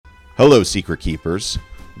Hello, Secret Keepers.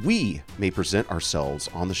 We may present ourselves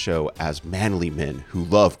on the show as manly men who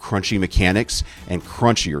love crunchy mechanics and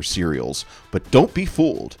crunchier cereals, but don't be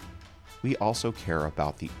fooled. We also care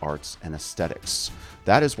about the arts and aesthetics.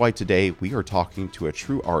 That is why today we are talking to a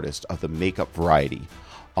true artist of the makeup variety,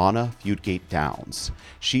 Anna Fugate-Downs.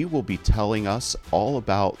 She will be telling us all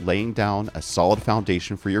about laying down a solid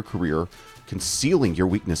foundation for your career, concealing your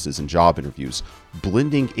weaknesses in job interviews,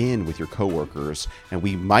 blending in with your coworkers, and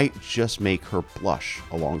we might just make her blush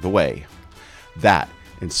along the way. That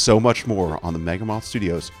and so much more on the Megamoth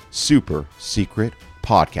Studios Super Secret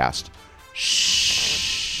Podcast.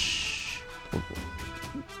 Shh.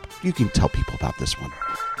 You can tell people about this one.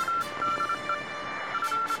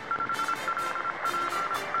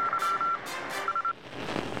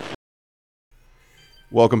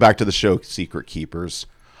 Welcome back to the show, Secret Keepers.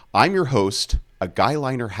 I'm your host, a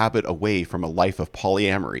guyliner habit away from a life of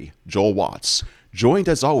polyamory, Joel Watts, joined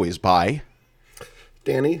as always by...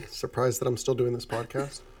 Danny, surprised that I'm still doing this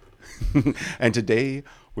podcast. And today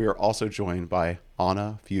we are also joined by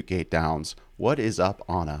Anna Fugate-Downs. What is up,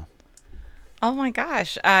 Anna? Oh my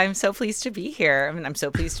gosh, I'm so pleased to be here. I mean, I'm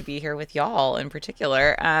so pleased to be here with y'all in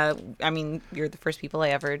particular. You're the first people I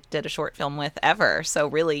ever did a short film with ever. So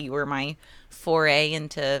really, you were my foray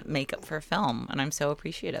into makeup for film, and I'm so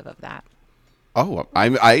appreciative of that. Oh,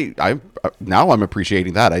 I now I'm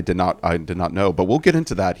appreciating that. I did not know, but we'll get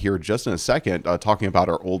into that here just in a second, talking about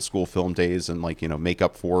our old school film days and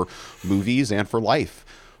makeup for movies and for life.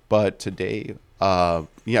 But today,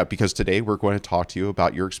 because today we're going to talk to you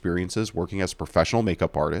about your experiences working as a professional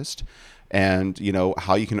makeup artist and,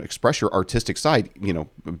 how you can express your artistic side,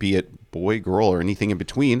 be it boy, girl, or anything in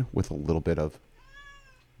between with a little bit of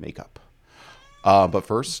makeup. But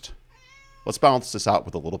first, let's balance this out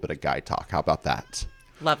with a little bit of guy talk. How about that?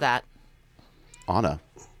 Love that. Anna,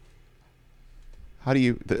 how do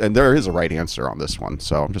you, and there is a right answer on this one,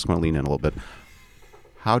 so I'm just going to lean in a little bit.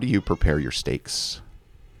 How do you prepare your steaks?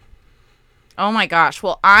 Oh my gosh.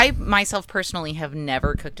 Well, I myself personally have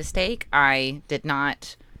never cooked a steak. I did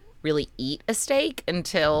not really eat a steak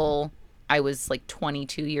until I was like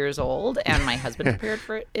 22 years old, and my husband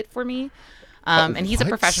prepared it for me. And he's a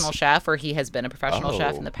professional chef, or he has been a professional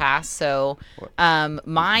chef in the past. So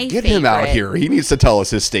Get him out here. He needs to tell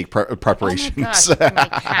us his steak preparations. Oh my gosh,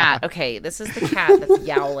 my cat. Okay, this is the cat that's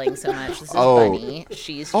yowling so much. This is Bunny.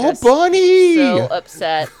 She's just Bunny! so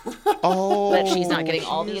upset that she's not getting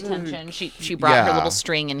all the attention. She brought her little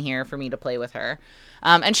string in here for me to play with her.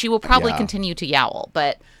 And she will probably continue to yowl.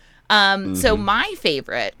 But so my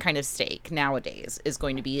favorite kind of steak nowadays is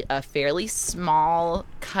going to be a fairly small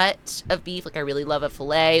cut of beef. Like I really love a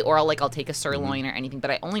filet, or I'll take a sirloin or anything,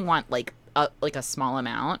 but I only want a small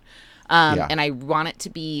amount. And I want it to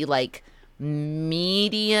be like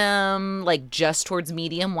medium, like just towards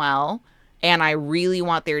medium well. And I really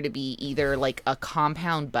want there to be either like a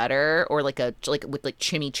compound butter or with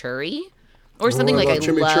chimichurri. Or something I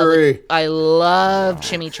love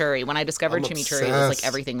chimichurri. When I discovered chimichurri, it was like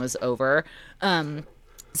everything was over. I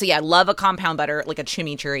love a compound butter, like a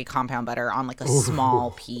chimichurri compound butter on like a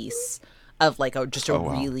small piece of like a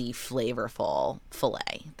really flavorful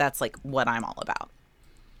filet. That's like what I'm all about.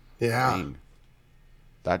 Yeah.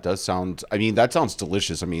 That sounds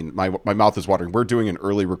delicious. I mean, my mouth is watering. We're doing an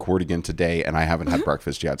early record again today, and I haven't had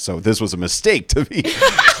breakfast yet. So this was a mistake to be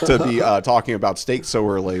talking about steak so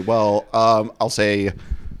early. Well, I'll say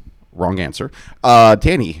wrong answer.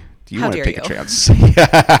 Danny, do you want to take a chance?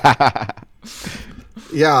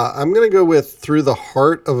 Yeah, I'm going to go with Through the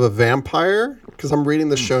Heart of a Vampire, because I'm reading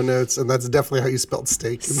the show notes, and that's definitely how you spelled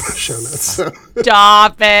steak in the show notes. So.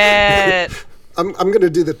 Stop it. I'm going to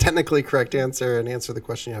do the technically correct answer and answer the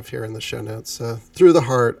question you have here in the show notes. Through the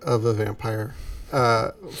Heart of a Vampire,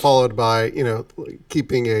 followed by,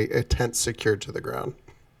 keeping a tent secured to the ground.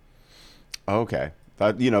 Okay.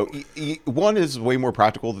 One is way more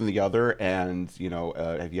practical than the other. And,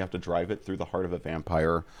 if you have to drive it through the heart of a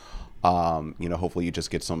vampire, hopefully you just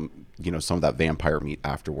get some of that vampire meat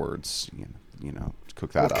afterwards,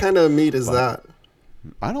 cook that up. What kind of meat is that?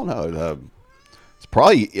 I don't know.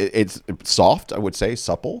 It's soft, I would say,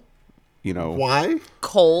 supple. Why?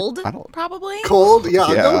 Cold, probably. Cold, yeah.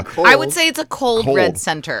 I'll go cold. I would say it's a cold red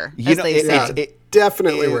center, as they say.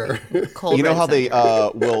 Definitely rare. Cold. You know how center.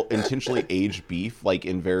 they will intentionally age beef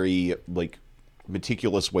in very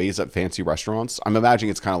meticulous ways at fancy restaurants. I'm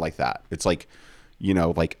imagining it's kind of like that. It's like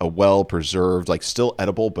a well preserved, still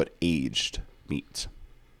edible but aged meat.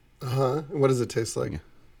 What does it taste like?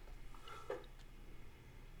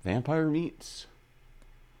 Vampire meats.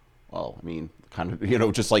 Well, I mean, kind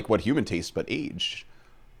of, just like what human tastes, but aged,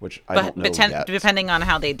 which I don't know yet. Depending on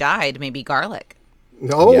how they died, maybe garlic.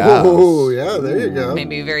 Oh, yeah, there you go.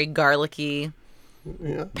 Maybe a very garlicky,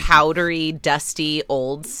 Yeah. powdery, dusty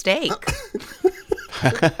old steak.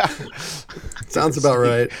 Sounds about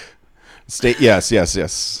right.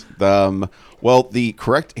 Yes. Well, the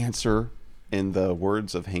correct answer, in the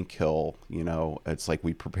words of Hank Hill, it's like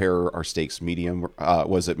we prepare our steaks medium.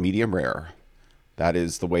 Was it medium rare? That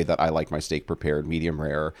is the way that I like my steak prepared, medium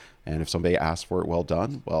rare. And if somebody asks for it well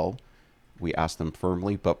done, well, we ask them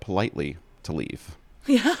firmly but politely to leave.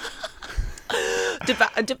 Yeah.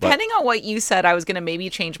 Depending on what you said, I was going to maybe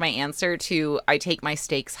change my answer to I take my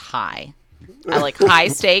steaks high. I like high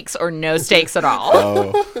stakes or no stakes at all.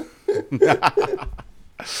 Oh.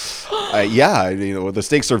 The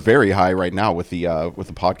stakes are very high right now with the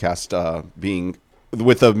podcast being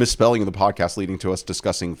with the misspelling of the podcast leading to us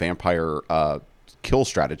discussing vampire kill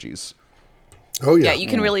strategies. Oh yeah. Yeah, you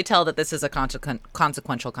can really tell that this is a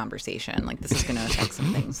consequential conversation. Like this is going to affect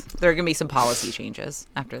some things. There are going to be some policy changes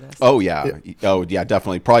after this. Oh yeah.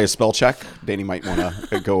 Definitely. Probably a spell check. Danny might want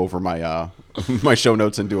to go over my my show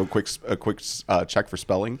notes and do a quick check for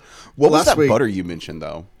spelling. What was that butter you mentioned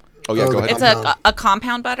though? Oh yeah, go ahead. It's a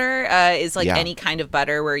compound butter. Is like any kind of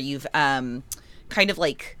butter where you've kind of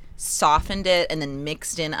like softened it and then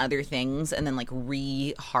mixed in other things and then like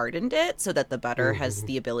re-hardened it so that the butter has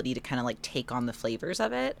the ability to kind of like take on the flavors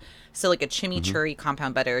of it. So like a chimichurri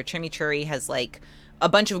compound butter, chimichurri has like a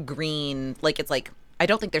bunch of green, like it's like, I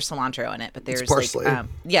don't think there's cilantro in it, but there's parsley. Like,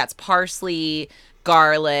 it's parsley,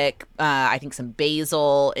 garlic, I think some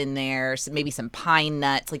basil in there, maybe some pine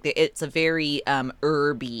nuts. Like it's a very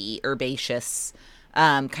herbaceous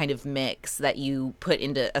kind of mix that you put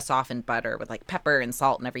into a softened butter with like pepper and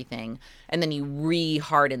salt and everything. And then you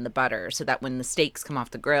re-harden the butter so that when the steaks come off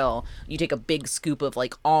the grill, you take a big scoop of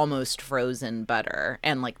like almost frozen butter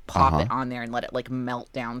and like pop it on there and let it like melt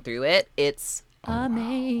down through it. It's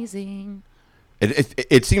amazing.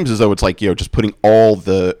 It seems as though it's like, just putting all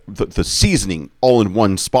the seasoning all in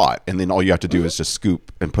one spot. And then all you have to do is just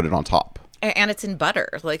scoop and put it on top. And it's in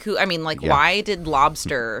butter. Like why did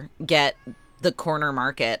lobster get the corner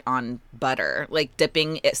market on butter, like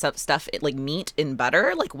dipping stuff like meat in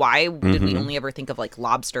butter? Like why did we only ever think of like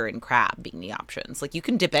lobster and crab being the options? Like you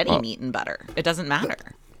can dip any meat in butter. It doesn't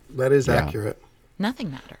matter. That is accurate.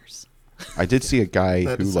 Nothing matters. I did see a guy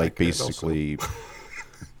who like basically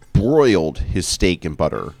broiled his steak in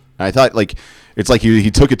butter. And I thought like, it's like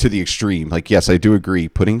he took it to the extreme. Like, yes, I do agree.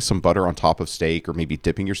 Putting some butter on top of steak or maybe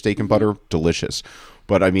dipping your steak in butter, delicious.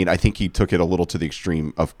 But I mean, I think he took it a little to the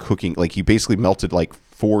extreme of cooking. Like he basically melted like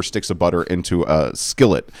 4 sticks of butter into a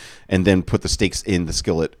skillet and then put the steaks in the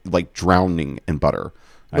skillet, like drowning in butter.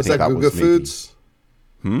 Was that Guga Foods?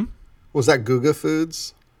 Was that Guga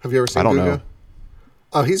Foods? Have you ever seen Guga? I don't know.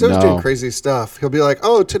 Oh, he's always doing crazy stuff. He'll be like,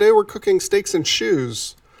 oh, today we're cooking steaks and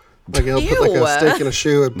shoes. Like he'll put like a steak in a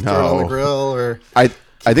shoe and throw it on the grill. Or I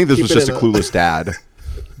think this was just a clueless dad.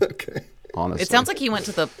 Okay. Honestly. It sounds like he went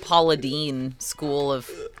to the Paula Deen School of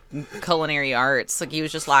Culinary Arts. Like he was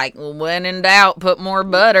just like, well, when in doubt, put more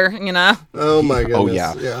butter, Oh my goodness. Oh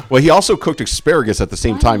yeah. Well, he also cooked asparagus at the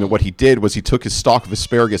same time, and what he did was he took his stalk of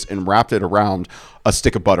asparagus and wrapped it around a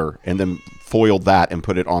stick of butter and then foiled that and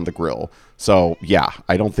put it on the grill. So yeah,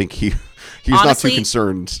 I don't think he's not too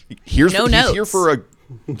concerned. He's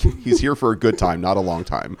here for a good time, not a long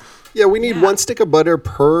time. Yeah, we need 1 stick of butter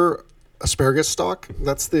per asparagus stalk.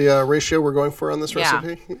 That's the ratio we're going for on this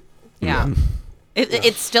recipe. Yeah.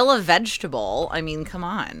 It's still a vegetable. I mean, come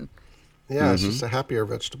on. Yeah, it's just a happier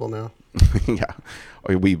vegetable now. Yeah.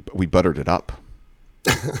 We buttered it up.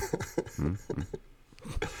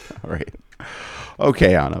 All right.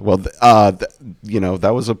 Okay, Anna. Well,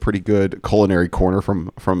 that was a pretty good culinary corner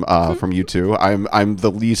from you two. I'm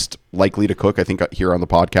the least likely to cook, I think, here on the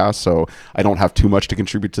podcast, so I don't have too much to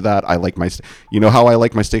contribute to that. I like how I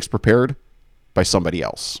like my steaks prepared? By somebody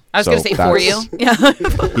else. I was going to say for you. Yeah.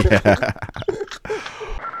 Yeah.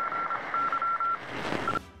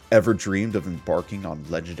 Ever dreamed of embarking on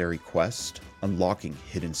legendary quest, unlocking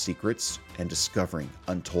hidden secrets, and discovering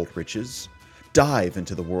untold riches? Dive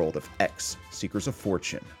into the world of X Seekers of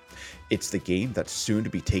Fortune. It's the game that's soon to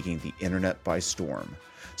be taking the internet by storm.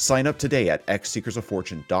 Sign up today at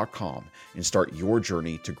xseekersoffortune.com and start your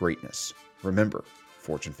journey to greatness. Remember,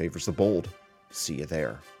 fortune favors the bold. See you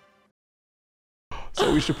there.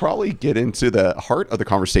 So we should probably get into the heart of the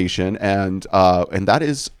conversation, and that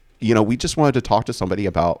is, we just wanted to talk to somebody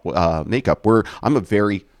about makeup. I'm a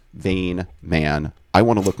very vain man. I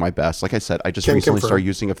want to look my best. Like I said, I just recently started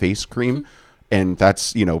using a face cream. And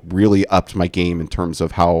that's, really upped my game in terms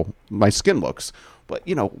of how my skin looks. But,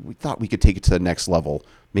 we thought we could take it to the next level.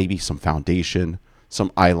 Maybe some foundation,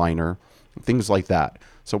 some eyeliner, things like that.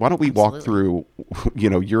 So why don't we walk through,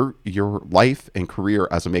 your life and career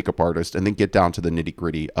as a makeup artist, and then get down to the nitty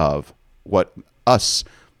gritty of what us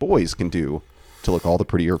boys can do to look all the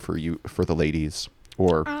prettier for the ladies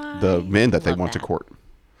or the men that they want to court.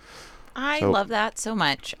 I love that so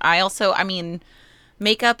much.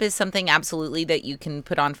 Makeup is something absolutely that you can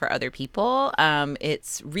put on for other people.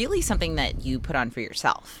 It's really something that you put on for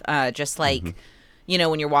yourself. Just like,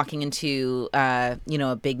 when you're walking into, a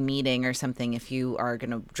big meeting or something, if you are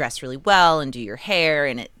going to dress really well and do your hair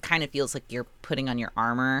and it kind of feels like you're putting on your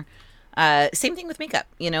armor. Same thing with makeup,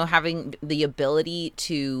 having the ability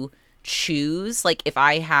to choose. Like if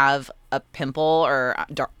I have a pimple or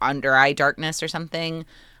under eye darkness or something,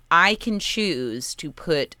 I can choose to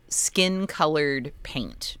put skin-colored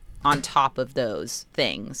paint on top of those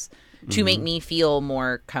things to make me feel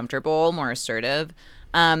more comfortable, more assertive.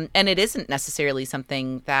 And it isn't necessarily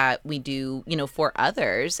something that we do, for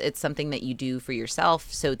others. It's something that you do for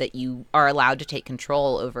yourself so that you are allowed to take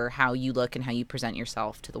control over how you look and how you present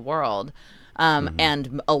yourself to the world.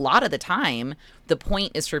 And a lot of the time, the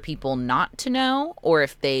point is for people not to know, or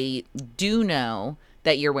if they do know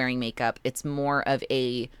that you're wearing makeup, it's more of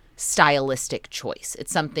a stylistic choice.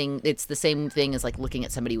 It's the same thing as like looking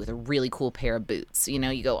at somebody with a really cool pair of boots.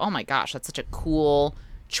 You go, oh my gosh, that's such a cool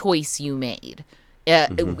choice you made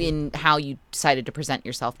in how you decided to present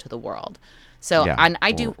yourself to the world. So, and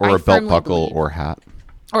I do, or I a belt buckle or hat.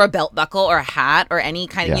 Or a belt buckle or a hat or any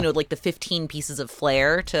kind of, like the 15 pieces of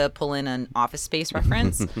flair, to pull in an Office Space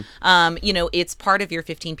reference. It's part of your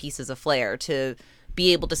 15 pieces of flair to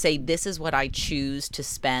be able to say, this is what I choose to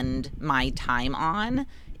spend my time on,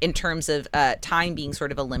 in terms of time being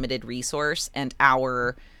sort of a limited resource, and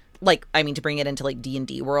our, to bring it into like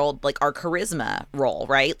D&D world, like our charisma role,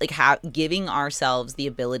 right? Like giving ourselves the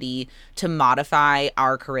ability to modify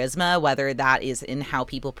our charisma, whether that is in how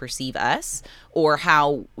people perceive us or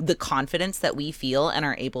how the confidence that we feel and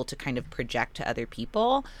are able to kind of project to other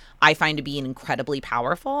people, I find to be incredibly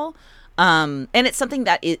powerful. And it's something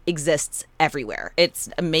that exists everywhere.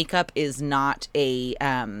 Makeup is not a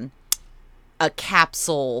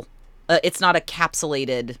capsule. It's not a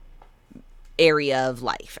capsulated area of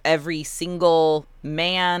life. Every single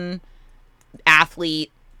man,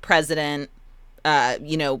 athlete, president,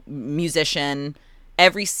 musician,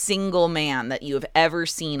 every single man that you have ever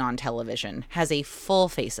seen on television has a full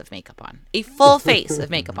face of makeup on.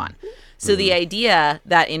 So the idea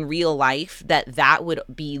that in real life that would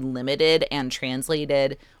be limited and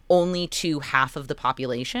translated only to half of the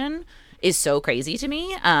population is so crazy to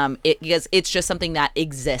me. Because it's just something that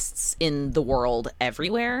exists in the world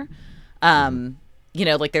everywhere. I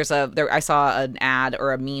saw an ad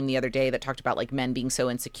or a meme the other day that talked about like men being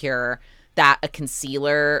so insecure that a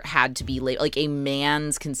concealer had to be like a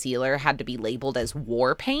man's concealer had to be labeled as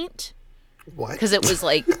war paint. What? Because it was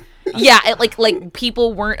like, like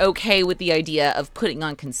people weren't okay with the idea of putting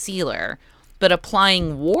on concealer, but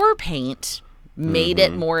applying war paint made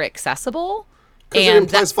it more accessible. Because it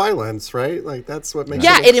implies violence, right? Like that's what makes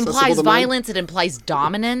it implies violence. It implies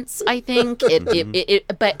dominance, I think.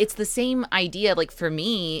 But it's the same idea. Like for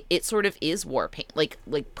me, it sort of is war paint. Like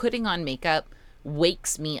putting on makeup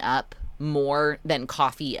wakes me up more than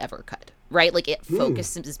coffee ever could, right? Like it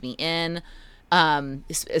focuses me in,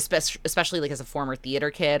 especially like as a former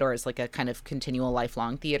theater kid or as like a kind of continual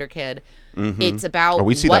lifelong theater kid. It's about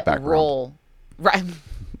we see what that role, right?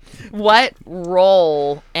 What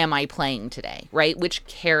role am I playing today, right? Which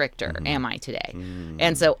character am I today?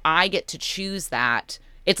 And so I get to choose that.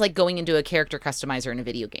 It's like going into a character customizer in a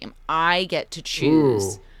video game. I get to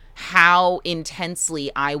choose how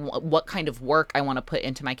intensely what kind of work I want to put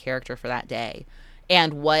into my character for that day,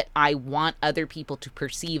 and what I want other people to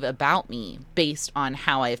perceive about me based on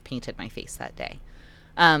how I have painted my face that day.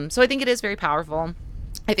 So I think it is very powerful.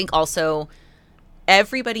 I think also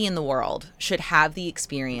everybody in the world should have the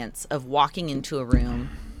experience of walking into a room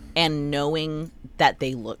and knowing that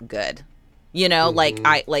they look good.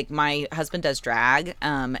 Like my husband does drag,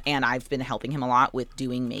 and I've been helping him a lot with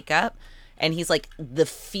doing makeup. And he's like, the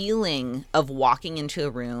feeling of walking into a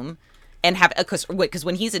room and because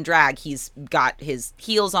when he's in drag, he's got his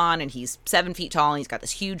heels on and he's 7 feet tall and he's got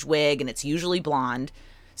this huge wig and it's usually blonde.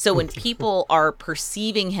 So when people are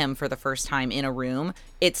perceiving him for the first time in a room,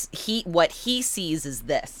 what he sees is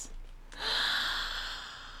this.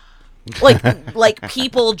 like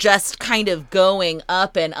people just kind of going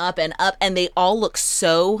up and up and up, and they all look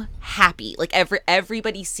so happy. Like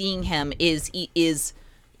everybody seeing him is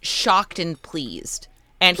shocked and pleased.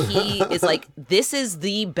 And he is like, this is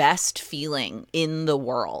the best feeling in the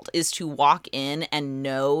world, is to walk in and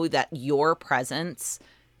know that your presence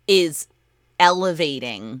is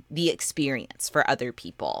elevating the experience for other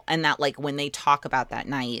people, and that like when they talk about that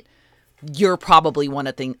night, you're probably one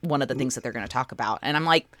of the things that they're going to talk about. And I'm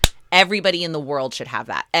like, everybody in the world should have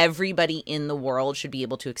that. Everybody in the world should be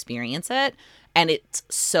able to experience it. And it's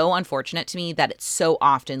so unfortunate to me that it's so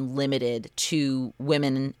often limited to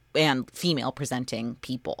women and female presenting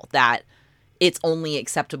people, that it's only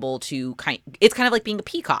acceptable to it's kind of like being a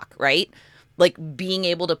peacock, right? Like being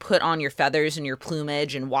able to put on your feathers and your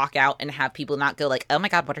plumage and walk out and have people not go like, oh my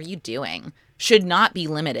God, what are you doing? Should not be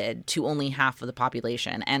limited to only half of the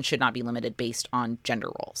population, and should not be limited based on gender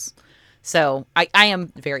roles. So I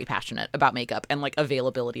am very passionate about makeup and like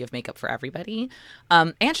availability of makeup for everybody.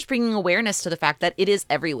 And just bringing awareness to the fact that it is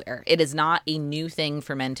everywhere. It is not a new thing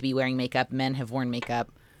for men to be wearing makeup. Men have worn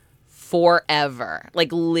makeup forever,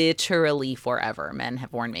 like literally forever. Men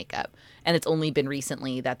have worn makeup. And it's only been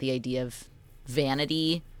recently that the idea of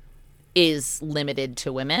vanity is limited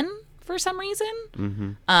to women for some reason.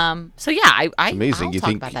 Mm-hmm. So yeah, I'll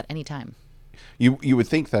talk about that anytime. You would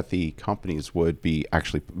think that the companies would be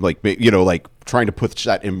actually like, you know, like trying to put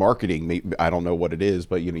that in marketing. Maybe, I don't know what it is,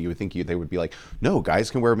 but you know, you would think they would be like, no, guys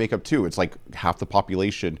can wear makeup too. It's like half the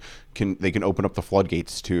population can open up the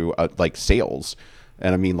floodgates to like sales.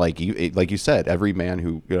 And I mean, like you said, every man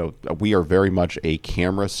who, you know, we are very much a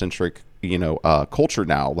camera centric, you know, culture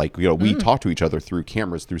now. Like, you know, we talk to each other through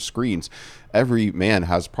cameras, through screens. Every man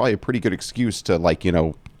has probably a pretty good excuse to like, you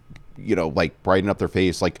know, like brighten up their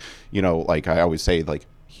face. Like, you know, like I always say, like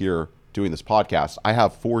here doing this podcast, I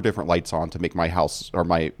have 4 different lights on to make my house or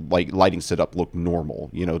my like lighting setup look normal,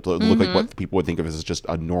 you know, to look like what people would think of as just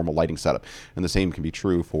a normal lighting setup. And the same can be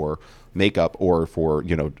true for makeup or for,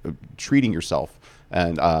 you know, treating yourself.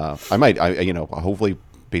 And I you know, hopefully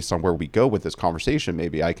based on where we go with this conversation,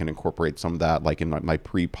 maybe I can incorporate some of that like in my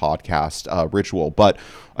pre-podcast ritual. But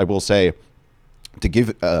I will say, to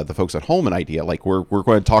give the folks at home an idea, like we're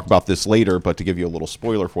going to talk about this later, but to give you a little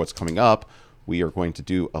spoiler for what's coming up, we are going to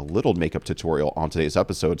do a little makeup tutorial on today's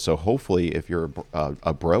episode. So hopefully if you're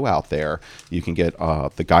a bro out there, you can get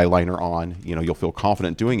the guy liner on, you know, you'll feel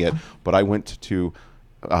confident doing it. But I went to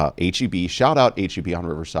H-E-B, shout out H-E-B on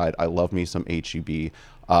Riverside. I love me some H-E-B.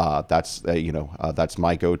 That's you know, that's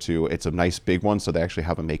my go-to. It's a nice big one, so they actually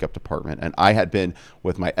have a makeup department. And I had been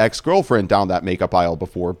with my ex-girlfriend down that makeup aisle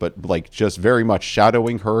before, but like just very much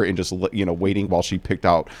shadowing her and just, you know, waiting while she picked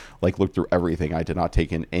out, like looked through everything. I did not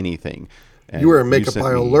take in anything. And you were a makeup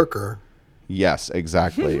aisle lurker. Yes,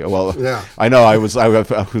 exactly. Well, yeah. I know. I was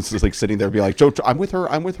just like sitting there, being like, Joe, I'm with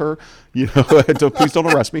her. You know, please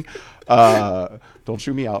don't arrest me. Don't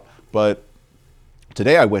shoot me out. But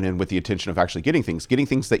today I went in with the intention of actually getting things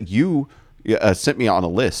that you sent me on a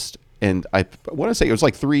list. And I want to say it was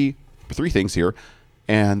like three things here,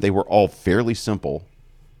 and they were all fairly simple.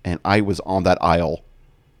 And I was on that aisle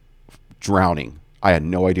drowning. I had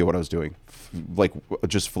no idea what I was doing. Like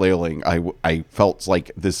just flailing. I felt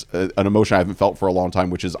like this an emotion I haven't felt for a long time,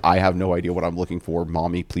 which is I have no idea what I'm looking for.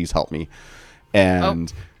 Mommy, please help me.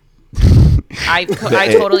 And I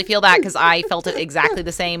totally feel that, because I felt it exactly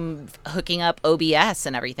the same hooking up OBS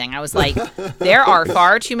and everything. I was like, there are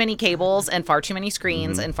far too many cables and far too many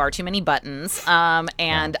screens and far too many buttons,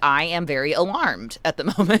 and I am very alarmed at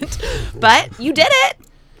the moment. But you did it.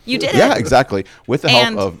 You did it. Yeah, exactly. With the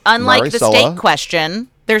help of unlike Maricela, the steak question,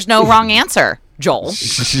 there's no wrong answer, Joel.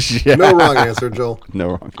 Yeah. No wrong answer, Joel.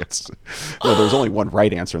 No wrong answer. No, there's only one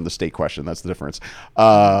right answer in the steak question. That's the difference.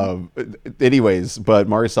 Anyways, but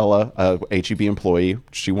Maricela, HEB employee,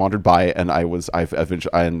 she wandered by, and I was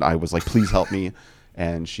like, please help me.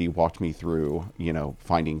 And she walked me through, you know,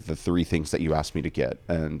 finding the 3 things that you asked me to get,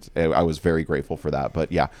 and I was very grateful for that.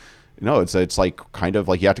 But yeah, no, it's like kind of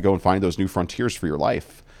like you have to go and find those new frontiers for your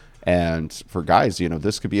life. And for guys, you know,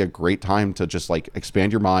 this could be a great time to just like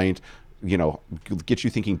expand your mind, you know, get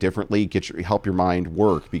you thinking differently, help your mind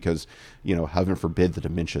work, because, you know, heaven forbid the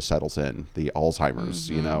dementia settles in, the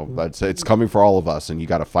Alzheimer's, you know, but it's coming for all of us, and you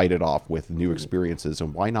got to fight it off with new experiences.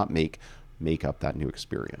 And why not make up that new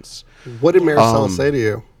experience? What did Maricela say to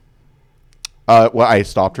you? Well, I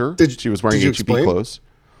stopped her. She was wearing HEB clothes.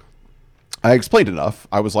 I explained enough.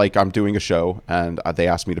 I was like, I'm doing a show, and they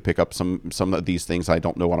asked me to pick up some of these things. I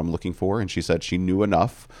don't know what I'm looking for. And she said she knew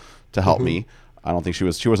enough to help me. I don't think she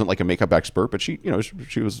wasn't like a makeup expert, but she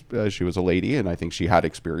was a lady, and I think she had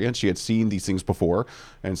experience. She had seen these things before,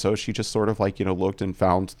 and so she just sort of like, you know, looked and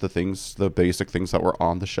found the basic things that were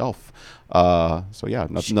on the shelf. So yeah,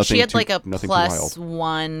 nothing. She had like a +1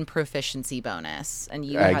 +1 proficiency bonus, and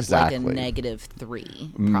you had like a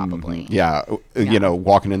 -3 probably. Yeah, you know,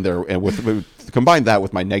 walking in there and with combine that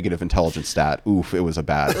with my negative intelligence stat. Oof, it was a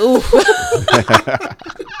bad. Oof.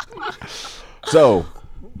 So.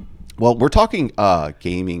 Well, we're talking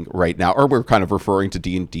gaming right now, or we're kind of referring to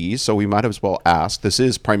D&D, so we might as well ask. This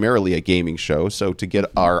is primarily a gaming show, so to get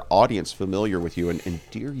our audience familiar with you and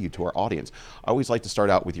endear you to our audience, I always like to start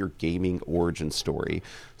out with your gaming origin story.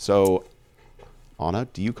 So, Anna,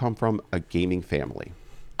 do you come from a gaming family?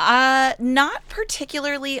 Not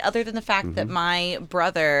particularly, other than the fact that my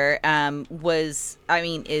brother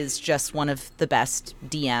is just one of the best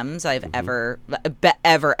DMs I've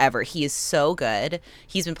ever. He is so good.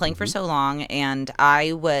 He's been playing for so long, and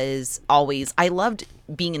I loved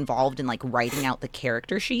being involved in like writing out the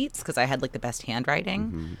character sheets because I had like the best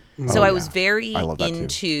handwriting. So I was very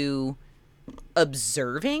into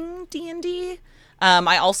observing D&D.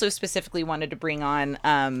 I also specifically wanted to bring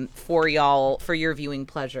on, for your viewing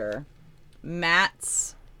pleasure,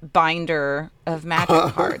 Matt's binder of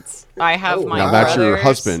Magic cards. I have my Now, that's your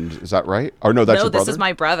husband, is that right? Or no, that's your brother? This is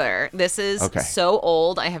my brother. This is so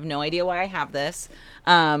old. I have no idea why I have this.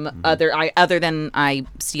 Other than I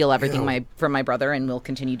steal everything from my brother and will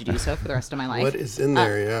continue to do so for the rest of my life. What is in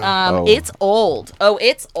there? It's old. Oh,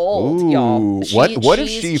 it's old, y'all. What if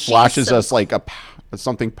she flashes us like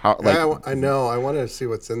something I know. I wanted to see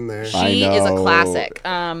what's in there. She is a classic.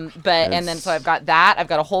 And then so I've got that. I've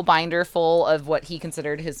got a whole binder full of what he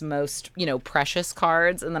considered his most, precious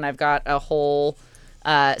cards, and then I've got a whole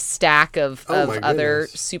stack of other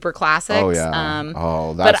super classics. Oh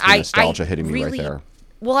yeah. That's the nostalgia hitting me right there.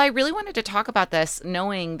 Well, I really wanted to talk about this,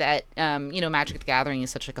 knowing that Magic the Gathering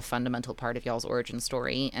is such like a fundamental part of y'all's origin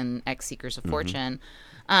story and X Seekers of Fortune.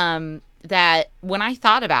 That when I really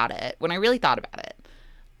thought about it,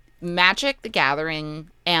 Magic the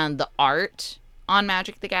Gathering and the art on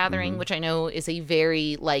Magic the Gathering, which I know is a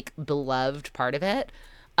very like beloved part of it,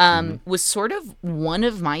 was sort of one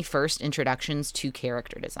of my first introductions to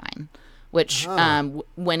character design, which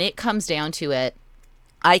when it comes down to it,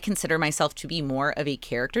 I consider myself to be more of a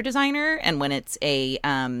character designer. And when it's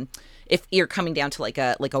if you're coming down to like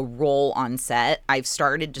a role on set, I've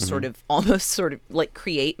started to sort of like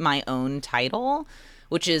create my own title,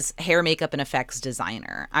 which is hair, makeup, and effects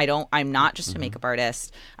designer. I'm not just a makeup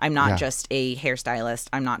artist. I'm not just a hairstylist.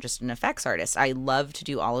 I'm not just an effects artist. I love to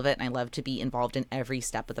do all of it, and I love to be involved in every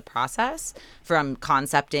step of the process, from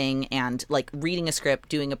concepting and like reading a script,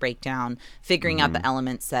 doing a breakdown, figuring out the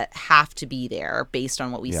elements that have to be there based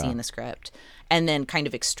on what we see in the script, and then kind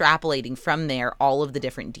of extrapolating from there all of the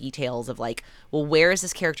different details of like, well, where is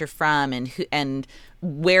this character from, and who, and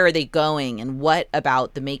where are they going, and what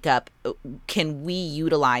about the makeup can we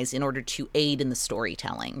utilize in order to aid in the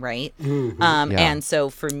storytelling, right? And so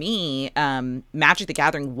for me, Magic the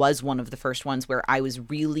Gathering was one of the first ones where I was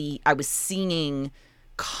seeing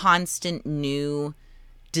constant new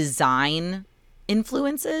design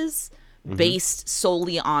influences based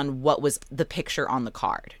solely on what was the picture on the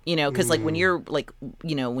card, because like when you're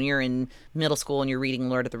in middle school and you're reading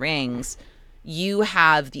Lord of the Rings, you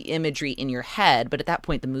have the imagery in your head, but at that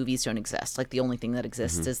point the movies don't exist. Like the only thing that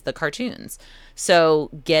exists is the cartoons.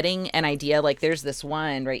 So getting an idea, like there's this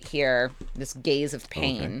one right here, this Gaze of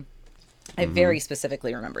Pain. I very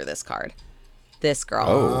specifically remember this card. This girl.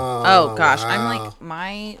 Oh gosh, I'm like,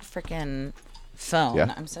 my freaking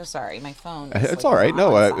phone. I'm so sorry. My phone. It's all right.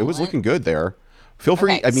 No, it was looking good there. Feel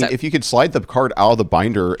free. Okay, I mean, if you could slide the card out of the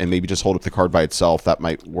binder and maybe just hold up the card by itself, that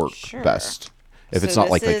might work best. If it's not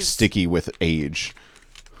like sticky with age.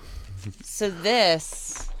 So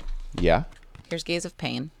this. Yeah. Here's Gaze of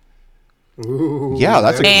Pain. Ooh, yeah,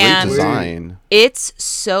 that's a great design. It's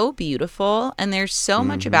so beautiful, and there's so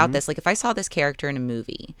much about this. Like, if I saw this character in a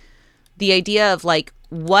movie, the idea of like,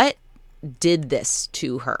 what did this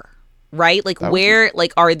to her, right?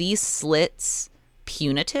 Like, are these slits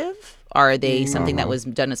punitive? Are they something that was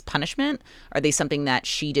done as punishment? Are they something that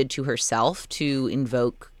she did to herself to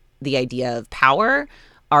invoke the idea of power?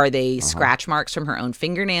 Are they scratch marks from her own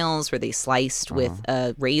fingernails? Were they sliced with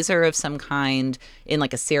a razor of some kind in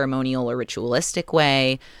like a ceremonial or ritualistic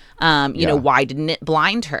way? You know, why didn't it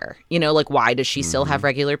blind her? You know, like, why does she still have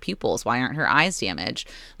regular pupils? Why aren't her eyes damaged?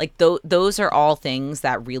 Like, those are all things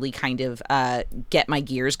that really kind of get my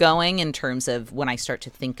gears going in terms of when I start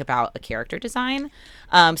to think about a character design.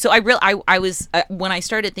 So I was when I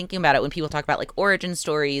started thinking about it, when people talk about like origin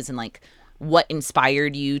stories and like what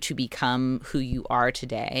inspired you to become who you are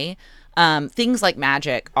today, things like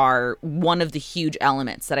magic are one of the huge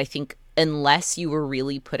elements that I think, unless you were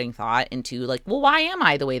really putting thought into like, well, why am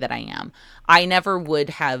I the way that I am? I never would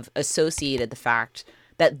have associated the fact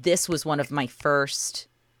that this was one of my first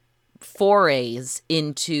forays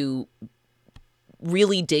into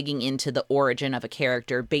really digging into the origin of a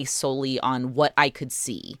character based solely on what I could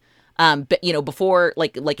see. But you know, before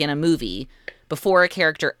like in a movie, before a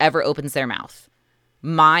character ever opens their mouth,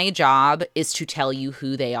 My job is to tell you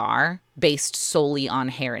who they are based solely on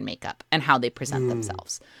hair and makeup and how they present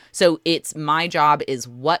themselves. So it's my job is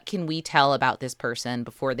what can we tell about this person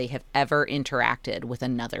before they have ever interacted with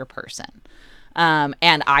another person?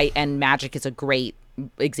 And magic is a great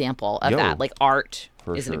example of that. Like art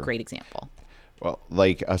is a great example. Well,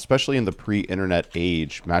 like, especially in the pre-internet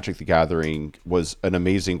age, Magic the Gathering was an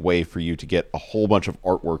amazing way for you to get a whole bunch of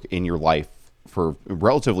artwork in your life for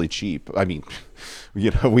relatively cheap. I mean, you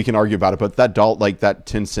know, we can argue about it, but that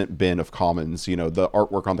 10-cent bin of commons, you know, the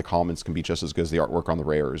artwork on the commons can be just as good as the artwork on the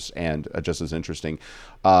rares, and just as interesting.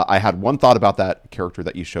 I had one thought about that character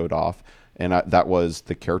that you showed off, and that was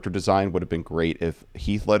the character design would have been great if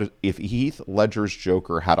Heath Ledger's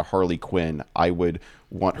Joker had a Harley Quinn. I would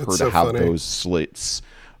want her to have those slits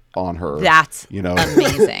on her. That's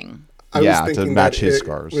amazing. I was thinking to match his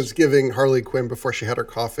scars. Was giving Harley Quinn before she had her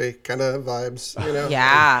coffee kind of vibes, you know?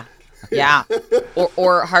 Yeah. Yeah.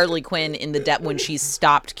 Or Harley Quinn in the depth when she's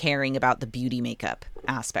stopped caring about the beauty makeup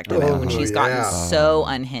aspect of it. When she's gotten so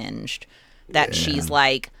unhinged that she's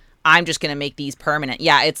like, I'm just going to make these permanent.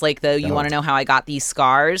 Yeah, it's like you want to know how I got these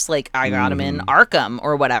scars? Like, I got them in Arkham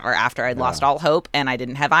or whatever after I'd lost all hope and I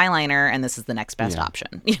didn't have eyeliner, and this is the next best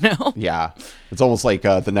option, you know? Yeah. It's almost like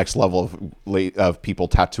the next level of people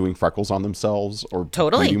tattooing freckles on themselves or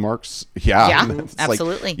beauty marks. Yeah,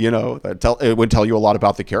 absolutely. Like, you know, it would tell you a lot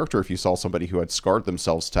about the character if you saw somebody who had scarred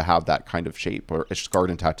themselves to have that kind of shape, or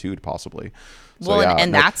scarred and tattooed possibly. So, well,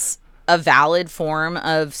 and that's a valid form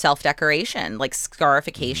of self-decoration, like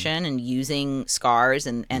scarification and using scars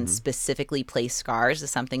and specifically placed scars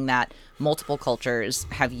is something that multiple cultures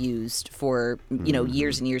have used for, you know,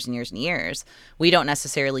 years and years and years and years. We don't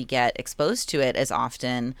necessarily get exposed to it as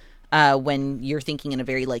often when you're thinking in a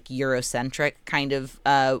very like Eurocentric kind of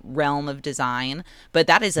realm of design. But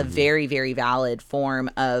that is a very, very valid form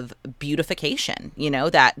of beautification, you know,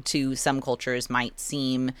 that to some cultures might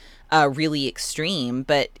seem really extreme.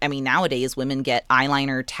 But I mean, nowadays women get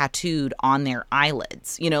eyeliner tattooed on their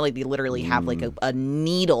eyelids, you know, like they literally have like a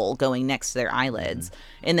needle going next to their eyelids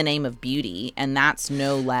in the name of beauty. And that's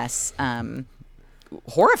no less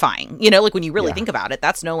horrifying, you know, like when you really think about it,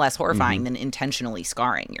 that's no less horrifying than intentionally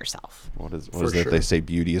scarring yourself. What is it they say,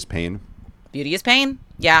 beauty is pain? Beauty is pain?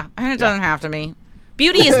 Yeah, and it doesn't have to be.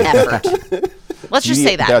 Beauty is effort. Let's just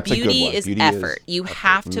say that. Beauty is effort. You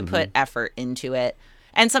have to put effort into it.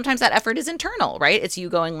 And sometimes that effort is internal, right? It's you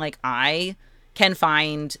going like, I can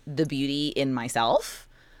find the beauty in myself.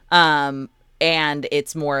 And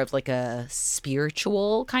it's more of like a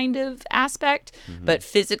spiritual kind of aspect, but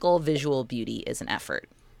physical, visual beauty is an effort.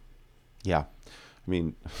 Yeah. I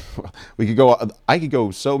mean, I could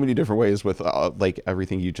go so many different ways with like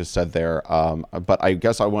everything you just said there. But I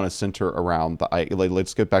guess I want to center around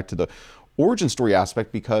let's get back to the origin story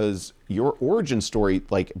aspect, because your origin story,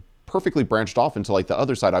 like, perfectly branched off into like the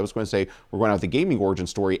other side. I was going to say we're going to have the gaming origin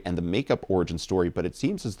story and the makeup origin story, but it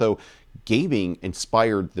seems as though gaming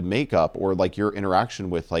inspired the makeup, or like your interaction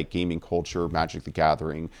with like gaming culture, Magic the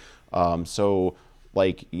Gathering. So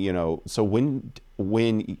like, you know, so when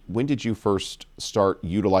did you first start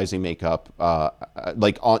utilizing makeup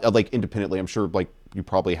like independently? I'm sure like you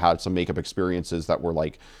probably had some makeup experiences that were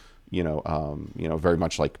like, you know, very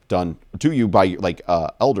much like done to you by like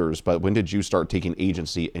elders. But when did you start taking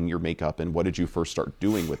agency in your makeup, and what did you first start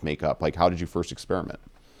doing with makeup? Like, how did you first experiment?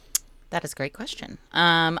 That is a great question.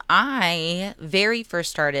 I very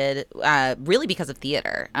first started really because of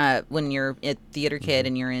theater. When you're a theater kid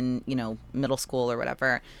and you're in, you know, middle school or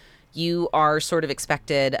whatever, you are sort of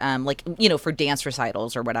expected, like, you know, for dance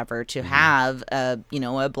recitals or whatever, to have you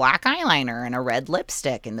know, a black eyeliner and a red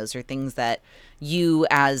lipstick, and those are things that you,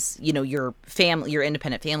 as, you know, your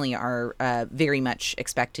independent family are very much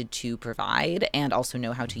expected to provide and also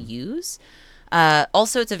know how to use.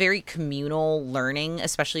 Also, it's a very communal learning,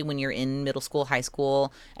 especially when you're in middle school, high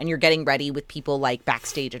school, and you're getting ready with people like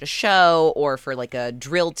backstage at a show or for like a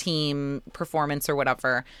drill team performance or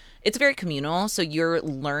whatever. It's very communal, so you're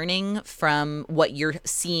learning from what you're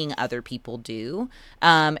seeing other people do.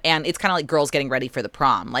 And it's kind of like girls getting ready for the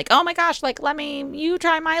prom. Like, oh my gosh, like, you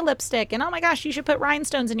try my lipstick, and oh my gosh, you should put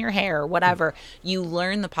rhinestones in your hair, or whatever. You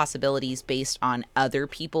learn the possibilities based on other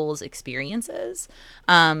people's experiences.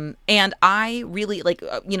 And I really, like,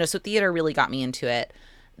 you know, so theater really got me into it.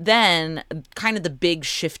 Then kind of the big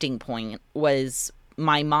shifting point was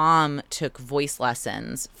my mom took voice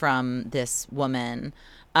lessons from this woman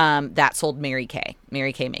that sold Mary Kay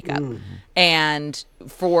makeup. And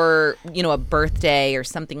for, a birthday or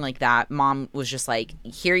something like that, Mom was just like,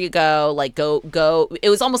 here you go, like go. It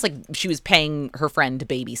was almost like she was paying her friend to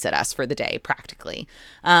babysit us for the day, practically.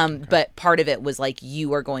 But part of it was like,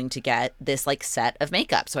 you are going to get this like set of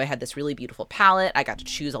makeup. So I had this really beautiful palette. I got to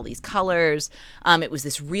choose all these colors. It was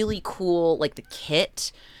this really cool, like the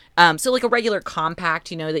kit. So like a regular compact,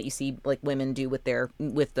 that you see like women do with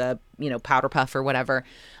the, powder puff or whatever.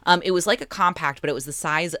 It was like a compact, but it was the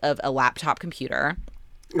size of a laptop computer.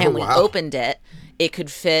 And when you opened it, it could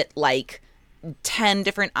fit like 10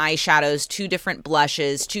 different eyeshadows, 2 different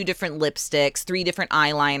blushes, 2 different lipsticks, 3 different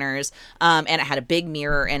eyeliners. And it had a big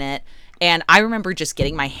mirror in it. And I remember just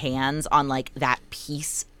getting my hands on like that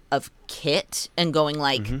piece of kit and going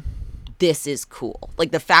like, this is cool.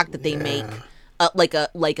 Like the fact that they make like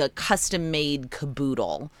a custom made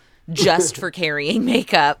caboodle just for carrying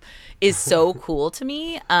makeup is so cool to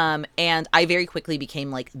me. And I very quickly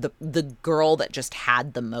became like the girl that just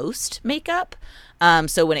had the most makeup.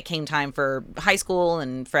 So when it came time for high school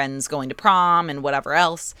and friends going to prom and whatever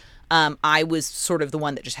else, I was sort of the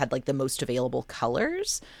one that just had like the most available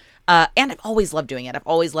colors. And I've always loved doing it. I've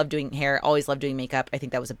always loved doing hair, always loved doing makeup. I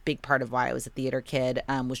think that was a big part of why I was a theater kid,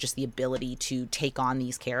 was just the ability to take on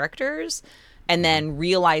these characters. And then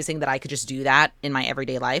realizing that I could just do that in my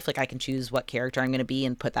everyday life, like I can choose what character I'm going to be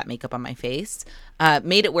and put that makeup on my face,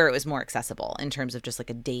 made it where it was more accessible in terms of just like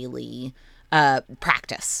a daily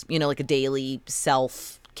practice, like a daily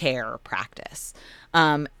self-care practice.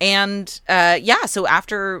 So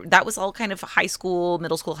after that was all kind of high school,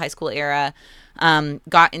 middle school, high school era,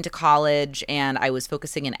 got into college and I was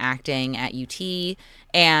focusing in acting at UT.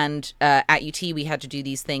 And at UT, we had to do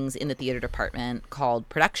these things in the theater department called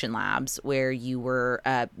production labs, where you were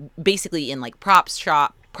basically in like prop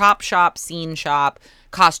shop, scene shop,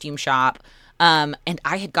 costume shop. And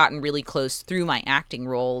I had gotten really close through my acting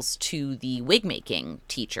roles to the wig making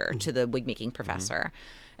teacher, to the wig making professor.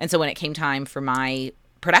 And so when it came time for my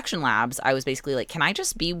production labs, I was basically like, can I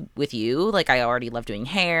just be with you? Like, I already love doing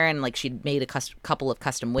hair, and like she'd made a couple of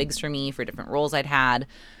custom wigs for me for different roles I'd had.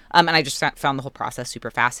 And I just found the whole process super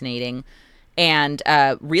fascinating. And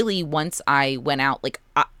really, once I went out, like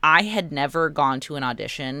I had never gone to an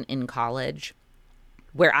audition in college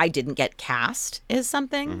where I didn't get cast as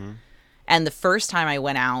something. And the first time I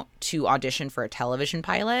went out to audition for a television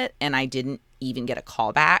pilot and I didn't even get a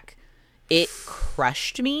call back, it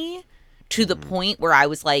crushed me to the point where I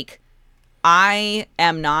was like, I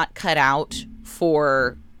am not cut out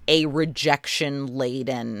for a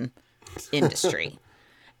rejection-laden industry.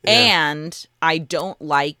 And I don't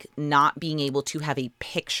like not being able to have a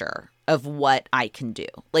picture of what I can do.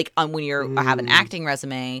 Like when I have an acting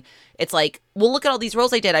resume, it's like, well, look at all these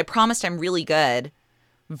roles I did. I promised I'm really good,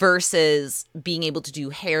 versus being able to do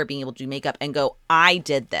hair, being able to do makeup and go, I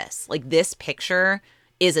did this. Like this picture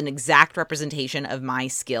is an exact representation of my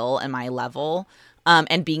skill and my level.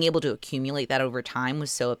 And being able to accumulate that over time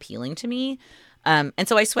was so appealing to me. And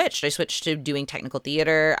so I switched to doing technical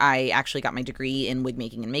theater. I actually got my degree in wig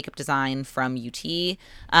making and makeup design from UT,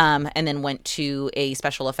 and then went to a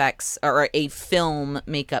special effects or a film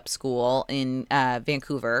makeup school in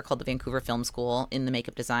Vancouver called the Vancouver Film School in the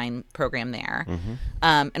makeup design program there.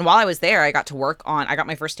 And while I was there, I got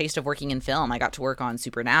my first taste of working in film. I got to work on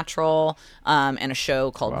Supernatural, and a show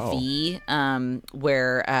called V,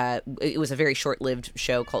 where it was a very short-lived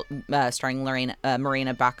show called starring Morena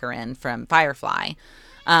Baccarin from Firefly.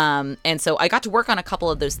 And so I got to work on a couple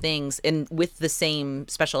of those things and with the same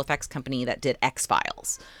special effects company that did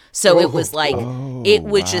X-Files. So it was like,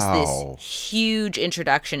 just this huge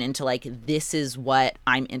introduction into like, this is what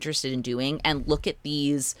I'm interested in doing. And look at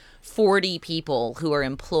these 40 people who are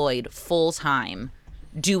employed full time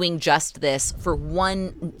doing just this for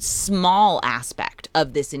one small aspect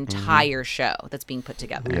of this entire show that's being put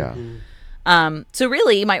together. So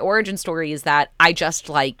really, my origin story is that I just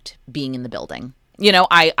liked being in the building.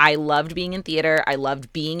 I loved being in theater. I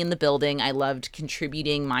loved being in the building. I loved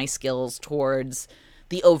contributing my skills towards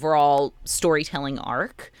the overall storytelling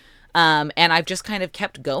arc. And I've just kind of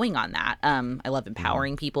kept going on that. I love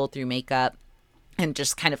empowering people through makeup and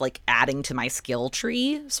just kind of like adding to my skill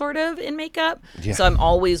tree sort of in makeup. So I'm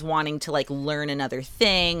always wanting to like learn another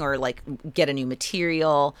thing or like get a new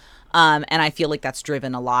material. And I feel like that's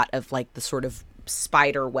driven a lot of like the sort of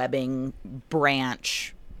spider webbing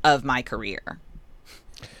branch of my career.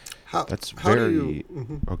 How do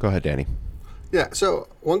you... Oh, go ahead, Danny. Yeah. So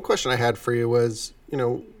one question I had for you was,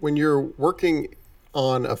 when you're working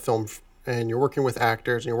on a film and you're working with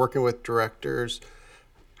actors and you're working with directors,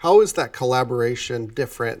 how is that collaboration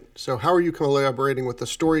different? So how are you collaborating with the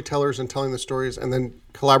storytellers and telling the stories, and then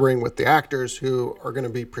collaborating with the actors who are going to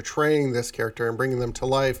be portraying this character and bringing them to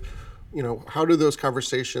life? How do those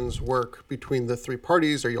conversations work between the three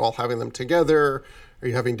parties? Are you all having them together? Are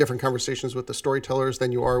you having different conversations with the storytellers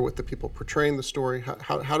than you are with the people portraying the story?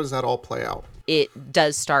 How does that all play out? It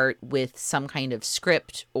does start with some kind of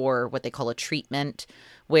script or what they call a treatment,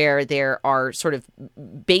 where there are sort of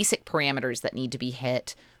basic parameters that need to be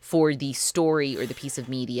hit for the story or the piece of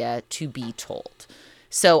media to be told.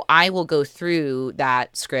 So I will go through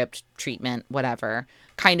that script, treatment, whatever,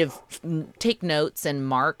 kind of take notes and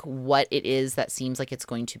mark what it is that seems like it's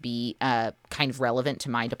going to be kind of relevant to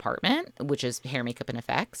my department, which is hair, makeup, and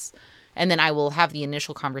effects. And then I will have the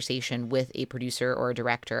initial conversation with a producer or a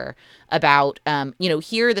director about,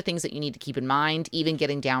 here are the things that you need to keep in mind, even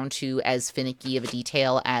getting down to as finicky of a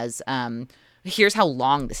detail as here's how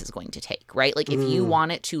long this is going to take, right? Like, if you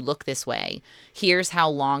want it to look this way, here's how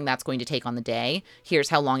long that's going to take on the day. Here's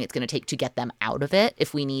how long it's going to take to get them out of it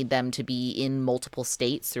if we need them to be in multiple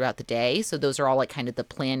states throughout the day. So those are all like kind of the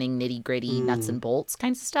planning, nitty gritty, nuts and bolts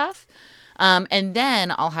kinds of stuff. And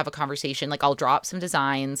then I'll have a conversation, like I'll drop some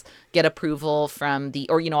designs, get approval from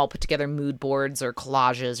I'll put together mood boards or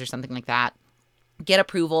collages or something like that. Get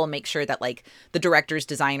approval, make sure that like the directors,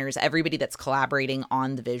 designers, everybody that's collaborating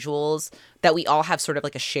on the visuals, that we all have sort of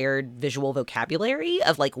like a shared visual vocabulary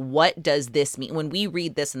of like, what does this mean? When we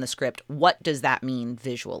read this in the script, what does that mean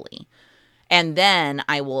visually? And then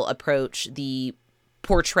I will approach the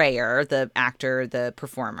portrayer, the actor, the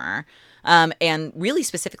performer, and really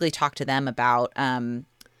specifically talk to them about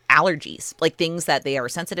allergies, like things that they are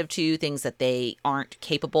sensitive to, things that they aren't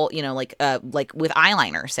capable, like with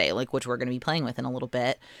eyeliner, say, like, which we're going to be playing with in a little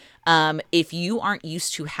bit. If you aren't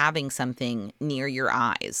used to having something near your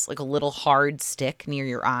eyes, like a little hard stick near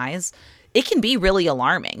your eyes, it can be really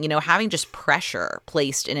alarming. Having just pressure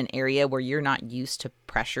placed in an area where you're not used to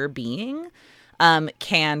pressure being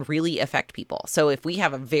can really affect people. So if we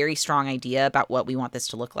have a very strong idea about what we want this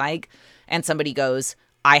to look like, and somebody goes,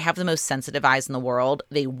 I have the most sensitive eyes in the world,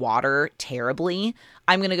 they water terribly,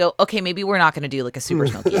 I'm going to go, okay, maybe we're not going to do like a super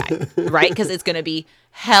smoky eye, right? Because it's going to be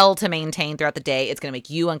hell to maintain throughout the day. It's going to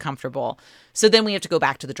make you uncomfortable. So then we have to go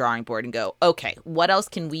back to the drawing board and go, okay, what else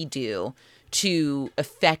can we do to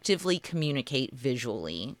effectively communicate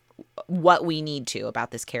visually what we need to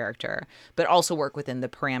about this character, but also work within the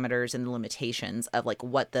parameters and the limitations of like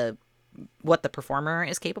what the performer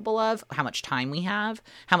is capable of, how much time we have,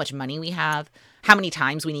 how much money we have, how many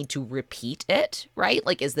times we need to repeat it, right?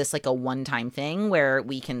 Like, is this like a one-time thing where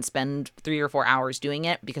we can spend 3 or 4 hours doing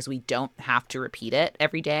it because we don't have to repeat it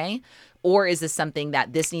every day? Or is this something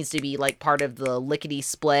that this needs to be like part of the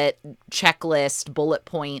lickety-split checklist bullet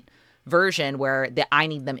point version where I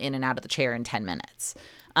need them in and out of the chair in 10 minutes?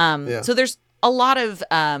 So there's a lot of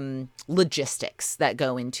logistics that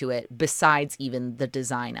go into it besides even the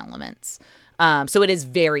design elements. So it is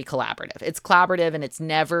very collaborative. It's collaborative, and it's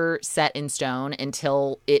never set in stone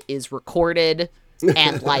until it is recorded.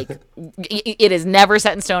 And like, it is never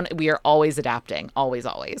set in stone. We are always adapting. Always,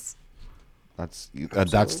 always. That's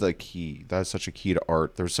the key. That's such a key to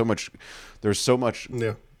art. There's so much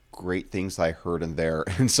great things I heard in there,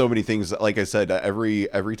 and so many things. Like I said,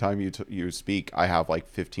 every time you speak, I have like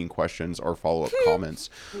 15 questions or follow-up comments.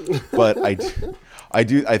 But I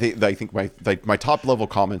think my top level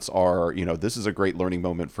comments are, this is a great learning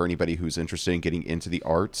moment for anybody who's interested in getting into the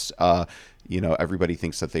arts. Everybody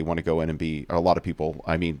thinks that they want to go in and be, a lot of people,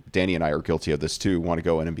 I mean, Danny and I are guilty of this too, want to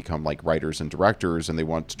go in and become like writers and directors, and they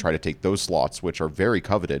want to try to take those slots, which are very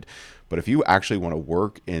coveted. But if you actually want to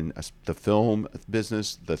work in the film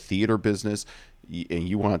business, the theater business, and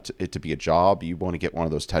you want it to be a job, you want to get one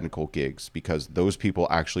of those technical gigs, because those people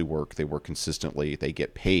actually work. They work consistently. They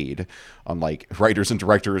get paid, unlike writers and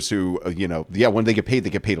directors who, when they get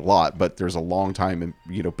paid a lot, but there's a long time in,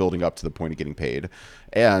 building up to the point of getting paid.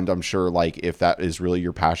 And I'm sure, like, if that is really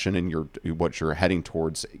your passion and what you're heading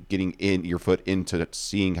towards, getting in your foot into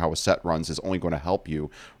seeing how a set runs is only going to help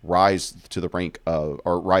you rise to the rank of,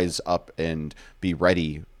 or rise up and be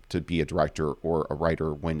ready to be a director or a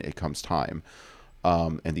writer when it comes time.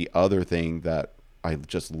 And the other thing that I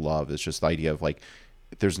just love is just the idea of like,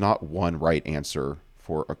 there's not one right answer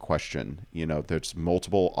for a question. There's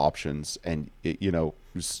multiple options, and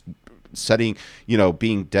setting,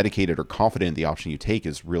 being dedicated or confident in the option you take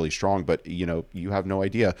is really strong. But you have no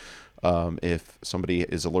idea if somebody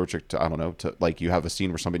is allergic to, I don't know, to, like, you have a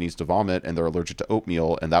scene where somebody needs to vomit and they're allergic to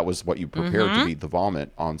oatmeal, and that was what you prepared to be the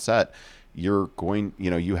vomit on set. you're going,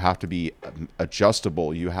 you have to be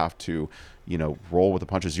adjustable. You have to, roll with the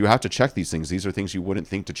punches. You have to check these things. These are things you wouldn't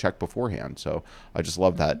think to check beforehand. So I just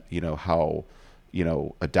love that, how,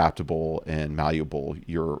 adaptable and malleable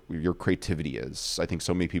your creativity is. I think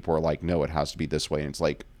so many people are like, no, it has to be this way. And it's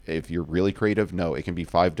like, if you're really creative, no, it can be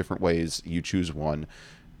 5 different ways. You choose one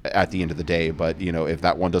at the end of the day. But, if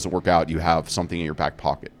that one doesn't work out, you have something in your back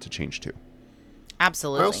pocket to change to.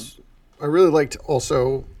 Absolutely. I really liked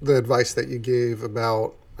also the advice that you gave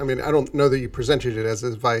about, I don't know that you presented it as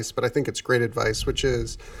advice, but I think it's great advice, which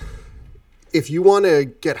is if you want to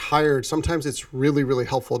get hired, sometimes it's really, really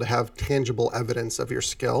helpful to have tangible evidence of your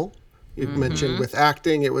skill. You mentioned with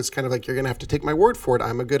acting, it was kind of like, you're going to have to take my word for it.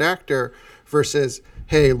 I'm a good actor, versus,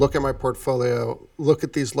 hey, look at my portfolio. Look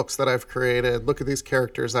at these looks that I've created. Look at these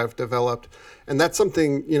characters I've developed. And that's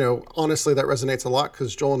something, honestly, that resonates a lot,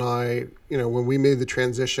 because Joel and I, when we made the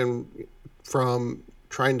transition from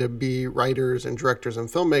trying to be writers and directors and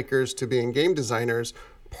filmmakers to being game designers,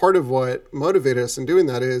 part of what motivated us in doing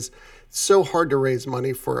that is it's so hard to raise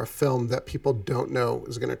money for a film that people don't know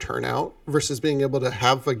is going to turn out, versus being able to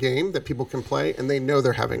have a game that people can play and they know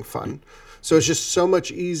they're having fun. So it's just so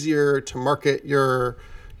much easier to market your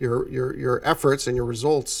efforts and your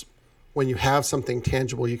results when you have something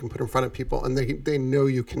tangible you can put in front of people and they know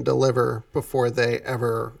you can deliver before they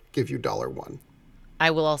ever give you $1.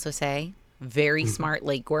 I will also say, very smart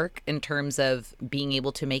legwork in terms of being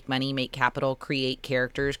able to make money, make capital, create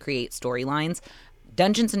characters, create storylines.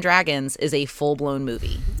 Dungeons and Dragons is a full-blown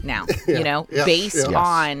movie now,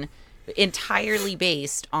 entirely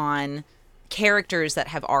based on characters that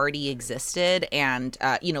have already existed. And,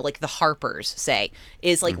 like the Harpers, say,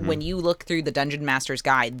 is like when you look through the Dungeon Master's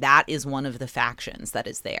Guide, that is one of the factions that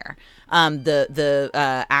is there. The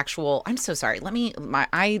actual, I'm so sorry.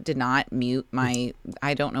 I did not mute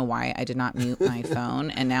I don't know why I did not mute my phone,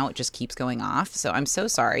 and now it just keeps going off. So I'm so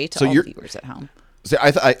sorry to all viewers at home. See,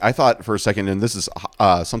 I thought for a second, and this is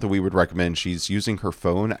something we would recommend, she's using her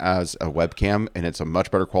phone as a webcam, and it's a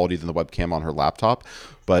much better quality than the webcam on her laptop.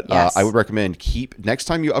 But yes. I would recommend next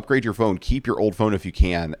time you upgrade your phone, keep your old phone if you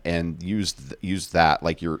can, and use that,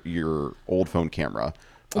 like your old phone camera.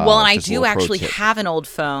 Well, and I do actually have an old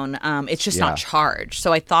phone. It's just not charged.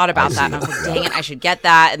 So I thought about that, and I was like, dang it, I should get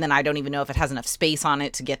that. And then I don't even know if it has enough space on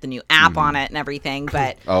it to get the new app on it and everything.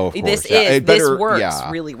 But this works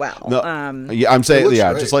really well. No, I'm saying,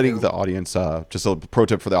 just letting the audience, just a pro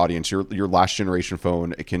tip for the audience, your last generation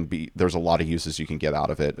phone, there's a lot of uses you can get out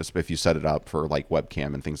of it if you set it up for like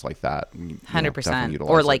webcam and things like that. 100%.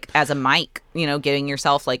 Or like as a mic, getting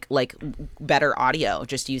yourself like better audio,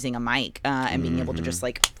 just using a mic and being able to just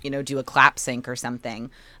like, do a clap sync or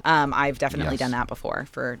something. I've definitely done that before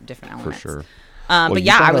for different elements. For sure. But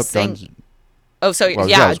yeah, I was saying...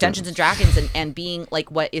 Dungeons and Dragons and being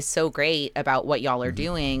like, what is so great about what y'all are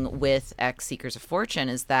doing with X Seekers of Fortune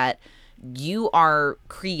is that you are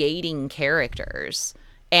creating characters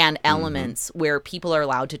and elements where people are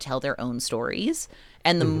allowed to tell their own stories.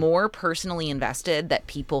 And the more personally invested that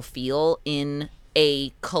people feel in a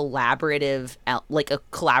collaborative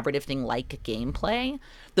thing like gameplay,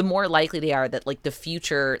 the more likely they are that like the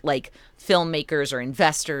future like filmmakers or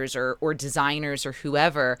investors or designers or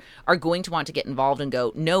whoever are going to want to get involved and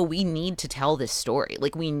go, no, we need to tell this story.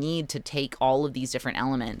 Like we need to take all of these different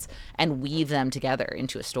elements and weave them together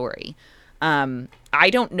into a story. I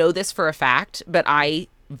don't know this for a fact, but I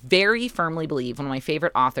very firmly believe one of my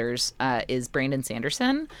favorite authors is Brandon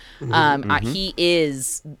Sanderson. He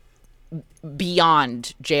is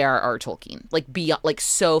beyond J.R.R. Tolkien, like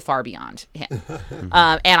so far beyond him.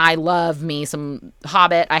 And I love me some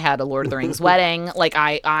Hobbit. I had a Lord of the Rings wedding. Like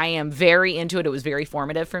I am very into it. It was very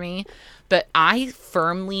formative for me. But I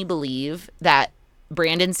firmly believe that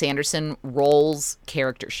Brandon Sanderson rolls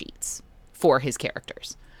character sheets for his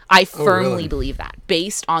characters. I firmly believe that,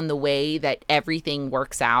 based on the way that everything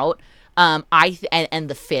works out. And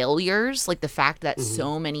the failures, like the fact that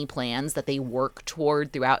so many plans that they work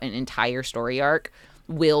toward throughout an entire story arc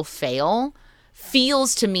will fail,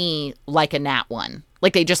 feels to me like a nat one.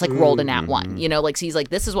 Like they just like rolled a nat one, like, so he's like,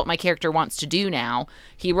 this is what my character wants to do now.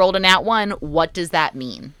 He rolled a nat one. What does that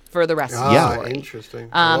mean for the rest of the story? Interesting.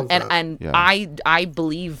 I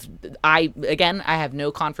believe, I have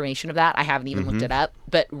no confirmation of that. I haven't even looked it up,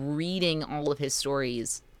 but reading all of his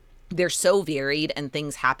stories, they're so varied and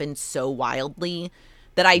things happen so wildly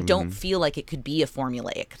that I don't feel like it could be a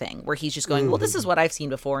formulaic thing where he's just going, well, this is what I've seen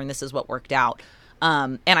before and this is what worked out.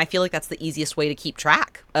 And I feel like that's the easiest way to keep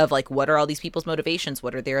track of like, what are all these people's motivations?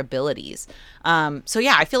 What are their abilities? So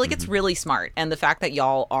yeah, I feel like it's really smart. And the fact that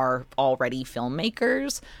y'all are already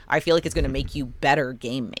filmmakers, I feel like it's going to make you better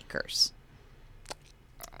game makers.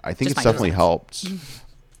 I think it's definitely helped.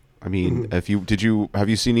 I mean, have you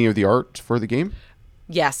seen any of the art for the game?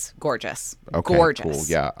 Yes, gorgeous. Okay, gorgeous. Cool.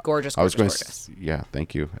 Yeah, gorgeous. Yeah,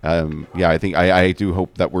 thank you. I think I do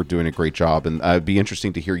hope that we're doing a great job, and it'd be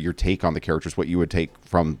interesting to hear your take on the characters, what you would take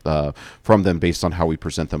from them based on how we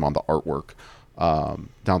present them on the artwork.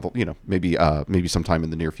 Maybe sometime in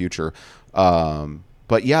the near future.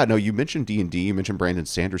 But yeah, no, you mentioned D&D, you mentioned Brandon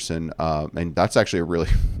Sanderson, and that's actually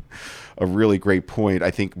a really great point.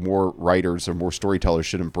 I think more writers or more storytellers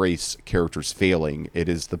should embrace characters failing. It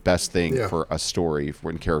is the best thing for a story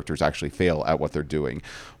when characters actually fail at what they're doing.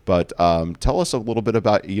 But tell us a little bit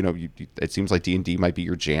about, it seems like D&D might be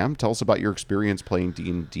your jam. Tell us about your experience playing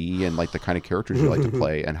D&D and like the kind of characters you like to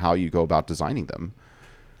play and how you go about designing them.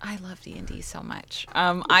 I love D&D so much.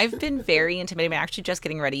 I've been very intimidated. I'm actually just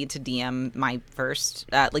getting ready to DM my first,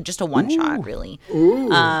 just a one shot, really. Ooh.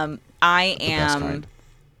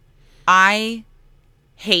 I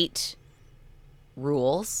hate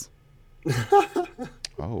rules.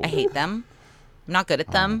 I hate them. I'm not good at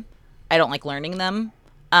them. I don't like learning them.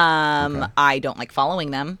 I don't like following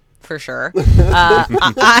them, for sure.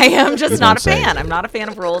 I am just not a fan. I'm not a fan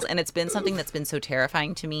of rules, and it's been something that's been so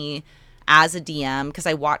terrifying to me as a DM, because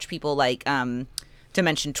I watch people like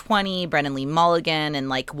Dimension 20, Brennan Lee Mulligan, and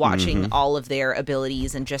like watching all of their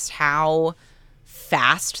abilities and just how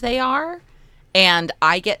fast they are. And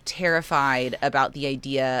I get terrified about the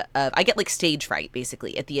idea of, I get like stage fright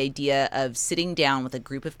basically at the idea of sitting down with a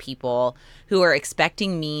group of people who are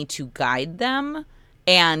expecting me to guide them,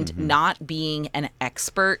 and not being an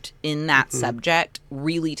expert in that subject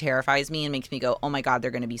really terrifies me and makes me go, oh my God, they're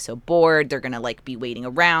going to be so bored. They're going to like be waiting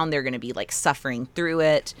around. They're going to be like suffering through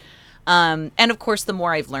it. And of course, the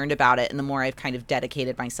more I've learned about it and the more I've kind of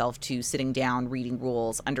dedicated myself to sitting down, reading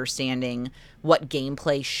rules, understanding what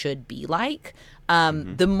gameplay should be like,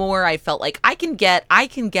 the more I felt like I can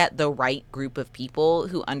get the right group of people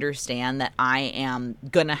who understand that I am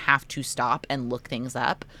going to have to stop and look things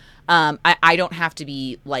up. I don't have to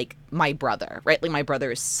be like my brother, right? Like my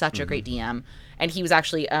brother is such a great DM, and he was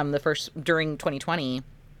actually during 2020.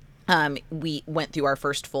 We went through our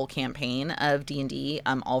first full campaign of D&D,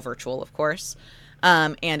 all virtual, of course.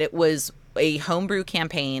 And it was a homebrew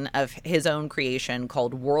campaign of his own creation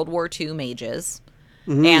called World War II Mages.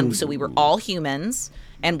 And so we were all humans,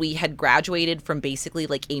 and we had graduated from basically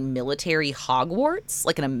like a military Hogwarts,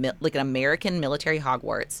 like an American military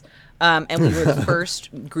Hogwarts. And we were the first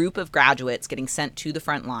group of graduates getting sent to the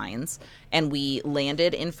front lines. And we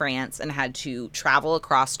landed in France and had to travel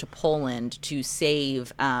across to Poland to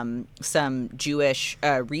save some Jewish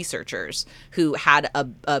researchers who had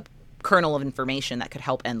a kernel of information that could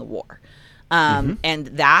help end the war. And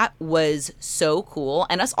that was so cool.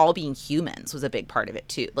 And us all being humans was a big part of it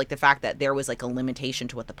too. Like the fact that there was like a limitation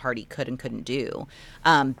to what the party could and couldn't do,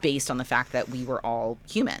 based on the fact that we were all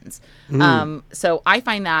humans. So I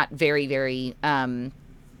find that very, very,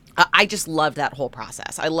 I just loved that whole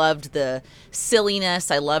process. I loved the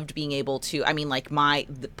silliness. I loved being able to, I mean, like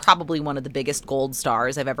probably one of the biggest gold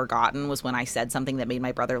stars I've ever gotten was when I said something that made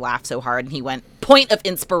my brother laugh so hard and he went, point of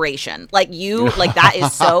inspiration. Like that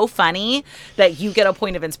is so funny that you get a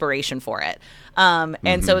point of inspiration for it.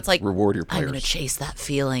 And so it's like, reward your players. I'm going to chase that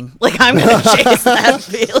feeling. Like I'm going to chase that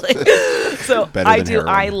feeling. So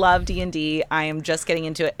I love D&D. I am just getting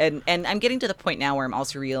into it. And I'm getting to the point now where I'm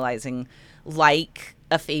also realizing, like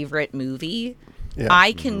a favorite movie,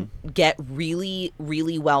 I can get really,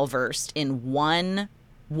 really well versed in one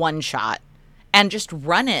shot and just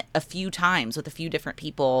run it a few times with a few different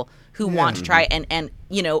people who want to try. And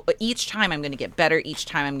each time I'm going to get better. Each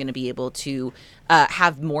time I'm going to be able to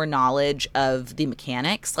have more knowledge of the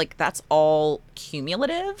mechanics. Like that's all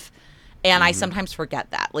cumulative. And I sometimes forget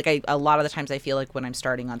that. Like a lot of the times I feel like when I'm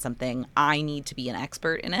starting on something, I need to be an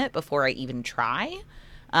expert in it before I even try.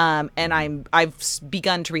 And I've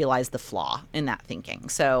begun to realize the flaw in that thinking.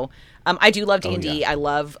 So I do love D&D. I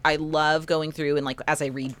love going through and like as I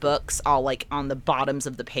read books, I'll like on the bottoms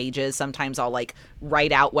of the pages, sometimes I'll like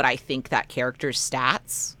write out what I think that character's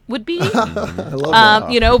stats would be. I love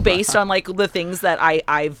that. Based on like the things that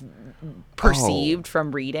I've perceived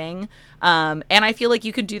from reading. And I feel like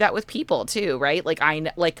you can do that with people too, right?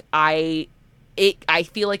 I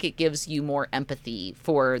feel like it gives you more empathy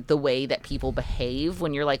for the way that people behave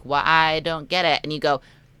when you're like, well, I don't get it. And you go,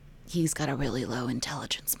 he's got a really low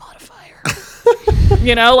intelligence modifier. And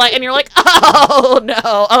you're like, oh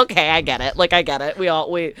no. Okay. I get it. Like I get it. We all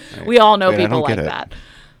know people like that.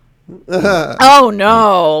 Oh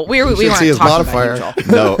no, we weren't talking modifier. about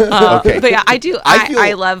neutral. No, okay. But yeah, I do.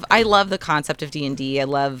 I love the concept of D&D. I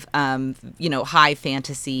love high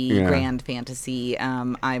fantasy, grand fantasy.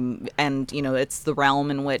 It's the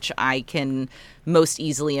realm in which I can most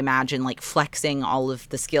easily imagine like flexing all of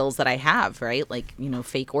the skills that I have, right? Like,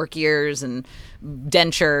 fake orc ears and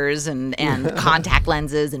dentures and contact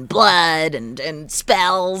lenses and blood and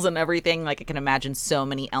spells and everything. Like, I can imagine so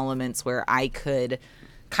many elements where I could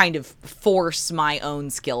kind of force my own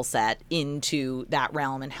skill set into that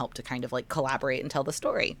realm and help to kind of like collaborate and tell the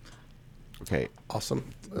story. Okay. Awesome.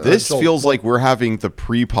 This feels like we're having the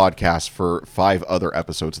pre-podcast for 5 other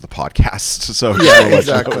episodes of the podcast. So yeah,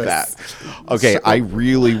 exactly. That. Okay, I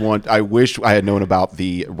wish I had known about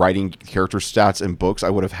the writing character stats in books. I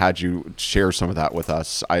would have had you share some of that with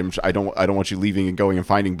us. I don't want you leaving and going and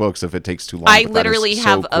finding books if it takes too long. I literally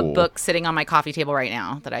have a book sitting on my coffee table right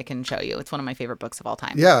now that I can show you. It's one of my favorite books of all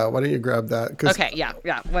time. Yeah, why don't you grab that? Okay, yeah.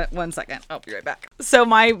 One second. I'll be right back. So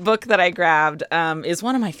my book that I grabbed is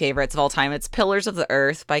one of my favorites of all time. It's Pillars of the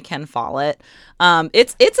Earth by Ken Follett.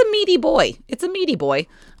 It's a meaty boy. It's a meaty boy.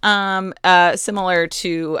 Similar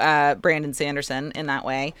to Brandon Sanderson in that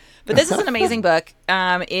way. But this is an amazing book.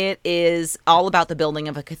 It is all about the building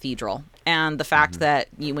of a cathedral. And the fact that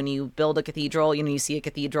when you build a cathedral, you see a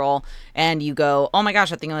cathedral and you go, oh my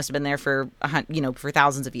gosh, that thing must have been there for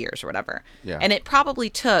thousands of years or whatever. Yeah. And it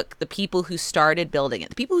probably took the people who started building it.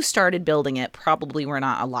 The people who started building it probably were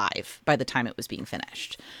not alive by the time it was being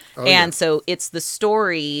finished. So it's the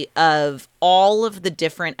story of all of the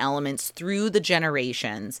different elements through the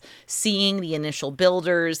generations, seeing the initial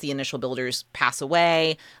builders pass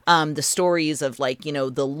away, the stories of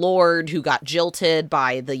the Lord who got jilted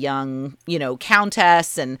by the young,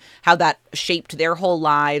 countess and how that shaped their whole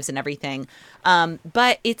lives and everything.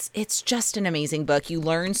 But it's just an amazing book. You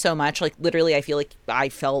learn so much. Like literally, I feel like I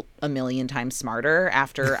felt a million times smarter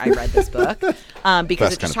after I read this book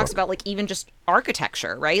because it just talks about like even just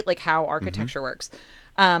architecture, right? Like how architecture works.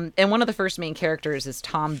 And one of the first main characters is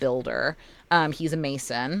Tom Builder. He's a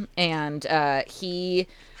mason, and I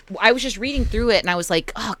was just reading through it, and I was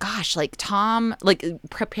like, oh gosh, like Tom, like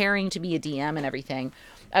preparing to be a DM and everything.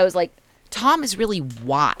 I was like, Tom is really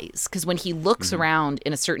wise because when he looks around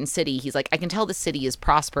in a certain city, he's like, I can tell the city is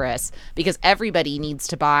prosperous because everybody needs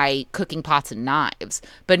to buy cooking pots and knives,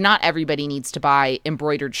 but not everybody needs to buy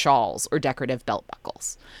embroidered shawls or decorative belt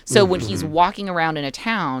buckles. So when he's walking around in a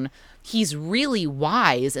town, he's really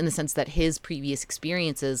wise in the sense that his previous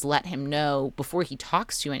experiences let him know before he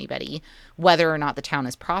talks to anybody whether or not the town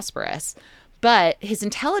is prosperous. But his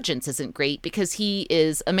intelligence isn't great because he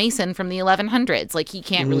is a mason from the 1100s. Like, he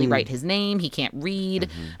can't really write his name. He can't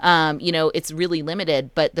read. It's really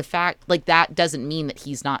limited. But the fact, like, that doesn't mean that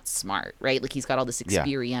he's not smart, right? Like, he's got all this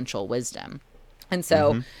experiential wisdom. And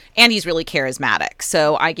so, and he's really charismatic.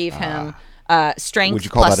 So I gave him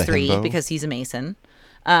strength +3 because he's a mason.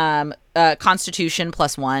 Constitution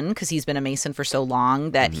 +1 because he's been a mason for so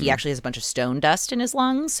long that he actually has a bunch of stone dust in his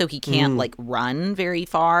lungs, so he can't like run very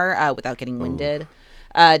far without getting winded.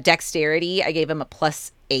 Dexterity, I gave him a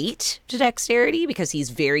 +8 to dexterity because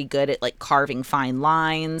he's very good at like carving fine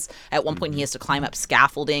lines. At one point he has to climb up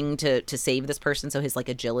scaffolding to save this person, so his like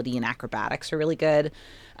agility and acrobatics are really good.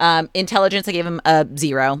 Intelligence, I gave him a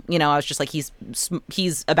 0. I was just like,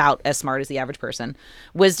 he's about as smart as the average person.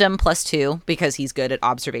 Wisdom +2 because he's good at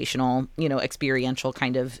observational, experiential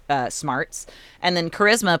kind of smarts. And then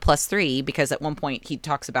charisma +3 because at one point he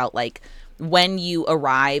talks about like, when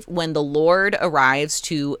the Lord arrives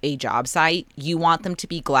to a job site, you want them to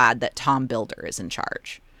be glad that Tom Builder is in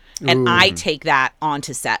charge. And I take that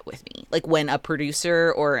onto set with me. Like when a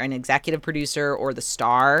producer or an executive producer or the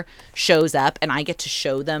star shows up and I get to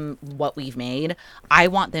show them what we've made, I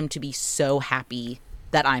want them to be so happy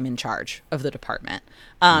that I'm in charge of the department.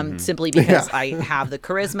 Simply because I have the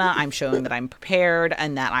charisma, I'm showing that I'm prepared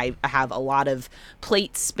and that I have a lot of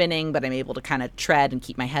plates spinning, but I'm able to kind of tread and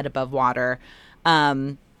keep my head above water.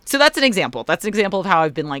 So that's an example. That's an example of how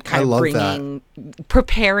I've been like kind of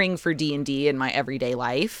preparing for D&D in my everyday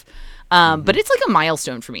life. But it's like a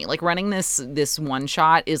milestone for me. Like running this one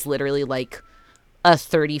shot is literally like a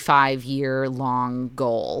 35-year long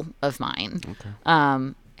goal of mine.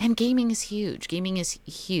 Okay. And gaming is huge.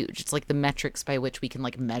 It's like the metrics by which we can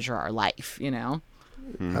like measure our life,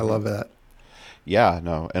 I love that. Yeah,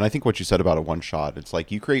 no. And I think what you said about a one shot, it's like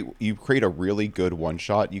you create a really good one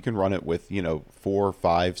shot. You can run it with, 4,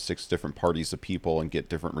 5, 6 different parties of people and get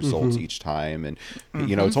different results each time. And,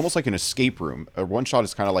 it's almost like an escape room. A one shot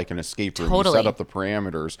is kind of like an escape room. Totally. You set up the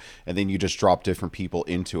parameters and then you just drop different people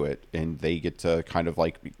into it and they get to kind of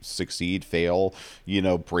like succeed, fail,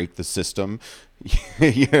 break the system.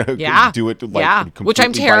 do it which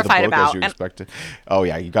I'm terrified about. As you expected. Oh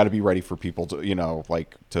yeah, you got to be ready for people to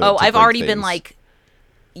to. Oh, I've already been like,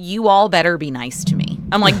 you all better be nice to me.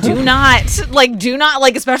 I'm like, do not,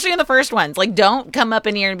 especially in the first ones, like, don't come up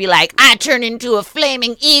in here and be like, I turn into a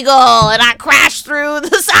flaming eagle and I crash through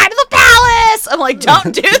the side of the palace. I'm like,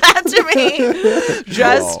 don't do that to me.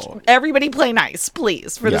 Just everybody play nice,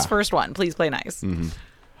 please. For this first one, please play nice. Mm-hmm.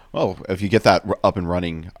 Well, if you get that up and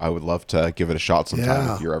running, I would love to give it a shot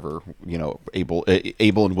sometime if you're ever,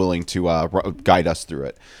 able and willing to guide us through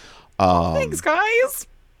it. Thanks, guys.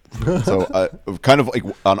 So kind of like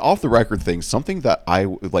an off the record thing, something that I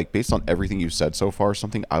like based on everything you've said so far,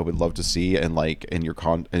 something I would love to see and like in your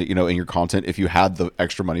in your content, if you had the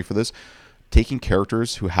extra money for this, taking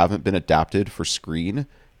characters who haven't been adapted for screen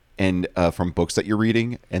and from books that you're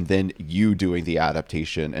reading, and then you doing the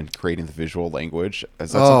adaptation and creating the visual language.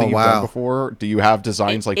 Is that something you've done before? Do you have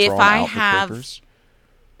designs like drawn out for characters?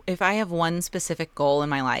 If I have one specific goal in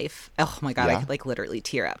my life, oh my God, I could like literally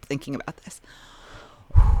tear up thinking about this.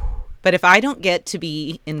 But if I don't get to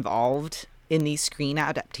be involved in the screen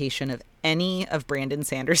adaptation of any of Brandon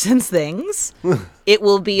Sanderson's things, it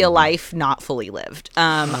will be a life not fully lived.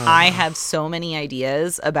 I have so many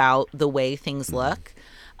ideas about the way things look.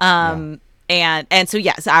 And so,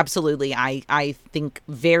 yes, absolutely. I think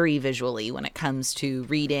very visually when it comes to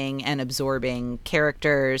reading and absorbing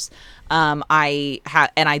characters.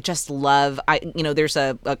 I just love, there's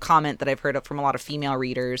a comment that I've heard from a lot of female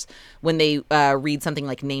readers when they read something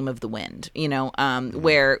like Name of the Wind,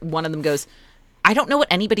 where one of them goes, I don't know what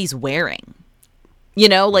anybody's wearing,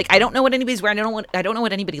 I don't know what anybody's wearing. I don't know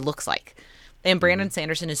what anybody looks like. And Brandon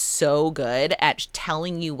Sanderson is so good at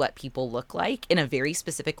telling you what people look like in a very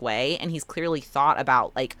specific way. And he's clearly thought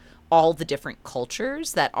about like all the different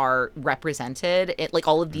cultures that are represented, like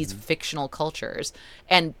all of these fictional cultures,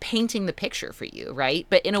 and painting the picture for you, right?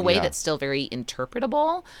 But in a way that's still very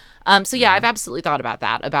interpretable. So I've absolutely thought about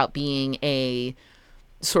that, about being a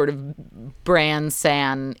sort of brand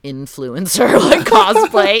san influencer, like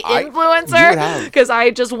cosplay influencer, because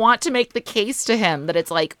I just want to make the case to him that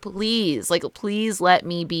it's like, please let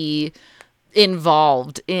me be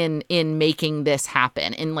involved in making this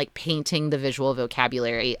happen, in like painting the visual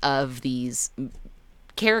vocabulary of these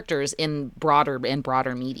characters in broader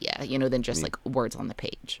media, than just like words on the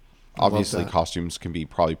page. Obviously, costumes can be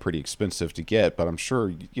probably pretty expensive to get, but I'm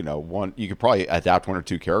sure you could probably adapt one or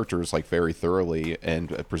two characters like very thoroughly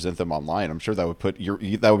and present them online. I'm sure that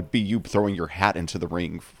would be you throwing your hat into the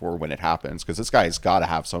ring for when it happens, because this guy's got to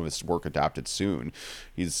have some of his work adapted soon.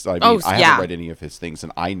 I haven't read any of his things,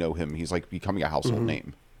 and I know him. He's like becoming a household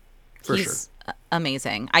name. He's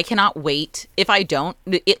amazing. I cannot wait. If I don't,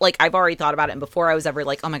 I've already thought about it, and before I was ever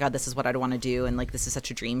like, oh my God, this is what I'd want to do, and like this is such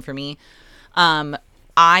a dream for me.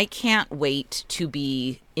 I can't wait to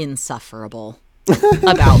be insufferable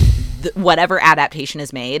about whatever adaptation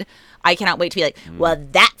is made. I cannot wait to be like, well,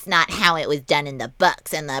 that's not how it was done in the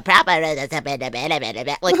books and the proper.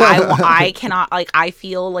 Like I cannot, like, I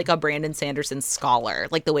feel like a Brandon Sanderson scholar,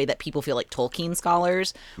 like the way that people feel like Tolkien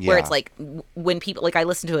scholars, where it's like when people, like, I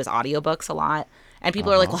listen to his audiobooks a lot. And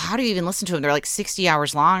people are like, well, how do you even listen to them? They're like 60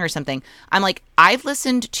 hours long or something. I'm like, I've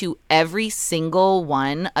listened to every single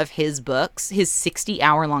one of his books, his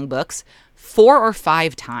 60-hour-long books, 4 or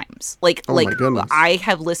 5 times. My goodness. I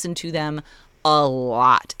have listened to them a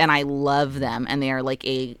lot, and I love them, and they are like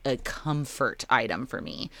a comfort item for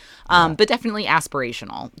me. But definitely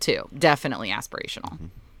aspirational, too. Definitely aspirational.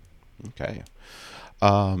 Okay.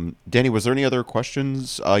 Danny, was there any other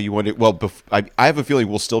questions you wanted? Well, I have a feeling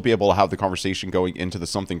we'll still be able to have the conversation going into the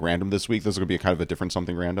something random this week. This is going to be kind of a different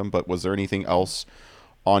something random, but was there anything else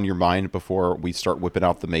on your mind before we start whipping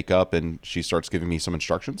out the makeup and she starts giving me some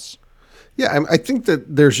instructions? Yeah, I think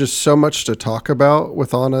that there's just so much to talk about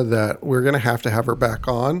with Anna that we're going to have her back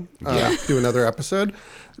on, do another episode.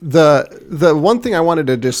 The one thing I wanted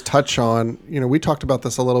to just touch on, we talked about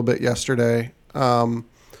this a little bit yesterday,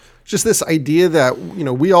 just this idea that,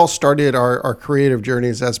 we all started our creative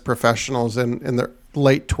journeys as professionals in the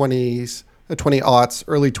late 20s, 20-aughts,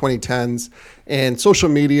 early 2010s, and social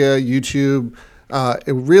media, YouTube,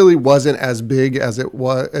 it really wasn't as big as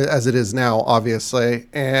it is now, obviously.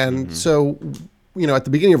 And so, at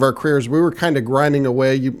the beginning of our careers, we were kind of grinding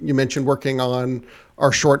away. You mentioned working on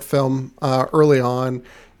our short film early on.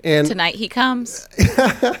 And Tonight He Comes.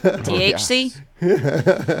 THC.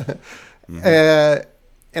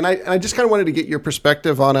 And I just kind of wanted to get your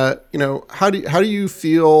perspective on how do you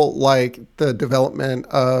feel like the development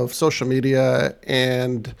of social media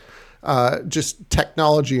and just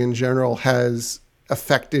technology in general has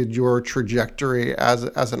affected your trajectory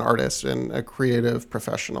as an artist and a creative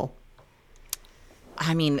professional?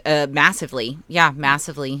 I mean, massively. Yeah,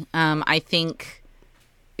 massively. I think,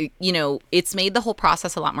 it's made the whole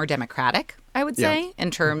process a lot more democratic, I would say, in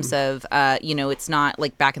terms of, it's not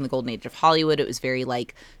like back in the golden age of Hollywood. It was very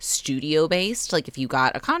like studio based. Like if you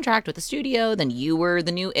got a contract with a studio, then you were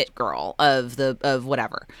the new it girl of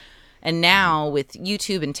whatever. And now with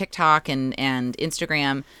YouTube and TikTok and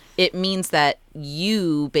Instagram, it means that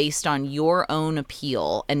you, based on your own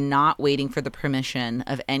appeal and not waiting for the permission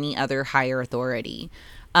of any other higher authority,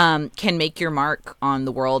 can make your mark on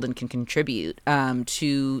the world and can contribute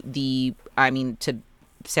to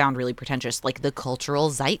sound really pretentious, like the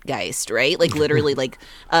cultural zeitgeist, right? Like literally like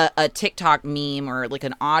a TikTok meme or like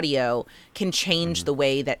an audio can change the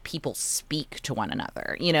way that people speak to one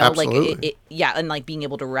another, Absolutely. like and like being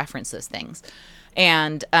able to reference those things.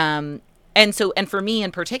 And for me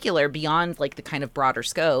in particular, beyond like the kind of broader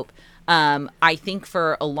scope, I think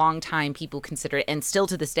for a long time people consider it, and still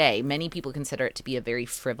to this day, many people consider it to be a very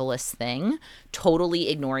frivolous thing, totally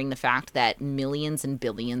ignoring the fact that millions and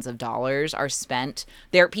billions of dollars are spent.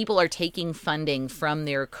 People are taking funding from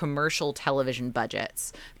their commercial television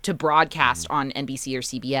budgets to broadcast on NBC or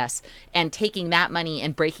CBS and taking that money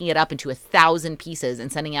and breaking it up into 1,000 pieces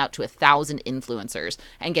and sending out to 1,000 influencers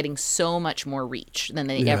and getting so much more reach than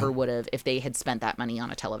they ever would have if they had spent that money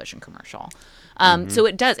on a television commercial. So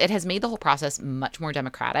it has made the whole process much more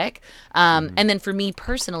democratic. And then for me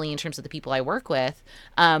personally, in terms of the people I work with,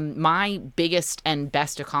 my biggest and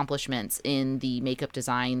best accomplishments in the makeup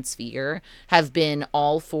design sphere have been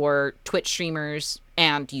all for Twitch streamers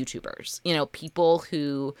and YouTubers, people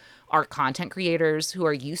who are content creators who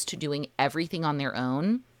are used to doing everything on their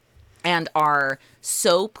own and are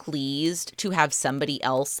so pleased to have somebody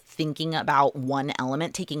else thinking about one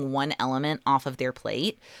element, taking one element off of their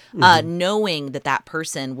plate, knowing that that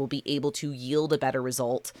person will be able to yield a better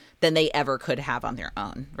result than they ever could have on their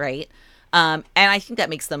own, right? And I think that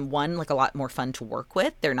makes them, one, like a lot more fun to work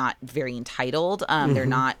with. They're not very entitled. They're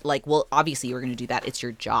not like, well, obviously you're going to do that. It's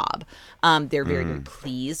your job. They're very, very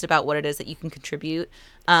pleased about what it is that you can contribute.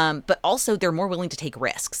 But also they're more willing to take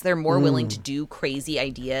risks. They're more willing to do crazy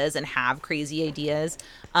ideas and have crazy ideas.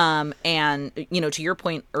 And, to your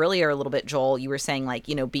point earlier a little bit, Joel, you were saying like,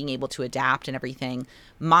 being able to adapt and everything.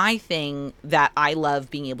 My thing that I love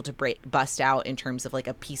being able to bust out in terms of like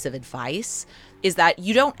a piece of advice is that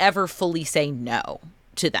you don't ever fully say no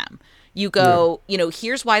to them. You go,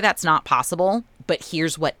 here's why that's not possible, but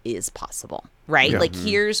here's what is possible, right? Yeah. Like,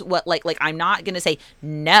 here's what, like I'm not going to say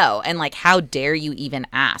no. And like, how dare you even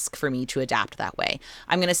ask for me to adapt that way?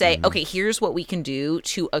 I'm going to say, okay, here's what we can do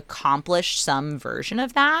to accomplish some version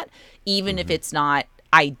of that, even if it's not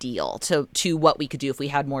ideal to what we could do if we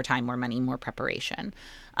had more time, more money, more preparation.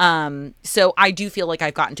 So I do feel like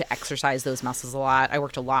I've gotten to exercise those muscles a lot. I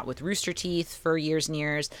worked a lot with Rooster Teeth for years and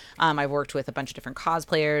years. I've worked with a bunch of different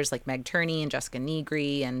cosplayers like Meg Turney and Jessica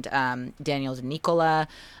Negri and Daniel DeNicola.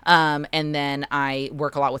 And then I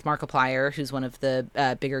work a lot with Markiplier, who's one of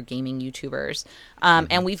the bigger gaming YouTubers.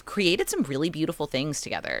 And we've created some really beautiful things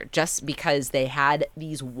together just because they had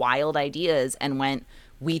these wild ideas and went,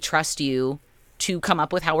 we trust you to come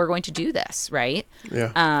up with how we're going to do this, right?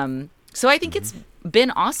 Yeah. So I think it's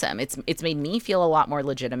been awesome. It's made me feel a lot more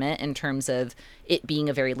legitimate in terms of it being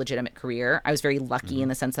a very legitimate career. I was very lucky in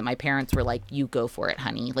the sense that my parents were like, you go for it,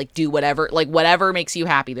 honey. Like, do whatever makes you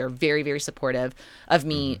happy. They're very, very supportive of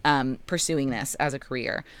me pursuing this as a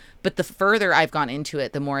career. But the further I've gone into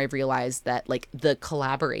it, the more I've realized that like the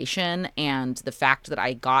collaboration and the fact that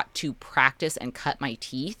I got to practice and cut my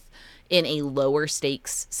teeth in a lower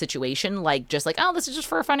stakes situation, like just like, oh, this is just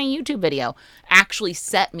for a funny YouTube video, actually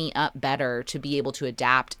set me up better to be able to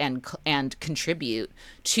adapt and contribute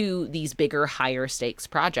to these bigger, higher stakes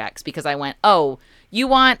projects. Because I went, oh, you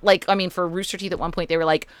want for Rooster Teeth at one point, they were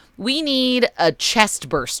like, we need a chest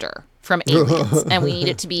burster from Aliens and we need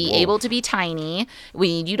it to be able to be tiny. We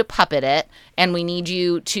need you to puppet it and we need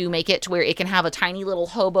you to make it to where it can have a tiny little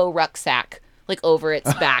hobo rucksack like over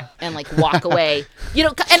its back and like walk away,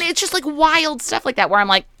 and it's just like wild stuff like that where I'm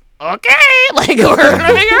like, okay, like we're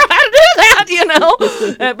gonna figure out how to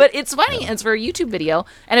do that, but it's funny. It's for a YouTube video,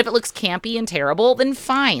 and if it looks campy and terrible, then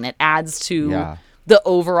fine, it adds to the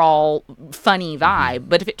overall funny vibe.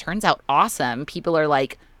 But if it turns out awesome, people are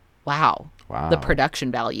like, wow, the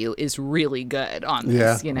production value is really good on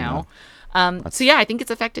this, So yeah, I think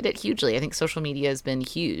it's affected it hugely. I think social media has been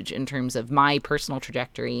huge in terms of my personal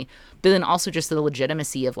trajectory, but then also just the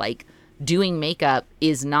legitimacy of like doing makeup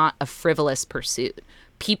is not a frivolous pursuit.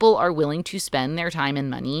 People are willing to spend their time and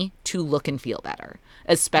money to look and feel better,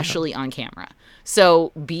 especially on camera.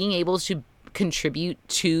 So being able to contribute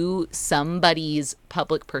to somebody's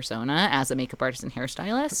public persona as a makeup artist and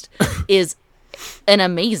hairstylist is an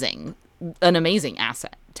amazing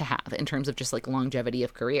asset to have in terms of just like longevity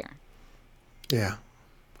of career. Yeah,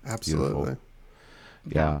 absolutely. Beautiful.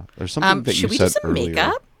 Yeah, there's something that you said earlier. Should we do some earlier.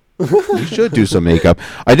 makeup? We should do some makeup.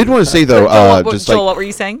 I did want to say though, Joel, what were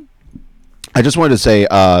you saying? I just wanted to say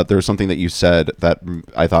there was something that you said that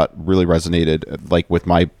I thought really resonated, like with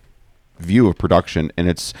my view of production, and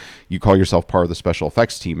it's you call yourself part of the special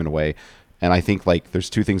effects team in a way. And I think like there's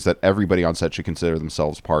two things that everybody on set should consider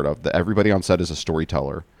themselves part of. That everybody on set is a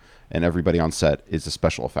storyteller, and everybody on set is a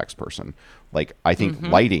special effects person. Like I think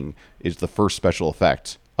lighting is the first special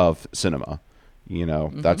effect of cinema. You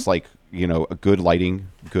know, that's like, you know, a good lighting,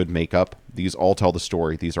 good makeup. These all tell the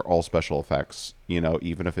story. These are all special effects. You know,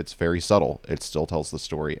 even if it's very subtle, it still tells the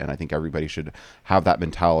story. And I think everybody should have that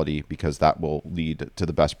mentality because that will lead to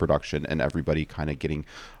the best production and everybody kind of getting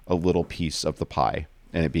a little piece of the pie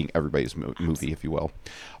and it being everybody's movie, if you will.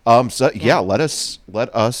 Let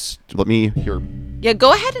me hear. Yeah,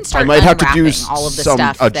 go ahead and start. I might have to do all of the some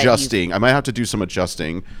stuff adjusting. I might have to do some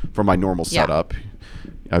adjusting from my normal setup.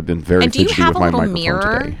 I've been very fidgety with my microphone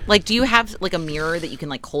today. Like, do you have like a mirror that you can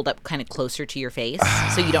like hold up kind of closer to your face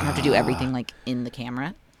so you don't have to do everything like in the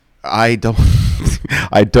camera? I don't.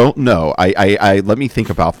 I don't know. I let me think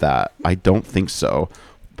about that. I don't think so,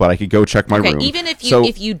 but I could go check my room. Even if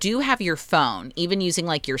you do have your phone, even using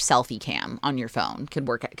like your selfie cam on your phone can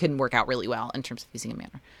work out really well in terms of using a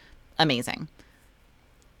mirror. Amazing.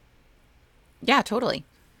 Yeah, totally.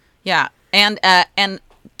 Yeah, and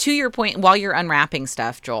to your point, while you're unwrapping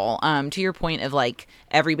stuff, Joel, to your point of like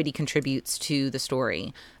everybody contributes to the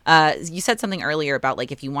story. You said something earlier about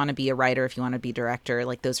like if you want to be a writer, if you want to be a director,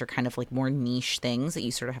 like those are kind of like more niche things that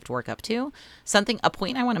you sort of have to work up to. A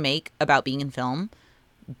point I want to make about being in film.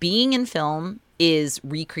 Being in film is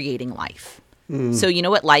recreating life. So you know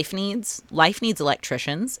what life needs? Life needs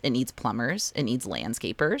electricians. It needs plumbers. It needs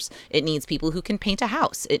landscapers. It needs people who can paint a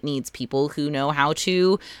house. It needs people who know how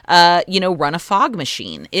to, run a fog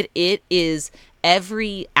machine. It is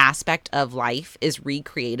every aspect of life is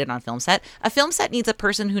recreated on a film set. A film set needs a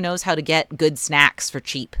person who knows how to get good snacks for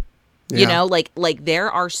cheap. Yeah. You know, like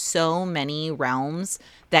there are so many realms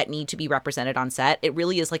that need to be represented on set. It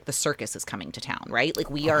really is like the circus is coming to town, right? Like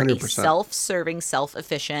we are 100%. A self-serving,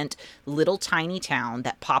 self-efficient little tiny town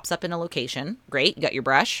that pops up in a location. Great, you got your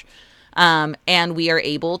brush. And we are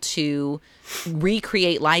able to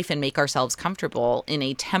recreate life and make ourselves comfortable in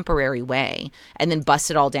a temporary way and then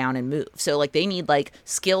bust it all down and move. So like they need like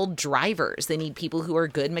skilled drivers. They need people who are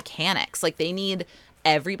good mechanics. Like they need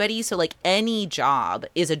everybody. So like any job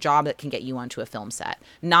is a job that can get you onto a film set,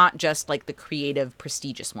 not just like the creative,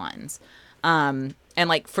 prestigious ones. And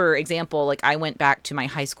like, for example, like I went back to my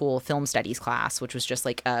high school film studies class, which was just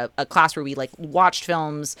like a class where we like watched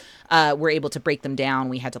films, were able to break them down.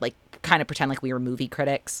 We had to like kind of pretend like we were movie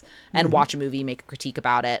critics and watch a movie, make a critique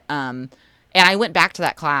about it. And I went back to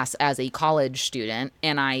that class as a college student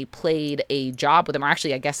and I played a job with them, or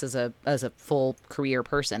actually I guess as a full career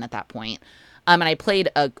person at that point. And I played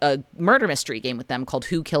a murder mystery game with them called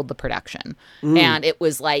Who Killed the Production. And it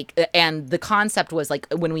was like, and the concept was like,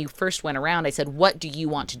 when we first went around, I said, what do you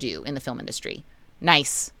want to do in the film industry?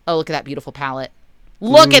 Nice. Oh, look at that beautiful palette.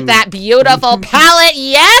 Look at that beautiful palette.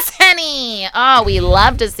 Yes, honey. Oh, we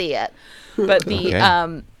love to see it. But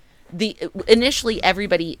initially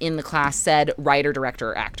everybody in the class said writer,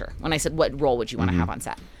 director, or actor. When I said, what role would you want to have on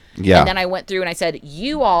set? Yeah. And then I went through and I said,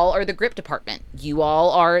 you all are the grip department. You all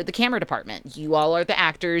are the camera department. You all are the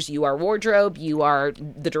actors. You are wardrobe. You are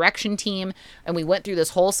the direction team. And we went through this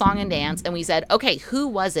whole song and dance and we said, okay, who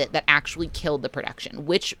was it that actually killed the production?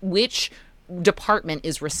 Which department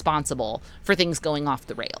is responsible for things going off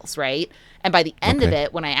the rails, right? And by the end of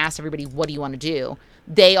it, when I asked everybody, what do you want to do?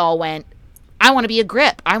 They all went, I want to be a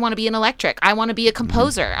grip. I want to be an electric. I want to be a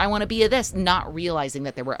composer. I want to be a this, not realizing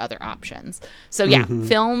that there were other options. So yeah,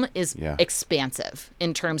 film is expansive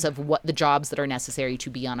in terms of what the jobs that are necessary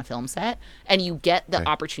to be on a film set. And you get the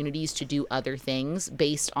opportunities to do other things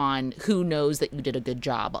based on who knows that you did a good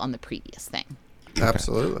job on the previous thing.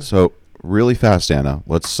 Absolutely. So really fast, Anna,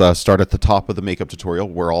 let's start at the top of the makeup tutorial.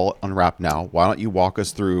 We're all unwrapped now. Why don't you walk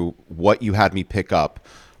us through what you had me pick up?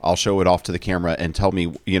 I'll show it off to the camera and tell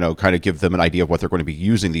me, kind of give them an idea of what they're going to be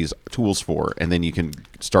using these tools for. And then you can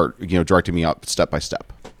start, directing me out step by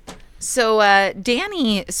step. So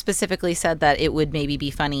Danny specifically said that it would maybe be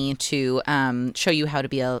funny to show you how to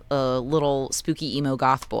be a little spooky emo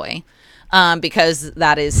goth boy. Because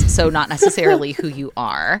that is so not necessarily who you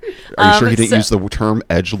are. Are you sure he didn't use the term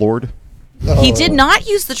edgelord? He did not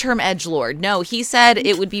use the term edgelord. No, he said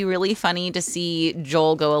it would be really funny to see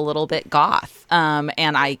Joel go a little bit goth.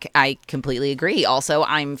 And I completely agree. Also,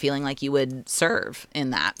 I'm feeling like you would serve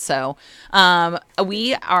in that. So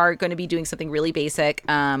we are going to be doing something really basic.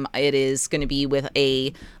 It is going to be with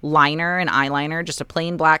a liner, an eyeliner, just a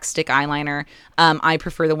plain black stick eyeliner. I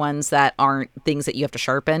prefer the ones that aren't things that you have to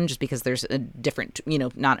sharpen just because there's a different,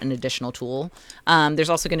 not an additional tool. There's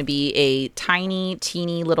also going to be a tiny,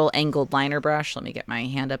 teeny little angled liner brush. Let me get my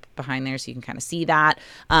hand up behind there so you can kind of see that.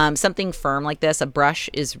 Something firm like this. A brush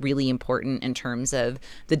is really important in terms of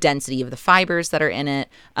the density of the fibers that are in it,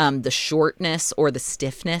 the shortness or the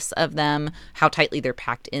stiffness of them, how tightly they're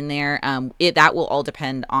packed in there. That will all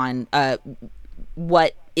depend on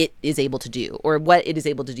what it is able to do, or what it is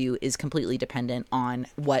able to do is completely dependent on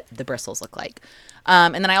what the bristles look like.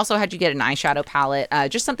 And then I also had you get an eyeshadow palette,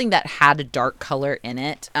 just something that had a dark color in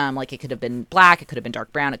it. Like it could have been black, it could have been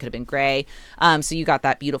dark brown, it could have been gray. So you got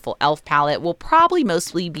that beautiful e.l.f. palette. We'll probably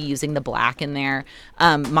mostly be using the black in there.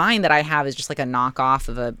 Mine that I have is just like a knockoff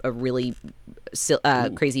of a really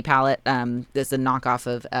crazy palette. There's a knockoff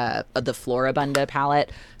of the Floribunda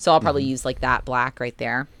palette. So I'll probably use like that black right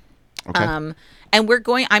there. Okay. And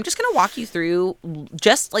I'm just going to walk you through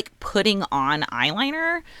just like putting on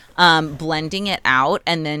eyeliner, blending it out,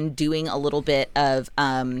 and then doing a little bit of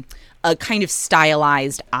a kind of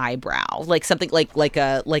stylized eyebrow, like something like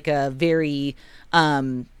a very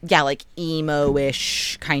like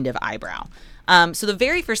emo-ish kind of eyebrow. So the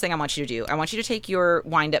very first thing I want you to do, I want you to take your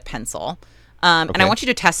wind-up pencil. And I want you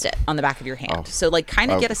to test it on the back of your hand. So like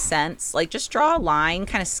kind of get a sense, like just draw a line,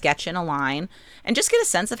 kind of sketch in a line, and just get a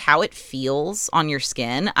sense of how it feels on your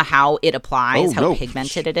skin, how it applies, how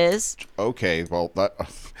pigmented it is. Okay, well,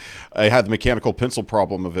 I had the mechanical pencil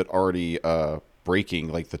problem of it already breaking,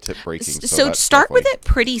 like the tip breaking. So start with it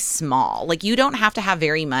pretty small. Like you don't have to have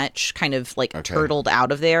very much kind of like turtled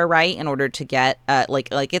out of there, right? In order to get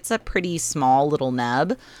like it's a pretty small little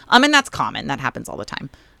nub. And that's common. That happens all the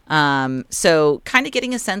time. So kind of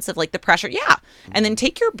getting a sense of like the pressure. Yeah. And then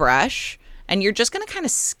take your brush and you're just going to kind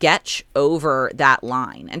of sketch over that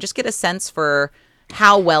line and just get a sense for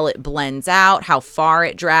how well it blends out, how far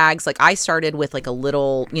it drags. Like I started with like a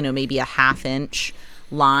little, maybe a 1/2 inch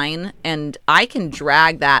line, and I can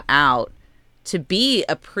drag that out to be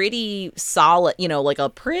a pretty solid, like a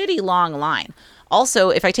pretty long line. Also,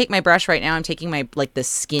 if I take my brush right now, I'm taking my like the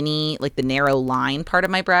skinny, like the narrow line part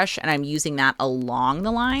of my brush, and I'm using that along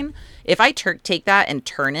the line. If I take that and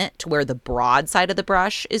turn it to where the broad side of the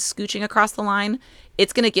brush is scooching across the line,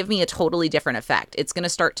 it's going to give me a totally different effect. It's going to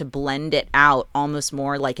start to blend it out almost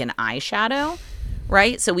more like an eyeshadow,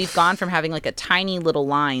 right? So we've gone from having like a tiny little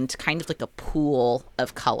line to kind of like a pool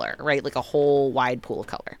of color, right? Like a whole wide pool of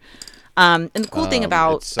color. And the cool thing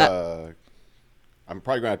about... I'm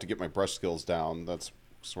probably going to have to get my brush skills down. That's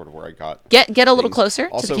sort of where I got Get a little closer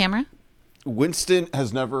to the camera. Winston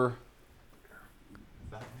has never...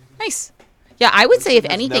 Nice. Yeah, I would say if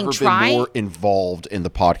anything, try... been more involved in the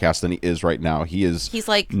podcast than he is right now. He's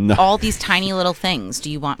like, all these tiny little things. Do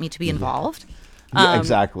you want me to be involved? Yeah,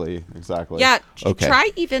 exactly. Yeah,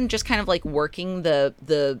 try even just kind of like working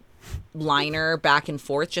the liner back and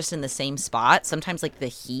forth just in the same spot. Sometimes like the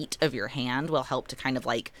heat of your hand will help to kind of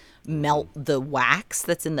like melt the wax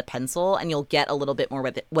that's in the pencil, and you'll get a little bit more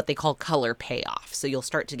what they call color payoff. So you'll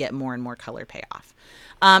start to get more and more color payoff.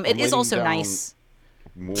 It is also nice.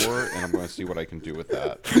 More, and I'm going to see what I can do with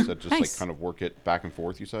that. You said just nice. Like kind of work it back and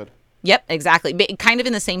forth, you said? Yep, exactly. But kind of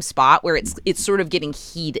in the same spot where it's sort of getting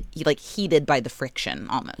heated by the friction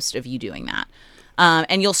almost of you doing that.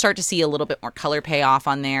 And you'll start to see a little bit more color payoff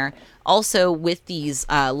on there. Also, with these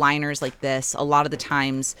liners like this, a lot of the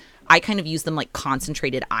times I kind of use them like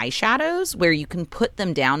concentrated eyeshadows where you can put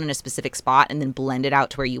them down in a specific spot and then blend it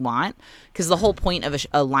out to where you want. Because the whole point of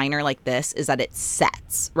a liner like this is that it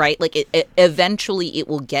sets, right? Like it eventually it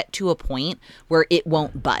will get to a point where it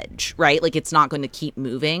won't budge, right? Like it's not going to keep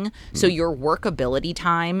moving. So your workability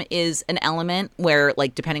time is an element where,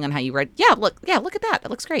 like, depending on how you read, look at that. That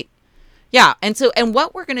looks great. Yeah, and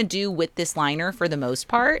what we're going to do with this liner for the most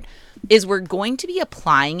part is we're going to be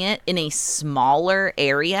applying it in a smaller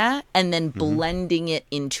area and then blending it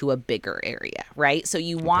into a bigger area, right? So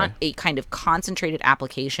you want a kind of concentrated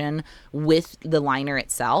application with the liner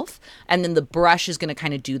itself, and then the brush is going to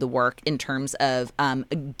kind of do the work in terms of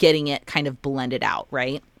getting it kind of blended out,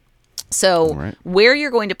 right? So where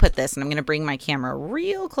you're going to put this, and I'm going to bring my camera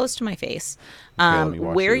real close to my face,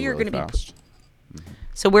 where you're going to be...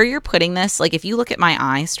 So where you're putting this, like if you look at my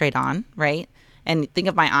eye straight on, right? And think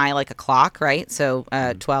of my eye like a clock, right? So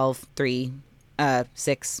 12, 3,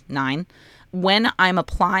 6, 9. when I'm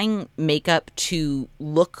applying makeup to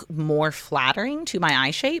look more flattering to my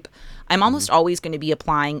eye shape, I'm almost always going to be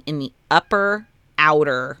applying in the upper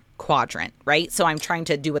outer quadrant, right? So I'm trying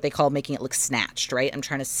to do what they call making it look snatched, right? I'm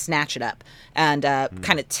trying to snatch it up and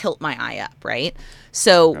kind of tilt my eye up, right?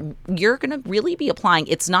 So you're going to really be applying,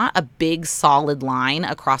 it's not a big solid line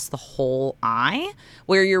across the whole eye.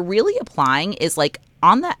 Where you're really applying is like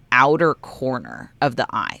on the outer corner of the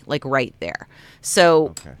eye, like right there.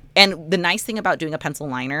 So, and the nice thing about doing a pencil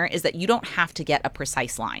liner is that you don't have to get a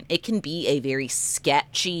precise line. It can be a very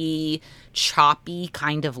sketchy, choppy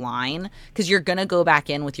kind of line because you're going to go back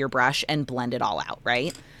in with your brush and blend it all out,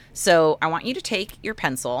 right? So I want you to take your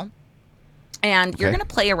pencil and you're going to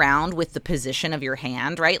play around with the position of your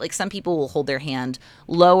hand, right? Like some people will hold their hand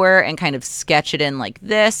lower and kind of sketch it in like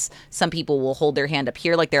this. Some people will hold their hand up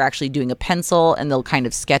here like they're actually doing a pencil and they'll kind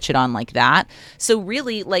of sketch it on like that. So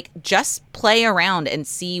really like just play around and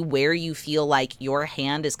see where you feel like your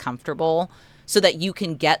hand is comfortable so that you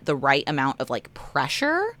can get the right amount of like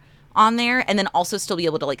pressure on there and then also still be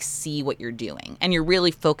able to like see what you're doing. And you're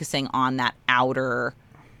really focusing on that outer,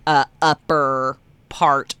 upper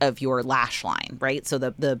part of your lash line, right? So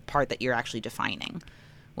the part that you're actually defining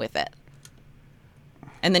with it.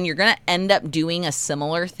 And then you're going to end up doing a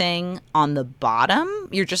similar thing on the bottom.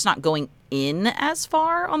 You're just not going in as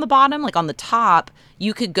far on the bottom. Like on the top,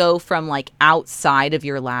 you could go from like outside of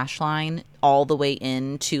your lash line all the way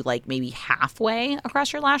in to like maybe halfway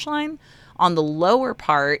across your lash line. On the lower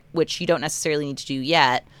part, which you don't necessarily need to do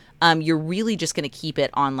yet, you're really just going to keep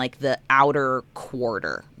it on like the outer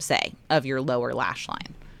quarter, say, of your lower lash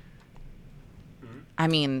line. I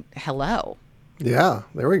mean, hello. Yeah,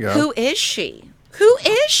 there we go. Who is she? Who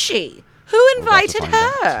is she? Who invited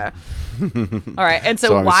her? All right, and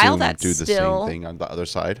so while that's do the still same thing on the other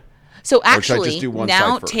side. So actually, or should I just do one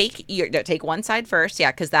now side first? take one side first,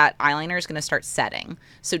 yeah, because that eyeliner is going to start setting.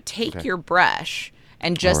 So take your brush.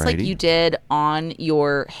 And just like you did on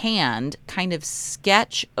your hand, kind of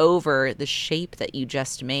sketch over the shape that you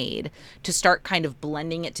just made to start kind of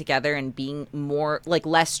blending it together and being more, like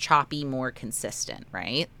less choppy, more consistent,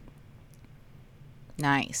 right?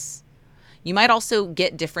 Nice. You might also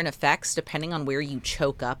get different effects depending on where you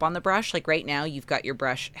choke up on the brush. Like right now, you've got your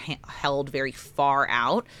brush held very far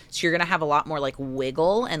out. So you're going to have a lot more like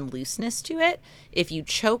wiggle and looseness to it. If you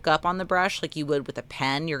choke up on the brush like you would with a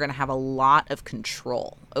pen, you're going to have a lot of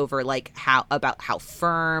control over like how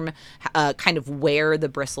firm, kind of where the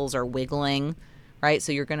bristles are wiggling, right?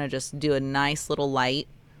 So you're going to just do a nice little light.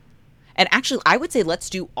 And actually, I would say let's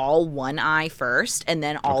do all one eye first and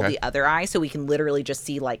then all the other eye so we can literally just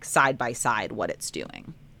see like side by side what it's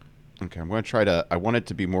doing. Okay, I'm going to try to, I want it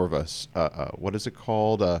to be more of a, what is it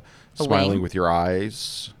called? Smiling wing? with your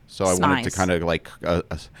eyes. So I want it to kind of like,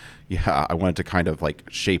 I want it to kind of like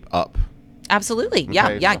shape up. Absolutely.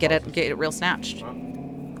 Yeah, get it real snatched.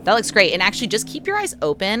 That looks great. And actually just keep your eyes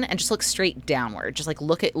open and just look straight downward. Just like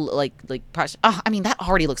look at I mean, that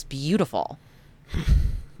already looks beautiful.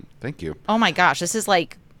 Thank you. Oh my gosh, this is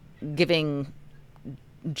like giving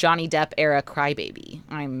Johnny Depp era Crybaby.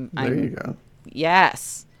 There you go.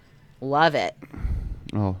 Yes, love it.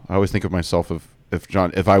 Oh, I always think of myself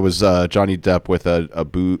if I was Johnny Depp with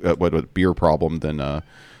a beer problem, then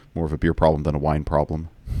more of a beer problem than a wine problem.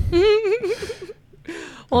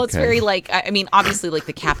 Well, it's very like, I mean, obviously like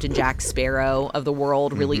the Captain Jack Sparrow of the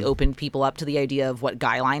world really opened people up to the idea of what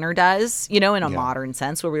guy liner does, in a modern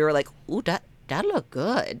sense, where we were like, ooh, that looked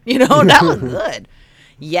good. That looked good.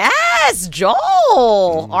 Yes,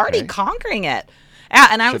 Joel, already conquering it. Yeah,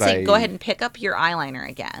 and I would say go ahead and pick up your eyeliner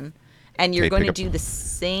again. And you're going to do the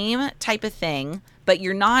same type of thing, but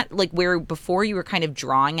you're not like where before you were kind of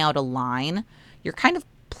drawing out a line. You're kind of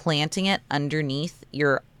planting it underneath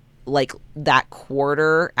your like that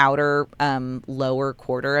outer lower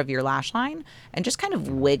quarter of your lash line and just kind of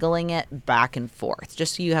wiggling it back and forth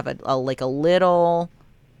just so you have a little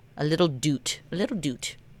doot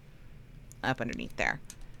up underneath there.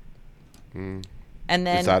 And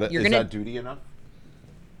then is that duty enough?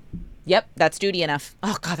 Yep, that's duty enough.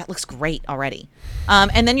 Oh god, that looks great already.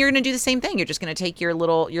 And then you're going to do the same thing. You're just going to take your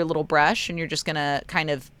little brush and you're just going to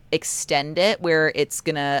kind of extend it where it's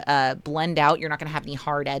going to blend out. You're not going to have any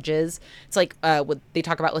hard edges. It's like what they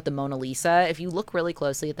talk about with the Mona Lisa. If you look really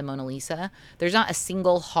closely at the Mona Lisa, there's not a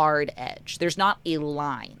single hard edge. There's not a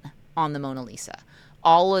line on the Mona Lisa.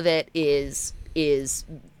 All of it is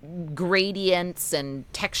gradients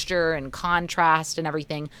and texture and contrast and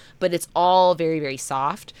everything, but it's all very, very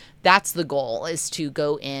soft. That's the goal, is to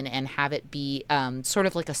go in and have it be sort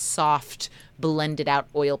of like a soft, blended out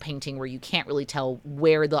oil painting where you can't really tell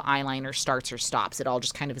where the eyeliner starts or stops. It all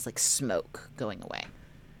just kind of is like smoke going away.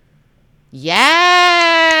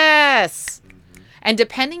 Yes. And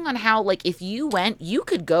depending on how, like, if you went, you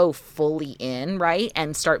could go fully in, right?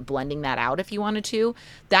 And start blending that out if you wanted to.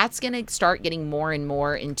 That's going to start getting more and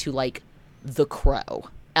more into, like, the crow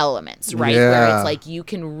elements, right? Yeah. Where it's like you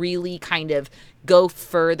can really kind of go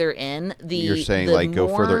further in. You're saying, like,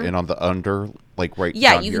 go further in on the under, like, right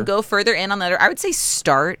down you here? can go further in on the under. I would say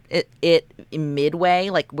start it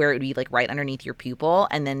midway, like, where it would be, like, right underneath your pupil,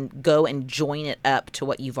 and then go and join it up to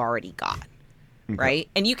what you've already got. Right?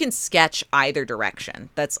 And you can sketch either direction.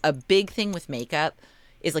 That's a big thing with makeup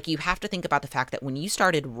is like you have to think about the fact that when you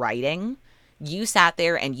started writing, you sat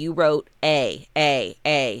there and you wrote A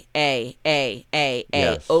Yes.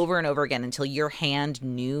 over and over again until your hand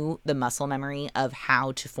knew the muscle memory of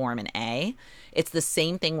how to form an A. It's the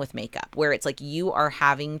same thing with makeup where it's like you are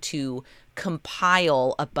having to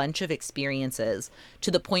compile a bunch of experiences to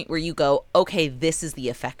the point where you go, okay, this is the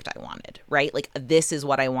effect I wanted, right? Like this is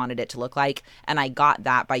what I wanted it to look like. And I got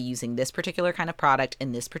that by using this particular kind of product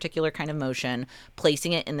in this particular kind of motion,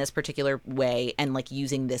 placing it in this particular way, and like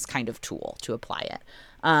using this kind of tool to apply it.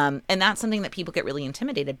 And that's something that people get really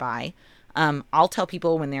intimidated by. I'll tell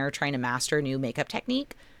people when they're trying to master a new makeup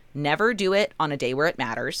technique, never do it on a day where it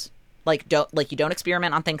matters. You don't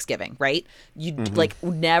experiment on Thanksgiving, right? You like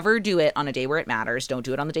never do it on a day where it matters. Don't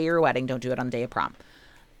do it on the day of your wedding. Don't do it on the day of prom.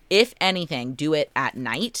 If anything, do it at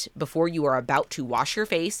night before you are about to wash your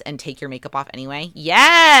face and take your makeup off anyway.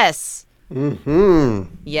 Yes.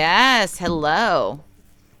 Yes. Hello.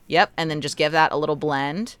 Yep. And then just give that a little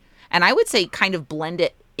blend. And I would say kind of blend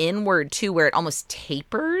it inward too, where it almost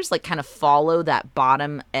tapers, like kind of follow that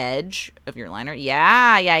bottom edge of your liner.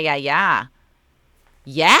 Yeah.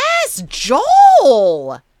 Yes,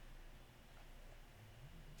 Joel!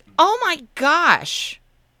 Oh my gosh.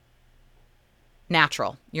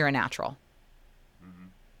 Natural. You're a natural.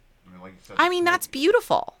 I mean, that's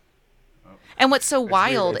beautiful. And what's so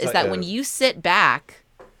wild is that when you sit back,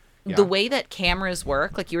 the way that cameras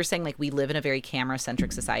work, like you were saying, like we live in a very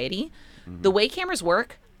camera-centric society. The way cameras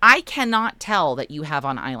work, I cannot tell that you have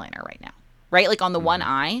on eyeliner right now, right? Like on the one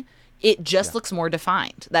eye, it just looks more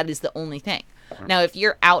defined. That is the only thing. Now, if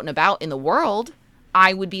you're out and about in the world,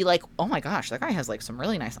 I would be like, oh my gosh, that guy has like some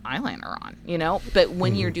really nice eyeliner on, you know? But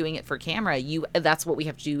when you're doing it for camera, that's what we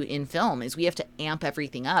have to do in film is we have to amp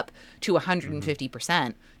everything up to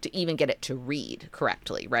 150% to even get it to read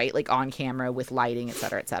correctly, right? Like on camera with lighting, et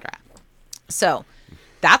cetera, et cetera. So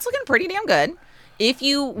that's looking pretty damn good. If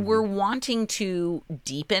you were wanting to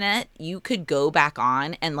deepen it, you could go back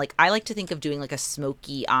on and like I like to think of doing like a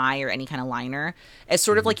smoky eye or any kind of liner as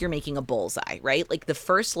sort of like you're making a bullseye, right? Like the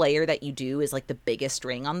first layer that you do is like the biggest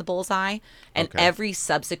ring on the bullseye, and every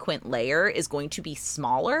subsequent layer is going to be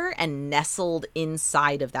smaller and nestled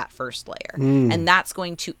inside of that first layer. And that's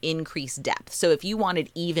going to increase depth. So if you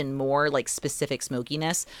wanted even more like specific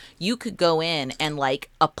smokiness, you could go in and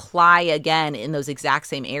like apply again in those exact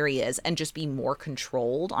same areas and just be more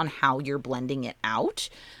controlled on how you're blending it out.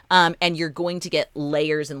 And you're going to get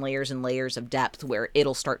layers and layers and layers of depth where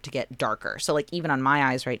it'll start to get darker. So like even on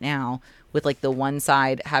my eyes right now, with like the one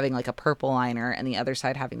side having like a purple liner and the other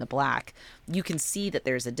side having the black, you can see that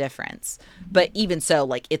there's a difference. But even so,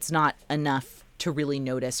 like it's not enough to really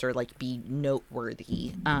notice or like be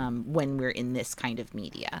noteworthy when we're in this kind of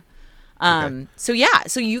media.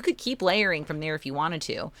 So you could keep layering from there if you wanted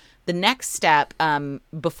to. The next step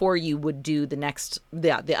before you would do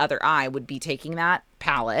the other eye would be taking that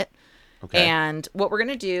palette. And what we're going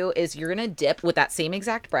to do is you're going to dip with that same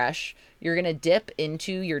exact brush. You're going to dip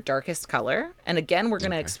into your darkest color. And again, we're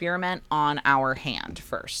going to experiment on our hand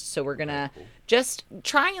first. So we're going to just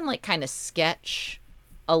try and like kind of sketch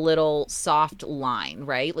a little soft line,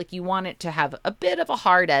 right? Like you want it to have a bit of a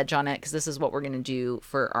hard edge on it because this is what we're going to do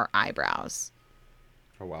for our eyebrows.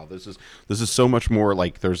 Oh wow, this is so much more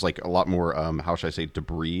like there's like a lot more how should I say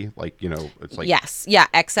debris, like, you know, it's like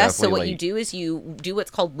excess. So what you do is you do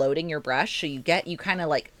what's called loading your brush. So you kind of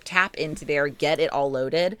like tap into there, get it all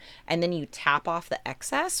loaded, and then you tap off the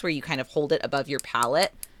excess where you kind of hold it above your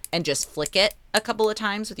palette and just flick it a couple of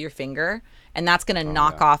times with your finger. And that's going to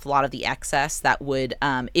knock off a lot of the excess that would,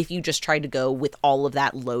 if you just tried to go with all of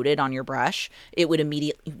that loaded on your brush, it would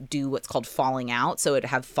immediately do what's called falling out. So it'd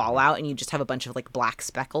have fallout and you just have a bunch of like black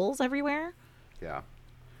speckles everywhere. Yeah.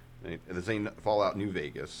 This ain't Fallout New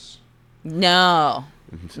Vegas. No.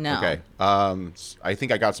 Okay. I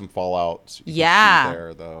think I got some fallout.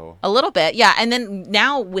 There though. A little bit. Yeah. And then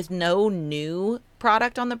now with no new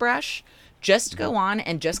product on the brush, just go on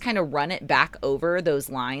and just kind of run it back over those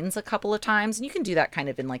lines a couple of times. And you can do that kind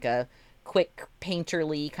of in like a quick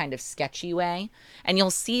painterly kind of sketchy way, and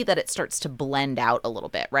you'll see that it starts to blend out a little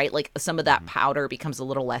bit, right? Like some of that powder becomes a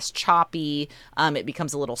little less choppy. It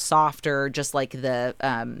becomes a little softer, just like the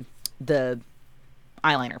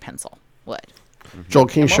eyeliner pencil would. Joel,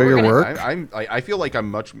 can you show your work? I feel like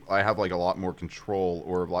I have like a lot more control,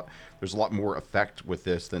 or there's a lot more effect with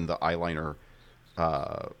this than the eyeliner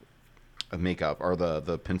makeup or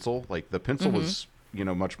the pencil. Like the pencil was,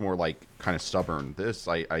 much more like kind of stubborn. This,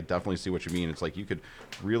 I definitely see what you mean. It's like you could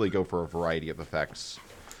really go for a variety of effects.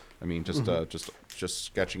 I mean, just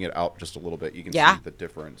sketching it out just a little bit, you can see the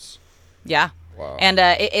difference. Yeah. Wow. And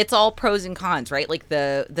it's all pros and cons, right? Like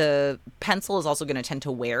the pencil is also going to tend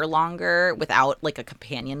to wear longer without like a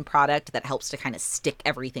companion product that helps to kind of stick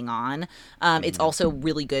everything on. It's also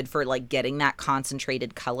really good for like getting that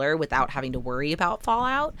concentrated color without having to worry about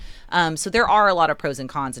fallout. So there are a lot of pros and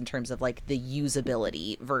cons in terms of like the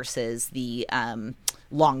usability versus the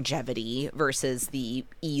longevity versus the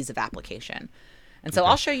ease of application. And so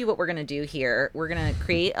I'll show you what we're going to do here. We're going to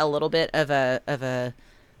create a little bit of a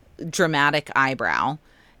dramatic eyebrow,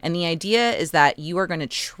 and the idea is that you are going to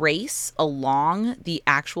trace along the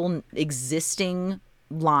actual existing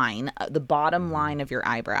line, the bottom line of your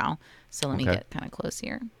eyebrow. So let me get kind of close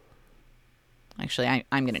here. Actually,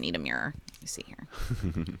 I'm going to need a mirror. Let me see here.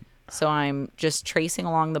 So I'm just tracing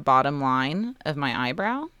along the bottom line of my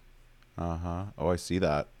eyebrow. Oh, I see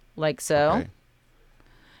that. Like so. Okay.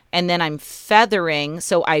 And then I'm feathering.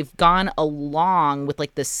 So I've gone along with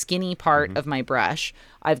like the skinny part of my brush.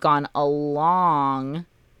 I've gone along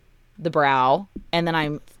the brow, and then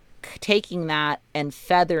I'm taking that and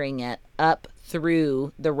feathering it up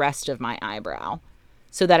through the rest of my eyebrow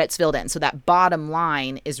so that it's filled in. So that bottom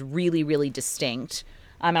line is really, really distinct.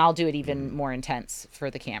 And I'll do it even more intense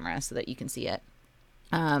for the camera so that you can see it.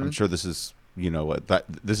 I'm sure this is,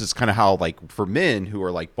 this is kind of how, like, for men who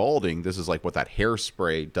are like balding, this is like what that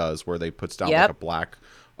hairspray does, where they puts down like a black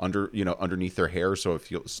underneath their hair, so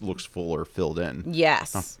it looks fuller, filled in.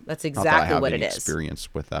 Yes, that's exactly what it is. Experience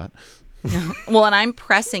with that. Well, and I'm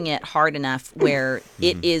pressing it hard enough where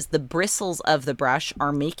it is the bristles of the brush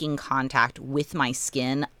are making contact with my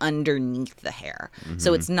skin underneath the hair.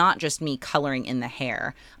 So it's not just me coloring in the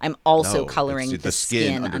hair. I'm also coloring the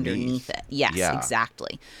skin underneath it. Yes,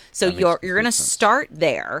 exactly. So you're going to start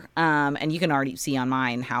there. And you can already see on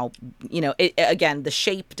mine how, again, the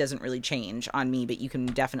shape doesn't really change on me, but you can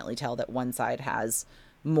definitely tell that one side has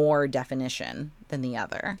more definition than the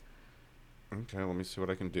other. Okay, let me see what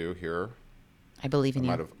I can do here. I believe in you.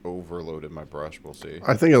 I might have overloaded my brush. We'll see.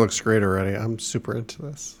 I think it looks great already. I'm super into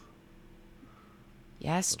this.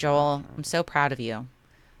 Yes, Joel. I'm so proud of you.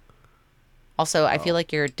 Also, I feel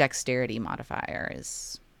like your dexterity modifier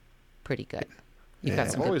is pretty good. You've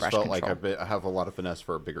got some good brush control. I've always felt like I have a lot of finesse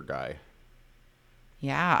for a bigger guy.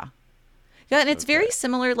 Yeah. Yeah, and it's very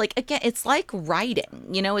similar. Like, again, it's like writing.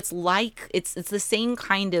 It's like it's the same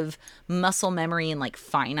kind of muscle memory and like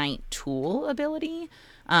finite tool ability.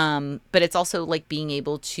 But it's also like being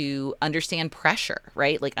able to understand pressure,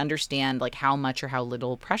 right? Like understand like how much or how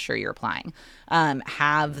little pressure you're applying.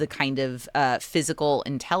 Have the kind of physical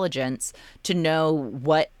intelligence to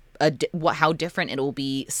know how different it will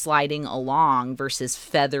be sliding along versus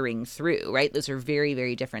feathering through, right? Those are very,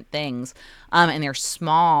 very different things. And they're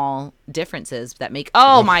small differences that make,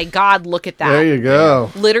 oh my God, look at that. There you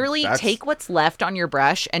go. Literally take what's left on your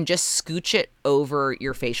brush and just scooch it over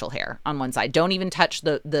your facial hair on one side. Don't even touch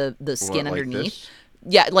the skin underneath.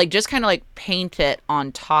 Yeah, like just kind of like paint it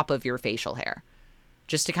on top of your facial hair.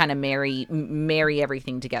 Just to kind of marry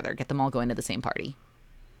everything together. Get them all going to the same party.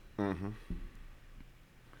 Mm-hmm.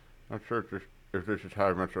 Not sure if this is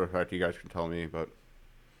how much effect you guys can tell me, but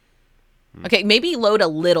okay, maybe load a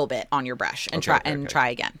little bit on your brush and try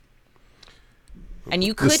again. And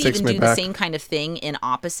you could even do the same kind of thing in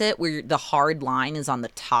opposite, where the hard line is on the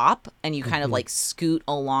top, and you kind of like scoot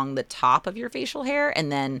along the top of your facial hair, and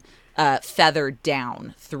then feather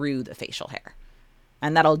down through the facial hair,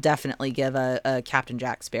 and that'll definitely give a Captain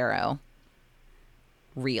Jack Sparrow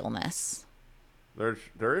realness.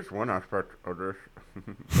 There is one aspect of this,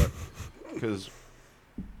 because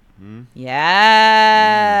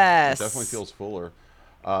yes, it definitely feels fuller,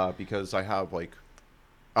 because I have like,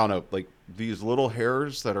 I don't know, like these little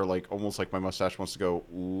hairs that are like almost like my mustache wants to go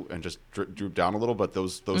ooh and just droop down a little, but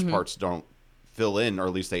those parts don't fill in, or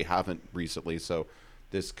at least they haven't recently. So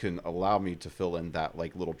this can allow me to fill in that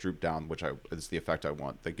like little droop down, which is the effect I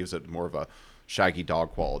want. That gives it more of a shaggy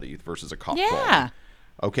dog quality versus a cop quality.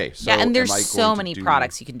 Okay, so and there's so many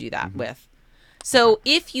products you can do that with. So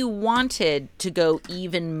if you wanted to go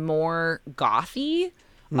even more gothy,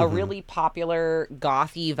 a really popular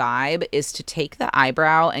gothy vibe is to take the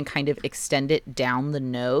eyebrow and kind of extend it down the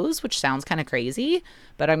nose, which sounds kind of crazy,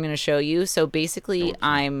 but I'm going to show you. So basically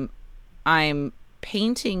I'm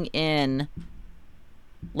painting in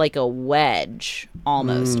like a wedge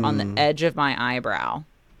almost on the edge of my eyebrow.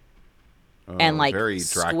 And like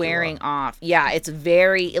squaring off. Yeah, it's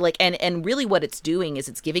very like and really what it's doing is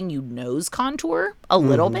it's giving you nose contour a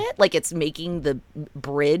little bit. Like it's making the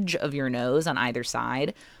bridge of your nose on either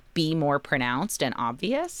side be more pronounced and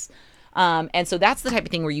obvious. And so that's the type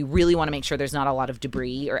of thing where you really want to make sure there's not a lot of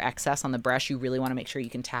debris or excess on the brush. You really want to make sure you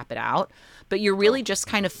can tap it out. But you're really just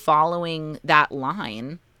kind of following that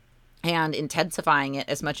line and intensifying it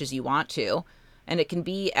as much as you want to. And it can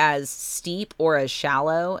be as steep or as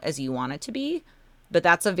shallow as you want it to be. But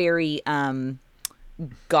that's a very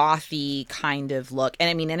gothy kind of look. And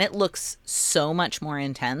I mean, and it looks so much more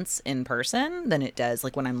intense in person than it does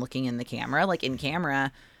like when I'm looking in the camera. Like in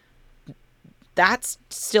camera, that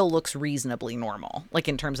still looks reasonably normal. Like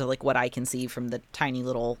in terms of like what I can see from the tiny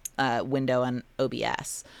little window on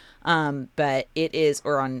OBS. But it is,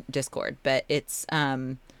 or on Discord, but it's...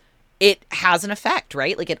 it has an effect,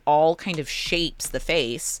 right? Like it all kind of shapes the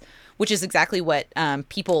face, which is exactly what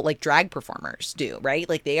people like drag performers do, right?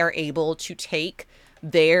 Like they are able to take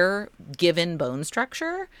their given bone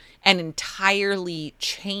structure and entirely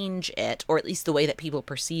change it, or at least the way that people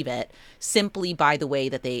perceive it, simply by the way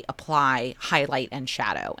that they apply highlight and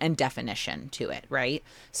shadow and definition to it, right?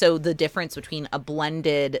 So the difference between a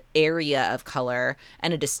blended area of color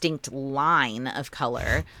and a distinct line of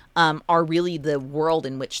color are really the world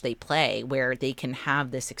in which they play, where they can have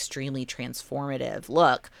this extremely transformative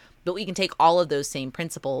look. But we can take all of those same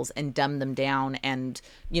principles and dumb them down and,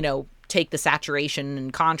 you know, take the saturation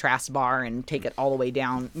and contrast bar and take it all the way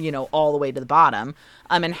down, you know, all the way to the bottom,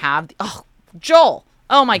 and have, Joel,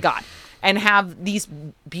 oh my God, and have these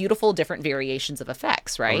beautiful different variations of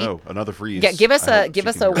effects, right? Oh no, another freeze. Yeah, give us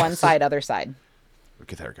a one side, other side.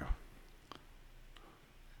 Okay, there we go.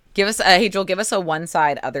 Give us hey Joel, give us a one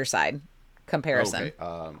side, other side comparison.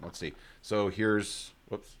 Okay, let's see. So here's,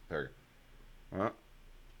 there we go.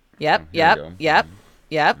 Yep.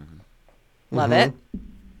 Love it.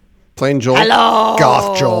 Plain Joel. Hello.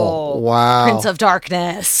 Goth Joel. Wow. Prince of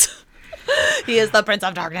Darkness. He is the Prince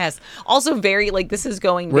of Darkness. Also very, like, this is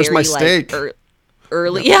going where's very, my steak? Like,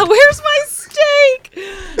 early. Yeah, where's my steak?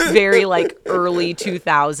 Very, like, early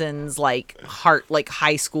 2000s, like,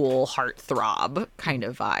 high school heartthrob kind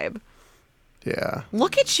of vibe. Yeah.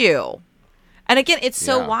 Look at you. And again, it's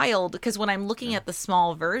so wild because when I'm looking at the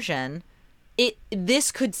small version,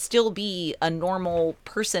 this could still be a normal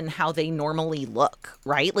person how they normally look,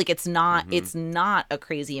 right? Like it's not a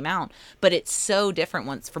crazy amount, but it's so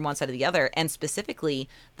different from one side to the other. And specifically,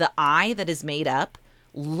 the eye that is made up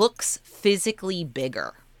looks physically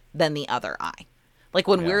bigger than the other eye. Like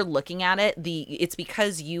when we're looking at it, it's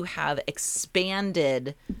because you have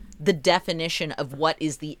expanded the definition of what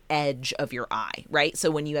is the edge of your eye, right?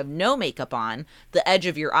 So when you have no makeup on, the edge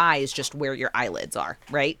of your eye is just where your eyelids are,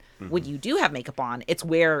 right? When you do have makeup on, it's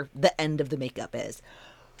where the end of the makeup is.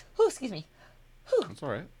 Oh, excuse me. Whew. That's all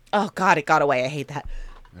right. Oh God, it got away. I hate that.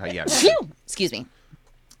 Yeah. Excuse me.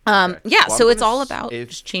 Okay. Yeah, well, so it's all about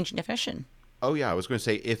just changing definition. Oh yeah, I was going to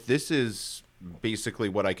say, if this is basically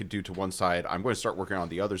what I could do to one side, I'm going to start working on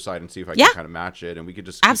the other side and see if I can kind of match it, and we could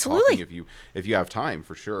just keep talking if you have time,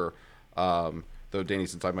 for sure. Though Danny,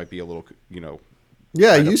 since I might be a little,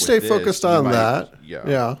 you stay focused on that.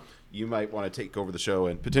 Yeah. You might want to take over the show,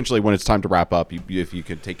 and potentially when it's time to wrap up, if you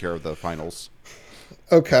could take care of the finals.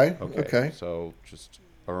 Okay. So just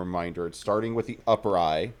a reminder, it's starting with the upper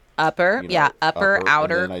eye. Upper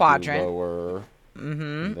outer quadrant. Lower.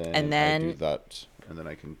 And then I do that. And then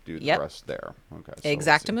I can do the rest there. Okay. So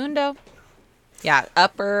Exactamundo. Yeah,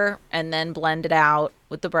 upper, and then blend it out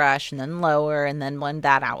with the brush, and then lower, and then blend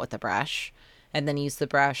that out with the brush. And then use the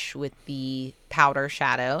brush with the powder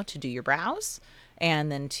shadow to do your brows, and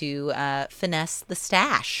then to finesse the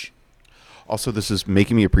stash. Also, this is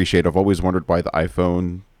making me appreciate, I've always wondered why the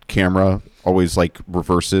iPhone camera always like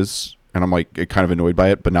reverses, and I'm like kind of annoyed by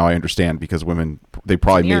it, but now I understand, because they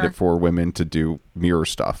probably made it for women to do mirror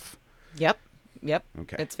stuff. Yep.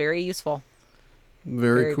 Okay. It's very useful.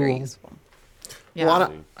 Very cool. Very useful. Yeah.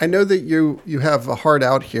 Well, I know that you have a hard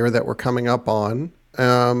out here that we're coming up on.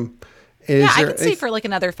 I can stay for like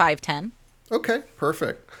another 5-10. Okay,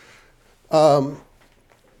 perfect.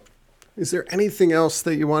 Is there anything else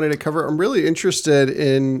that you wanted to cover? I'm really interested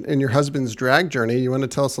in your husband's drag journey. You want to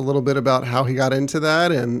tell us a little bit about how he got into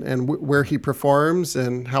that and where he performs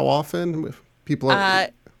and how often people are...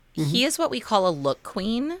 He is what we call a look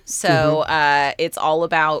queen. So it's all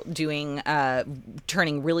about doing,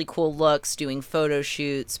 turning really cool looks, doing photo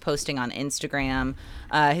shoots, posting on Instagram.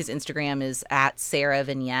 His Instagram is at Sarah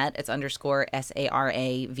Vignette. It's _ SARAVIGNETTE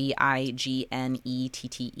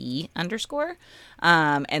 _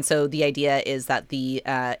 And so the idea is that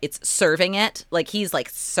it's serving it. Like he's like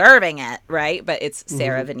serving it, right? But it's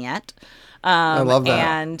Sarah Vignette. I love that.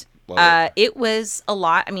 And it was a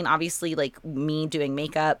lot. I mean, obviously, like me doing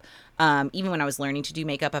makeup, even when I was learning to do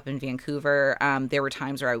makeup up in Vancouver, there were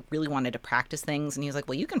times where I really wanted to practice things. And he was like,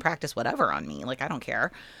 well, you can practice whatever on me. Like, I don't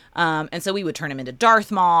care. And so we would turn him into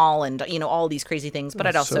Darth Maul and, all these crazy things. But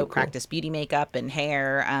I'd also practice beauty makeup and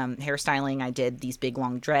hairstyling. I did these big,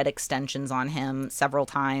 long dread extensions on him several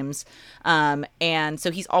times. And so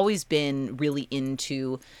he's always been really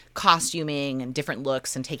into costuming and different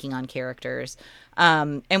looks and taking on characters.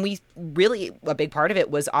 And we really, a big part of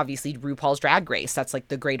it was obviously RuPaul's Drag Race. That's like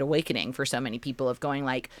the great awakening for so many people of going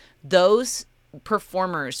like, those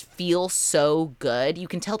performers feel so good. You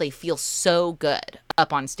can tell they feel so good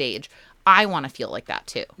up on stage. I want to feel like that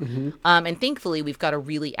too. And thankfully we've got a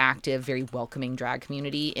really active, very welcoming drag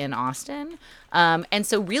community in Austin. And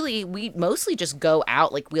so really we mostly just go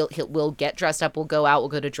out, like we'll get dressed up, we'll go out, we'll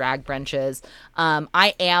go to drag brunches.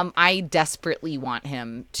 I desperately want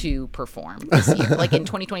him to perform this year. Like in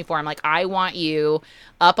 2024, I'm like, I want you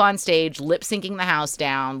up on stage, lip syncing the house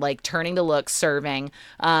down, like turning to look, serving.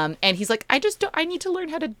 And he's like, I need to learn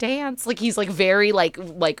how to dance. Like he's like very like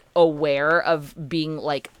aware of being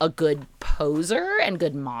like a good poser and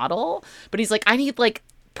good model, but he's like, I need like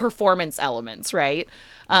performance elements, right?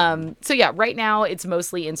 So yeah, right now it's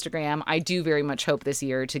mostly Instagram. I do very much hope this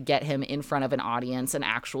year to get him in front of an audience and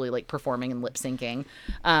actually like performing and lip syncing.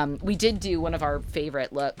 We did do one of our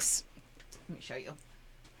favorite looks. Let me show you.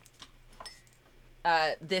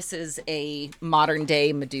 This is a modern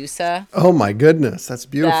day Medusa. Oh my goodness, that's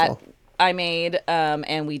beautiful. That I made,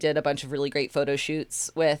 and we did a bunch of really great photo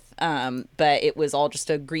shoots with, but it was all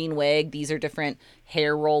just a green wig. These are different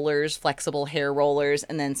hair rollers, flexible hair rollers,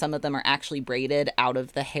 and then some of them are actually braided out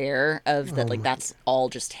of the hair of the, that's all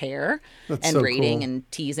just hair. That's and so braiding cool.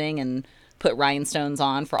 And teasing and put rhinestones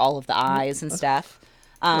on for all of the eyes and stuff.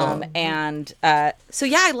 So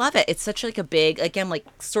yeah, I love it. It's such like a big, again, like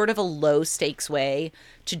sort of a low stakes way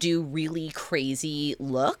to do really crazy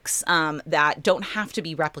looks that don't have to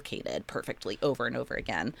be replicated perfectly over and over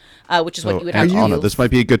again, which is what you would have to Anna, do. this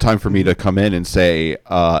might be a good time for me to come in and say,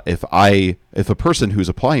 if a person who's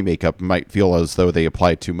applying makeup might feel as though they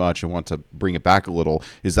applied too much and want to bring it back a little,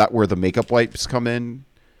 is that where the makeup wipes come in?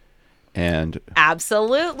 And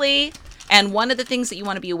absolutely. And one of the things that you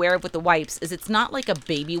want to be aware of with the wipes is it's not like a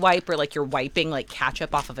baby wipe or like you're wiping like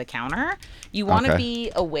ketchup off of a counter. You want to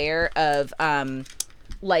be aware of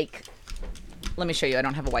like, let me show you. I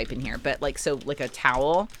don't have a wipe in here, but like a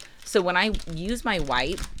towel. So when I use my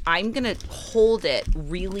wipe, I'm going to hold it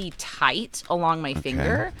really tight along my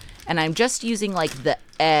finger, and I'm just using like the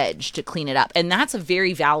edge to clean it up. And that's a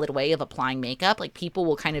very valid way of applying makeup. Like people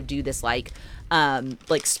will kind of do this like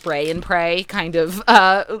spray and pray kind of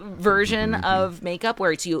version of makeup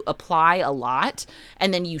where it's you apply a lot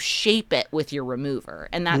and then you shape it with your remover.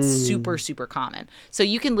 And that's super, super common. So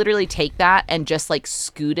you can literally take that and just like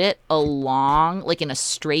scoot it along, like in a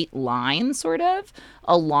straight line sort of,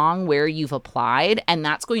 along where you've applied. And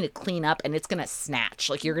that's going to clean up and it's going to snatch.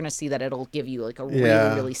 Like you're going to see that it'll give you like a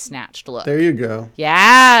really, really snatched look. There you go.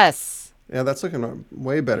 Yes. Yeah, that's looking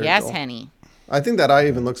way better. Yes, Joel. Henny. I think that eye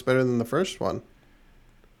even looks better than the first one.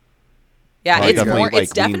 Yeah, it's definitely, more.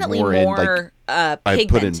 It's definitely more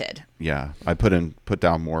pigmented. I put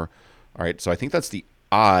down more. All right, so I think that's the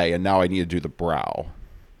eye, and now I need to do the brow.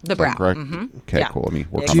 The brow. Correct? Mm-hmm. Okay, cool. Let me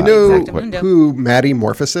work on Do you that. know who Maddie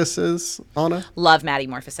Morphosis is, Anna? Love Maddie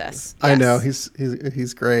Morphosis. Yes. I know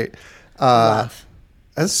he's great. Love.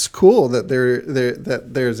 That's cool that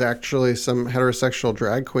there's actually some heterosexual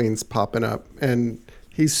drag queens popping up, and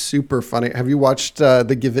he's super funny. Have you watched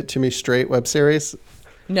the Give It To Me Straight web series?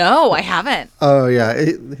 No, I haven't. Oh yeah,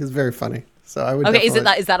 he's very funny. So I would. Okay,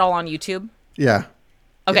 is that all on YouTube? Yeah.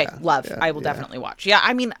 Okay, yeah, love. yeah, I will definitely watch. Yeah,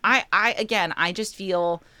 I mean, I just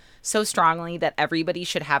feel so strongly that everybody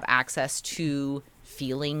should have access to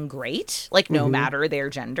feeling great, like no matter their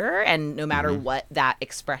gender and no matter what that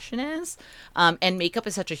expression is. And makeup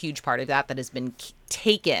is such a huge part of that has been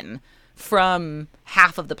taken from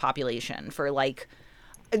half of the population for like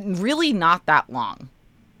really not that long.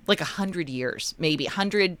 Like 100 years, maybe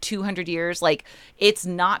 100, 200 years. Like it's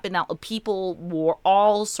not been that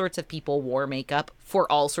all sorts of people wore makeup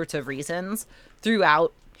for all sorts of reasons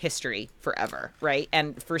throughout history forever. Right.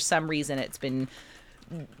 And for some reason it's been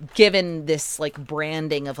given this like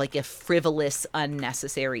branding of like a frivolous,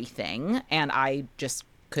 unnecessary thing, and I just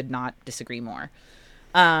could not disagree more.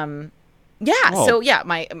 My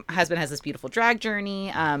husband has this beautiful drag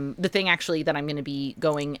journey. The thing actually that I'm going to be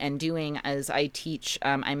going and doing as I teach,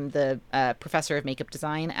 I'm the professor of makeup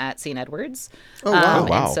design at St. Edward's. Oh,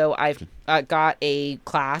 wow. And so I've got a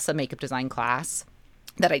makeup design class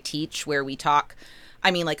that I teach where we talk,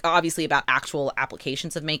 I mean, like, obviously about actual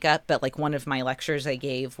applications of makeup, but like one of my lectures I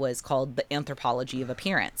gave was called The Anthropology of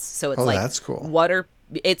Appearance. So it's that's cool.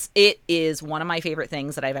 It is one of my favorite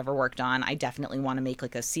things that I've ever worked on. I definitely want to make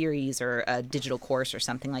like a series or a digital course or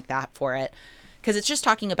something like that for it, because it's just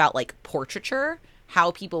talking about like portraiture,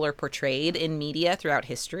 how people are portrayed in media throughout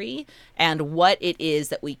history, and what it is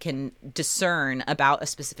that we can discern about a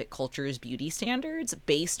specific culture's beauty standards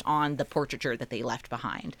based on the portraiture that they left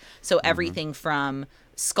behind. So everything from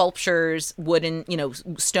sculptures, wooden,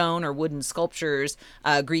 stone or wooden sculptures,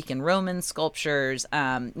 Greek and Roman sculptures,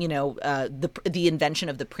 the invention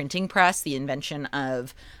of the printing press, the invention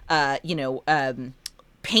of,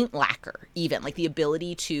 paint lacquer, even like the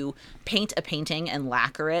ability to paint a painting and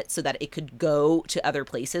lacquer it so that it could go to other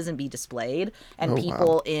places and be displayed. And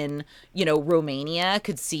people in, Romania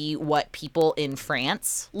could see what people in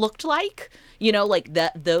France looked like,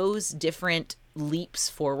 those different leaps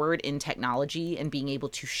forward in technology and being able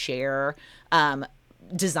to share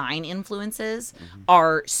design influences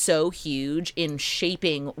are so huge in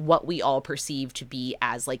shaping what we all perceive to be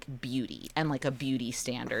as like beauty and like a beauty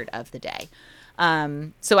standard of the day.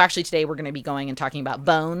 So actually today we're going to be going and talking about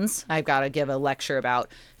bones. I've got to give a lecture about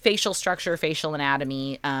facial structure, facial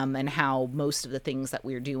anatomy, and how most of the things that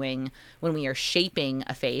we're doing when we are shaping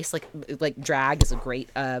a face, like drag is a great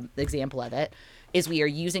example of it, is we are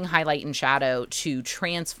using highlight and shadow to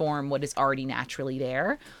transform what is already naturally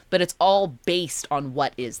there, but it's all based on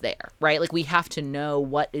what is there, right? Like we have to know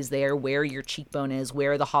what is there, where your cheekbone is,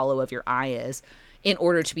 where the hollow of your eye is, in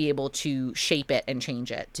order to be able to shape it and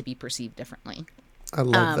change it to be perceived differently. I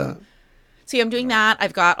love that. So yeah, I'm doing that.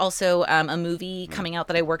 I've got also a movie coming out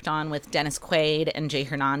that I worked on with Dennis Quaid and Jay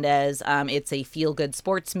Hernandez. It's a feel-good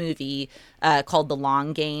sports movie called The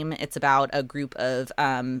Long Game. It's about a group of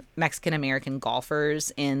Mexican-American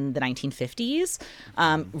golfers in the 1950s.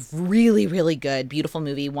 Really, really good. Beautiful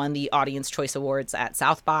movie. Won the Audience Choice Awards at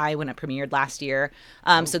South by when it premiered last year.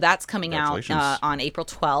 So that's coming out on April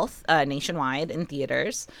 12th nationwide in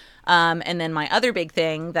theaters. And then my other big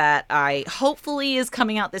thing that I hopefully is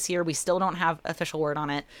coming out this year, we still don't have official word on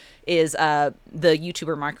it, is the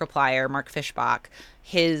YouTuber Markiplier, Mark Fishbach,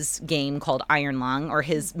 his game called Iron Lung, or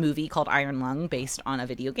his movie called Iron Lung, based on a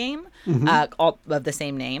video game all of the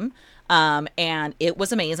same name. And it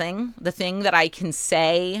was amazing. The thing that I can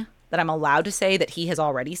say, that I'm allowed to say that he has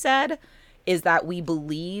already said, is that we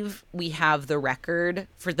believe we have the record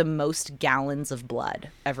for the most gallons of blood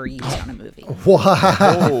ever used on a movie.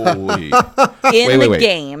 Wow. In the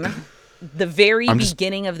game, the very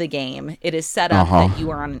beginning of the game, it is set up that you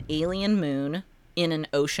are on an alien moon in an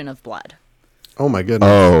ocean of blood. Oh, my goodness.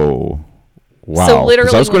 Oh, wow. So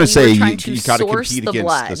literally, I was going to say, you got to compete against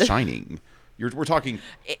blood. The Shining. We're talking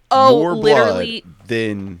more blood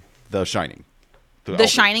than The Shining. The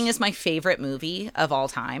Shining is my favorite movie of all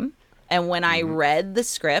time. And when I read the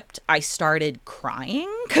script, I started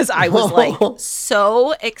crying because I was like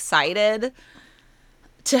so excited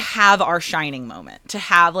to have our Shining moment, to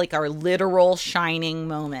have like our literal Shining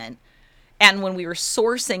moment. And when we were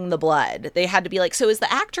sourcing the blood, they had to be like, so is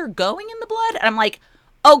the actor going in the blood? And I'm like,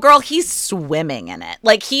 oh girl, he's swimming in it.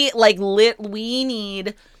 Like we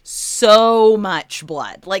need so much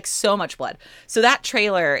blood, like so much blood. So that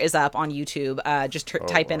trailer is up on YouTube. Just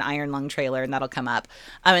type in Iron Lung trailer and that'll come up.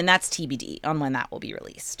 And that's TBD on when that will be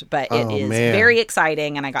released. But it is very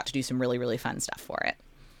exciting, and I got to do some really, really fun stuff for it.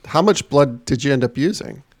 How much blood did you end up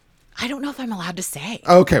using? I don't know if I'm allowed to say.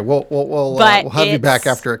 Okay, we'll have you back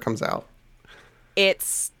after it comes out.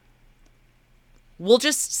 We'll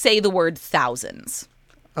just say the word thousands.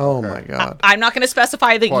 Oh my God. I'm not going to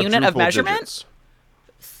specify the unit of measurement. Digits.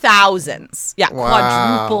 Thousands. Yeah,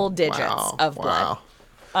 quadruple digits of blood.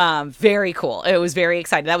 Very cool. It was very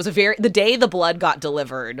exciting. That was the day the blood got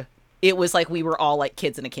delivered, it was like we were all like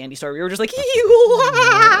kids in a candy store. We were just like,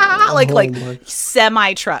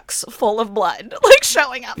 semi trucks full of blood, like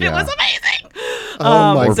showing up. Yeah. It was amazing.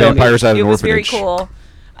 Oh my God. Vampires at an orphanage. It was very cool.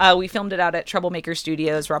 We filmed it out at Troublemaker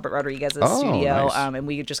Studios, Robert Rodriguez's studio, nice. And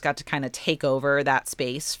we just got to kind of take over that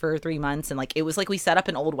space for 3 months. And like it was like we set up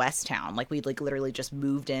an old West town. Like we like literally just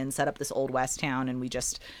moved in, set up this old West town, and we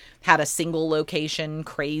just had a single location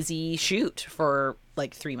crazy shoot for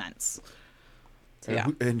like 3 months. So, yeah.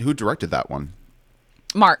 And who directed that one?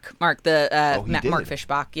 Mark, Mark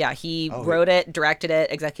Fischbach. Yeah, he wrote it, directed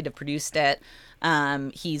it, executive produced it.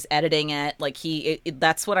 He's editing it. Like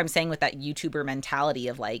that's what I'm saying with that YouTuber mentality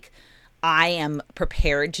of like, I am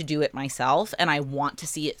prepared to do it myself and I want to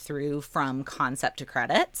see it through from concept to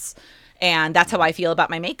credits. And that's how I feel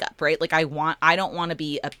about my makeup, right? Like I don't want to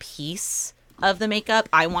be a piece of the makeup.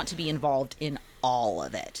 I want to be involved in all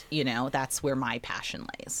of it. You know, that's where my passion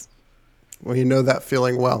lays. Well, you know that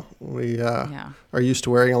feeling well. We are used to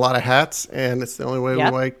wearing a lot of hats, and it's the only way we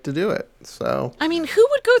like to do it. So, I mean, who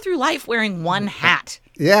would go through life wearing one hat?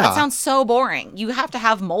 Yeah. That sounds so boring. You have to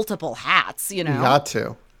have multiple hats, you know?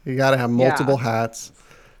 You got to have multiple hats.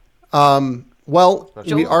 Well,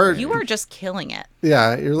 Joel, you are just killing it.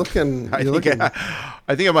 Yeah, you're looking. I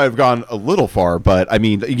think I might have gone a little far, but I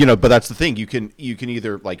mean, you know, but that's the thing. You can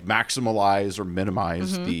either like maximize or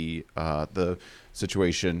minimize the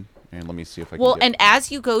situation. And let me see if I can. Well, and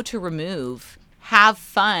as you go to remove, have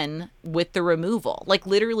fun with the removal. Like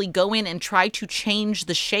literally go in and try to change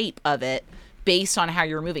the shape of it based on how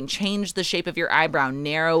you're removing. Change the shape of your eyebrow,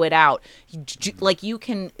 narrow it out. Like you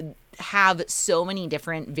can have so many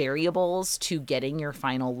different variables to getting your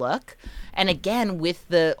final look. And again, with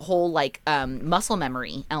the whole like muscle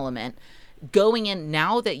memory element, going in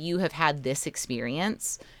now that you have had this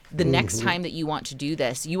experience, the next time that you want to do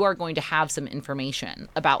this, you are going to have some information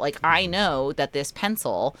about like, I know that this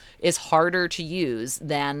pencil is harder to use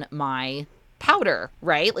than my powder,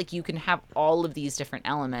 right? Like you can have all of these different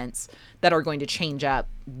elements that are going to change up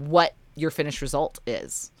what your finished result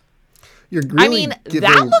is.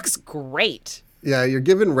 That looks great. Yeah, you're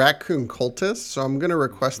giving Raccoon Cultist, so I'm going to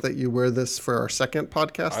request that you wear this for our second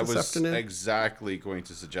podcast this afternoon. I was exactly going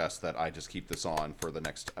to suggest that I just keep this on for the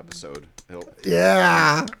next episode.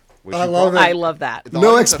 Yeah, I love it. I love that.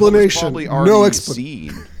 No explanation. No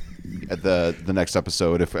explanation. At the next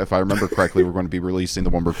episode, if I remember correctly, we're going to be releasing the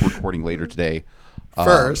one we're recording later today.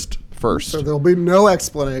 First. So there'll be no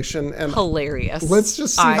explanation. And hilarious. Let's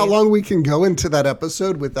just see how long we can go into that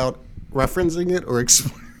episode without referencing it or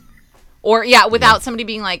explaining. Or without somebody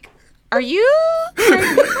being like, "Are you?" Like,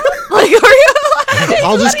 are you?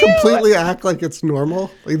 I'll just completely act like it's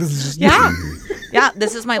normal. Like this is just yeah.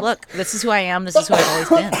 This is my look. This is who I am. This is who I've always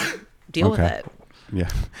been. Deal with it.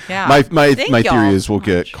 Yeah. My theory is we'll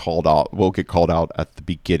get called out. We'll get called out at the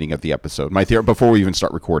beginning of the episode. My theory before we even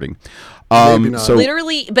start recording. So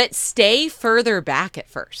literally, but stay further back at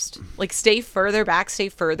first. Like stay further back, stay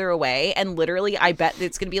further away, and literally, I bet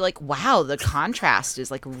it's gonna be like, wow, the contrast is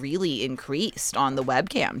like really increased on the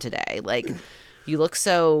webcam today. Like, you look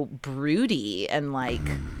so broody and like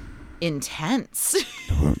intense.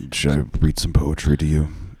 Should I read some poetry to you?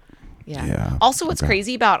 Yeah. Also, what's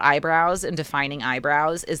crazy about eyebrows and defining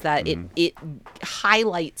eyebrows is that it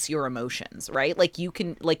highlights your emotions, right? Like you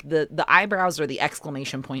can, like the eyebrows are the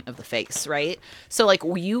exclamation point of the face, right? So like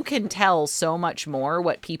you can tell so much more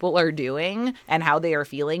what people are doing and how they are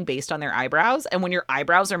feeling based on their eyebrows. And when your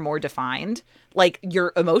eyebrows are more defined, like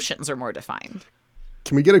your emotions are more defined.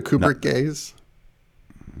 Can we get a Kubrick gaze?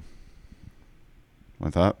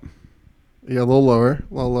 What's that? Yeah, a little lower.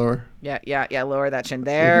 Yeah. Lower that chin.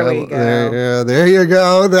 There we go. There you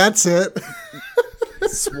go. That's it.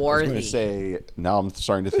 Swarthy. I was going to say, now I'm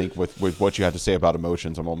starting to think with what you had to say about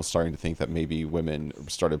emotions, I'm almost starting to think that maybe women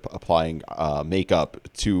started applying makeup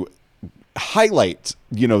to highlight,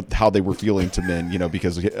 how they were feeling to men,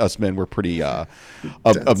 because us men were pretty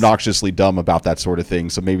obnoxiously dumb about that sort of thing.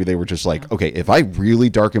 So maybe they were just like, okay, if I really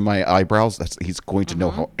darken my eyebrows, he's going to know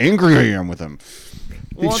how angry I am with him.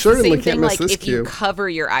 Well, it's the same thing, like if you cover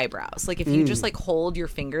your eyebrows, like if you just like hold your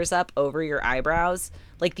fingers up over your eyebrows,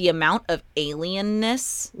 like the amount of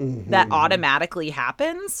alienness that automatically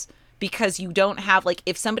happens because you don't have, like,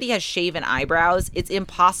 if somebody has shaven eyebrows, it's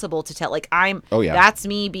impossible to tell. Like that's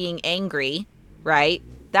me being angry, right?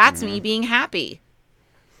 That's me being happy.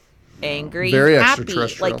 Angry, very happy.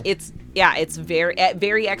 Extraterrestrial. Like it's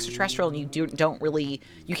very extraterrestrial, and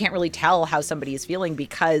you can't really tell how somebody is feeling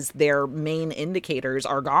because their main indicators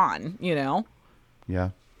are gone. Yeah.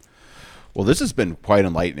 Well, this has been quite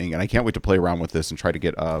enlightening, and I can't wait to play around with this and try to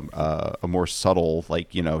get a more subtle, like,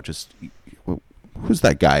 just who's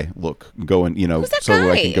that guy look going, so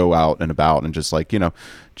I can go out and about and just like,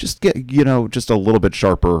 just get, just a little bit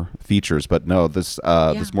sharper features. But no, this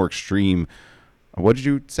more extreme. What did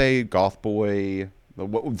you say, goth boy?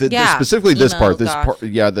 Specifically this part,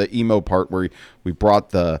 the emo part where we brought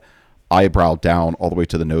the eyebrow down all the way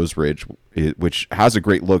to the nose ridge, which has a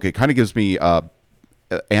great look. It kind of gives me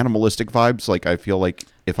animalistic vibes. Like I feel like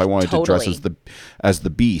if I wanted to dress as the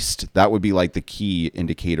beast, that would be like the key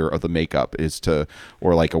indicator of the makeup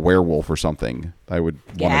or like a werewolf or something. I would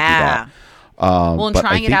want to do that. Well, and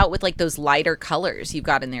trying it out with like those lighter colors you've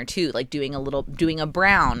got in there too, like doing a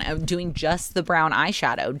brown, doing just the brown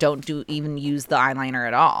eyeshadow. Don't even use the eyeliner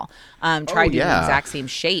at all. Try doing the exact same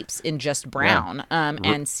shapes in just brown,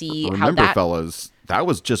 and see how that. Remember, fellas, that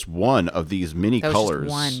was just one of these mini colors.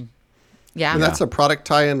 Just one. Yeah. And that's a product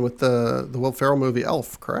tie-in with the Will Ferrell movie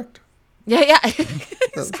Elf, correct? Yeah.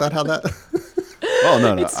 Is that how that? Oh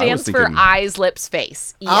no! It stands for eyes, lips,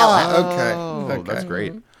 face. ELF. Okay. That's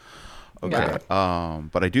great. Okay.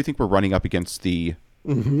 But I do think we're running up against the,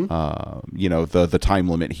 the time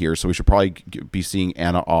limit here, so we should probably be seeing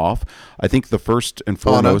Anna off. I think the first and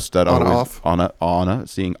foremost seeing Anna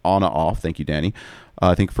off. Thank you, Danny.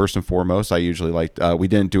 I think first and foremost, I usually like. We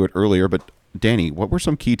didn't do it earlier, but Danny, what were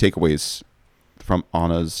some key takeaways from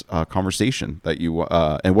Anna's conversation that you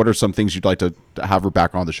and what are some things you'd like to have her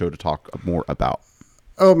back on the show to talk more about?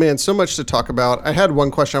 Oh man, so much to talk about. I had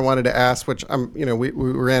one question I wanted to ask, which we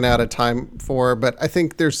ran out of time for, but I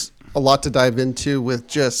think there's a lot to dive into with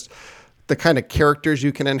just the kind of characters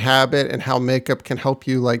you can inhabit and how makeup can help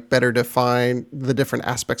you like better define the different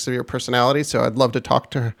aspects of your personality. So I'd love to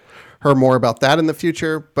talk to her more about that in the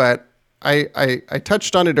future, but I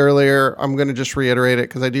touched on it earlier. I'm going to just reiterate it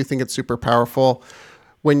because I do think it's super powerful.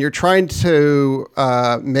 When you're trying to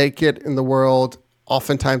make it in the world,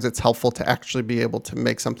 oftentimes it's helpful to actually be able to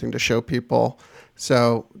make something to show people.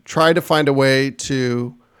 So try to find a way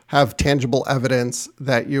to have tangible evidence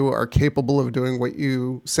that you are capable of doing what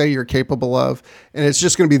you say you're capable of. And it's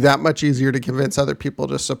just going to be that much easier to convince other people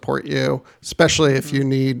to support you, especially if you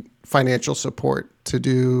need financial support to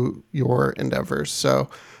do your endeavors. So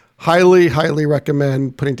highly, highly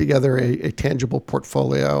recommend putting together a tangible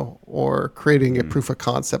portfolio or creating a proof of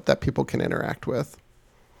concept that people can interact with.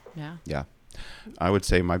 Yeah. I would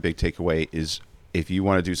say my big takeaway is if you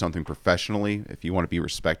want to do something professionally, if you want to be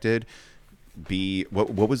respected,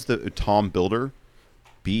 what was the Tom Builder?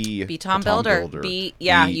 Be Tom Builder.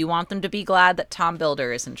 You want them to be glad that Tom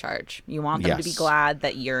Builder is in charge. You want them to be glad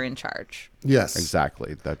that you're in charge. Yes.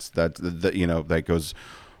 Exactly. That goes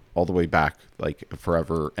all the way back, like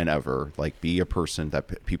forever and ever. Like, be a person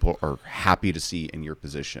that people are happy to see in your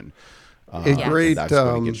position. That's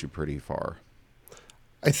going to get you pretty far.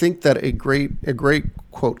 I think that a great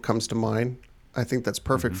quote comes to mind. I think that's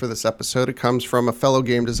perfect for this episode. It comes from a fellow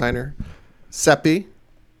game designer, Seppi.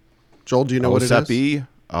 Joel, do you know what it Seppi? is?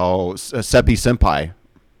 Seppi Senpai.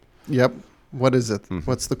 Yep. What is it?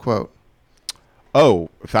 What's the quote? Oh,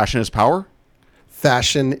 fashion is power?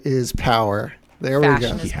 Fashion is power. There we go.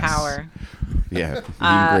 Fashion is power. Yeah, you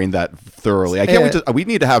ingrained that thoroughly. I can't wait to. We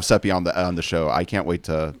need to have Seppi on the show. I can't wait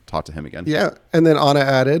to talk to him again. Yeah, and then Anna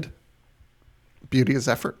added, "Beauty is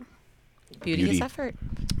effort." Beauty is effort.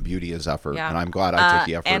 Beauty is effort, and I'm glad I took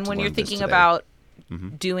the effort. And when you're thinking about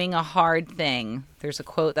doing a hard thing, there's a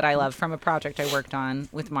quote that I love from a project I worked on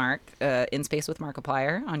with Mark, In Space with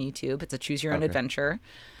Markiplier on YouTube. It's a choose your own adventure,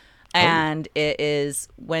 and it is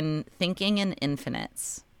when thinking in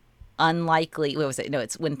infinites. Unlikely. What was it? No,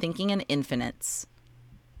 it's when thinking in infinites,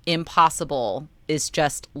 impossible is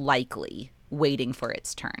just likely waiting for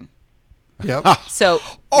its turn. Yep. So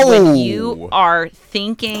when you are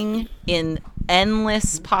thinking in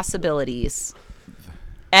endless possibilities,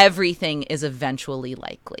 everything is eventually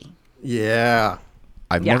likely. Yeah.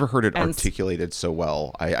 I've never heard it articulated so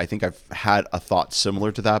well. I think I've had a thought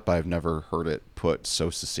similar to that, but I've never heard it put so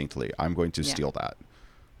succinctly. I'm going to steal that.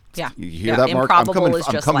 Yeah. You hear that, Mark? I'm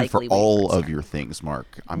coming for all of your things,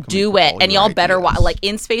 Mark. Do it. And y'all better watch. Like,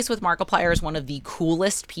 In Space with Markiplier is one of the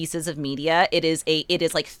coolest pieces of media. It is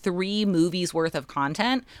like 3 movies worth of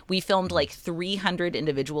content. We filmed like 300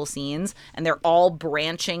 individual scenes, and they're all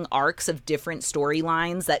branching arcs of different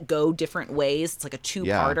storylines that go different ways. It's like a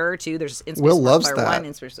 2-parter too. There's In Space Will with loves Markiplier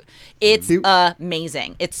that. 1. It's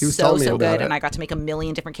amazing. It's so good. And I got to make a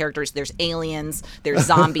million different characters. There's aliens, there's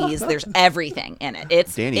zombies, there's everything in it.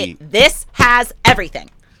 It's Danny. This has everything.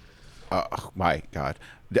 Oh my God.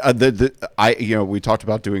 We talked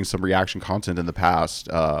about doing some reaction content in the past,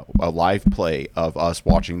 a live play of us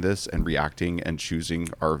watching this and reacting and choosing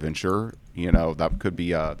our adventure. That could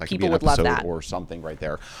be an episode or something right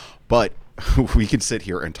there. But we can sit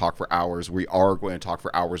here and talk for hours. We are going to talk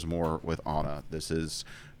for hours more with Anna.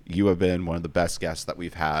 You have been one of the best guests that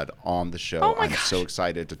we've had on the show. Oh my I'm gosh. so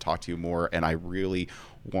excited to talk to you more, and I really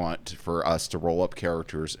want for us to roll up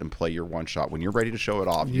characters and play your one shot. When you're ready to show it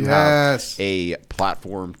off, you have a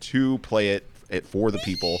platform to play it for the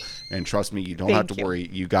people. And trust me, you don't have to worry.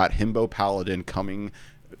 You got Himbo Paladin coming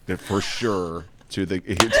for sure to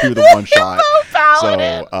the one shot. So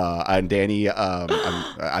and Danny,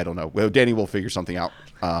 I don't know. Well, Danny will figure something out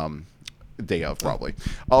day of probably.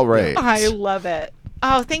 All right. I love it.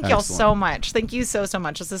 Oh, thank y'all so much. Thank you so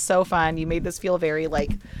much. This is so fun. You made this feel very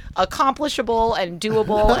accomplishable and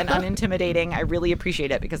doable and unintimidating. I really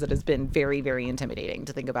appreciate it because it has been very, very intimidating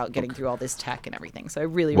to think about getting through all this tech and everything. So I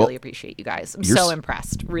really appreciate you guys. I'm so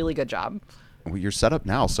impressed. Really good job. Well, you're set up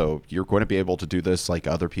now, so you're going to be able to do this like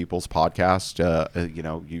other people's podcast.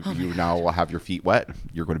 You now will have your feet wet.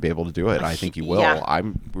 You're going to be able to do it. I think you will. Yeah.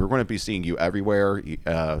 We're going to be seeing you everywhere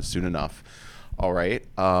soon enough. All right.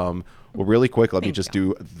 Well, really quick, let me just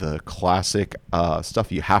do the classic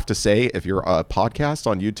stuff you have to say if you're a podcast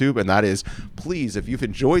on YouTube, and that is, please, if you've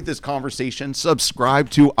enjoyed this conversation,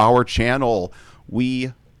 subscribe to our channel.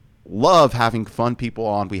 We love having fun people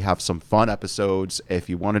on. We have some fun episodes. If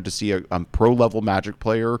you wanted to see a pro-level Magic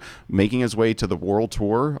player making his way to the World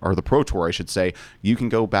Tour, or the Pro Tour, I should say, you can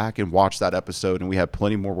go back and watch that episode, and we have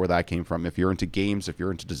plenty more where that came from. If you're into games, if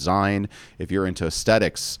you're into design, if you're into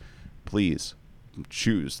aesthetics, please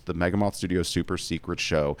choose the Megamoth Studios Super Secret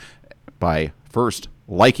Show by first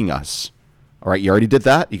liking us. All right, you already did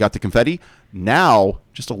that. You got the confetti. Now,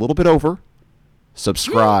 just a little bit over,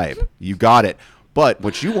 subscribe. You got it. But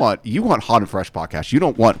what you want hot and fresh podcast. You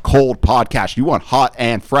don't want cold podcast. You want hot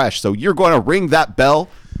and fresh. So you're going to ring that bell.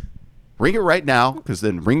 Ring it right now, because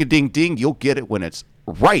then ring a ding ding. You'll get it when it's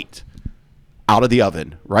right out of the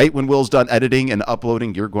oven. Right when Will's done editing and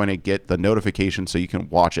uploading, you're going to get the notification so you can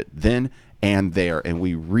watch it then and there. And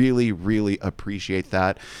we really, really appreciate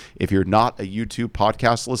that. If you're not a YouTube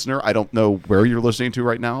podcast listener, I don't know where you're listening to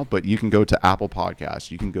right now, but you can go to Apple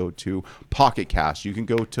Podcasts. You can go to Pocket Cast. You can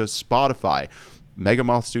go to Spotify.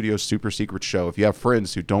 Megamoth Studios Super Secret Show. If you have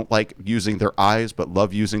friends who don't like using their eyes but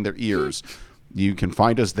love using their ears, you can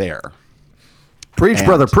find us there. Preach,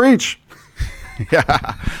 brother, preach.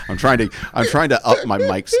 Yeah, I'm trying to up my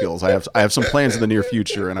mic skills. I have some plans in the near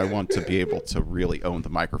future, and I want to be able to really own the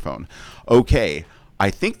microphone. Okay, I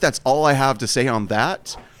think that's all I have to say on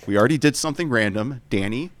that. We already did something random,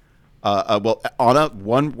 Danny. Anna,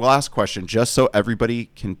 one last question, just so everybody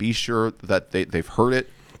can be sure that they've heard it.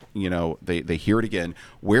 They hear it again.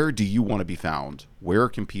 Where do you want to be found? Where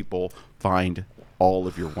can people find all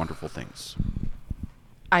of your wonderful things?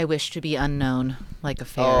 I wish to be unknown, like a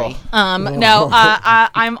fairy. I'm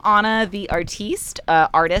Anna the Artiste,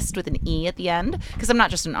 artist with an E at the end, because I'm not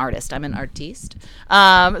just an artist, I'm an artiste. So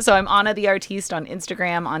I'm Anna the Artiste on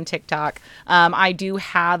Instagram, on TikTok. I do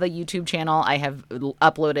have a YouTube channel. I have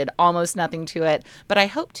uploaded almost nothing to it, but I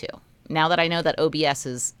hope to. Now that I know that OBS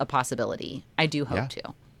is a possibility, I do hope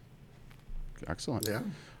to. Excellent. Yeah.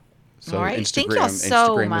 So all right. Instagram, Thank y'all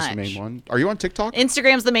so Instagram much. is the main one. Are you on TikTok?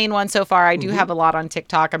 Instagram's the main one so far. I do have a lot on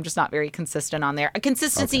TikTok. I'm just not very consistent on there.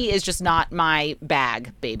 Consistency is just not my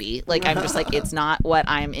bag, baby. I'm just it's not what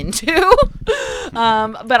I'm into.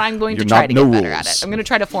 But I'm going to try to get better at it. I'm going to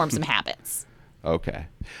try to form some habits. Okay.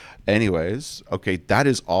 Anyways, that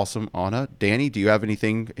is awesome, Anna. Danny, do you have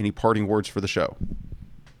any parting words for the show?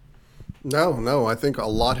 No. I think a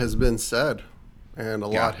lot has been said, and a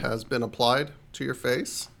lot has been applied to your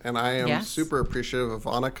face, and I am super appreciative of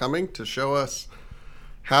Anna coming to show us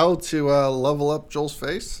how to level up Joel's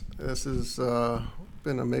face. This has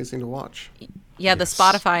been amazing to watch. Yeah, the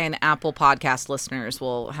Spotify and Apple podcast listeners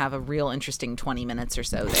will have a real interesting 20 minutes or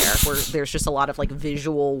so there, where there's just a lot of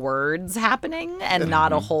visual words happening and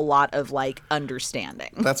not a whole lot of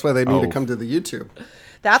understanding. That's why they need to come to the YouTube.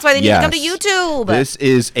 That's why they need to come to YouTube. This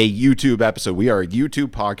is a YouTube episode. We are a YouTube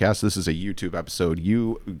podcast. This is a YouTube episode.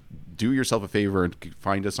 You do yourself a favor and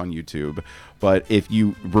find us on YouTube. But if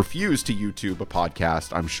you refuse to YouTube a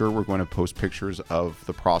podcast, I'm sure we're going to post pictures of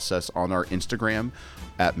the process on our Instagram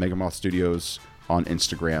at Megamoth Studios on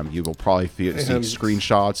Instagram. You will probably see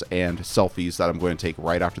screenshots and selfies that I'm going to take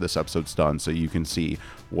right after this episode's done, so you can see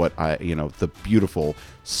what the beautiful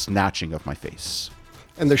snatching of my face.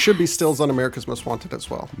 And there should be stills on America's Most Wanted as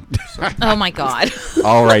well. So. Oh my God.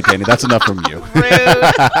 All right, Danny, that's enough from you. Rude.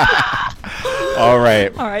 All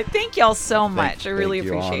right. Thank y'all so much. I really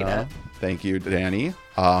appreciate it. Thank you, Danny.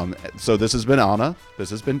 So this has been Anna. This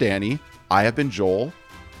has been Danny. I have been Joel,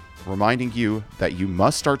 reminding you that you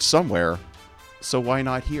must start somewhere, so why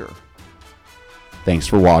not here? Thanks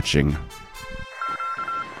for watching.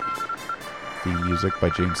 Theme music by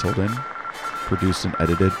James Holden. Produced and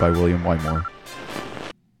edited by William Wymore.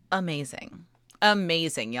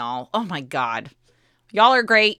 Amazing, y'all. Oh my God. Y'all are great.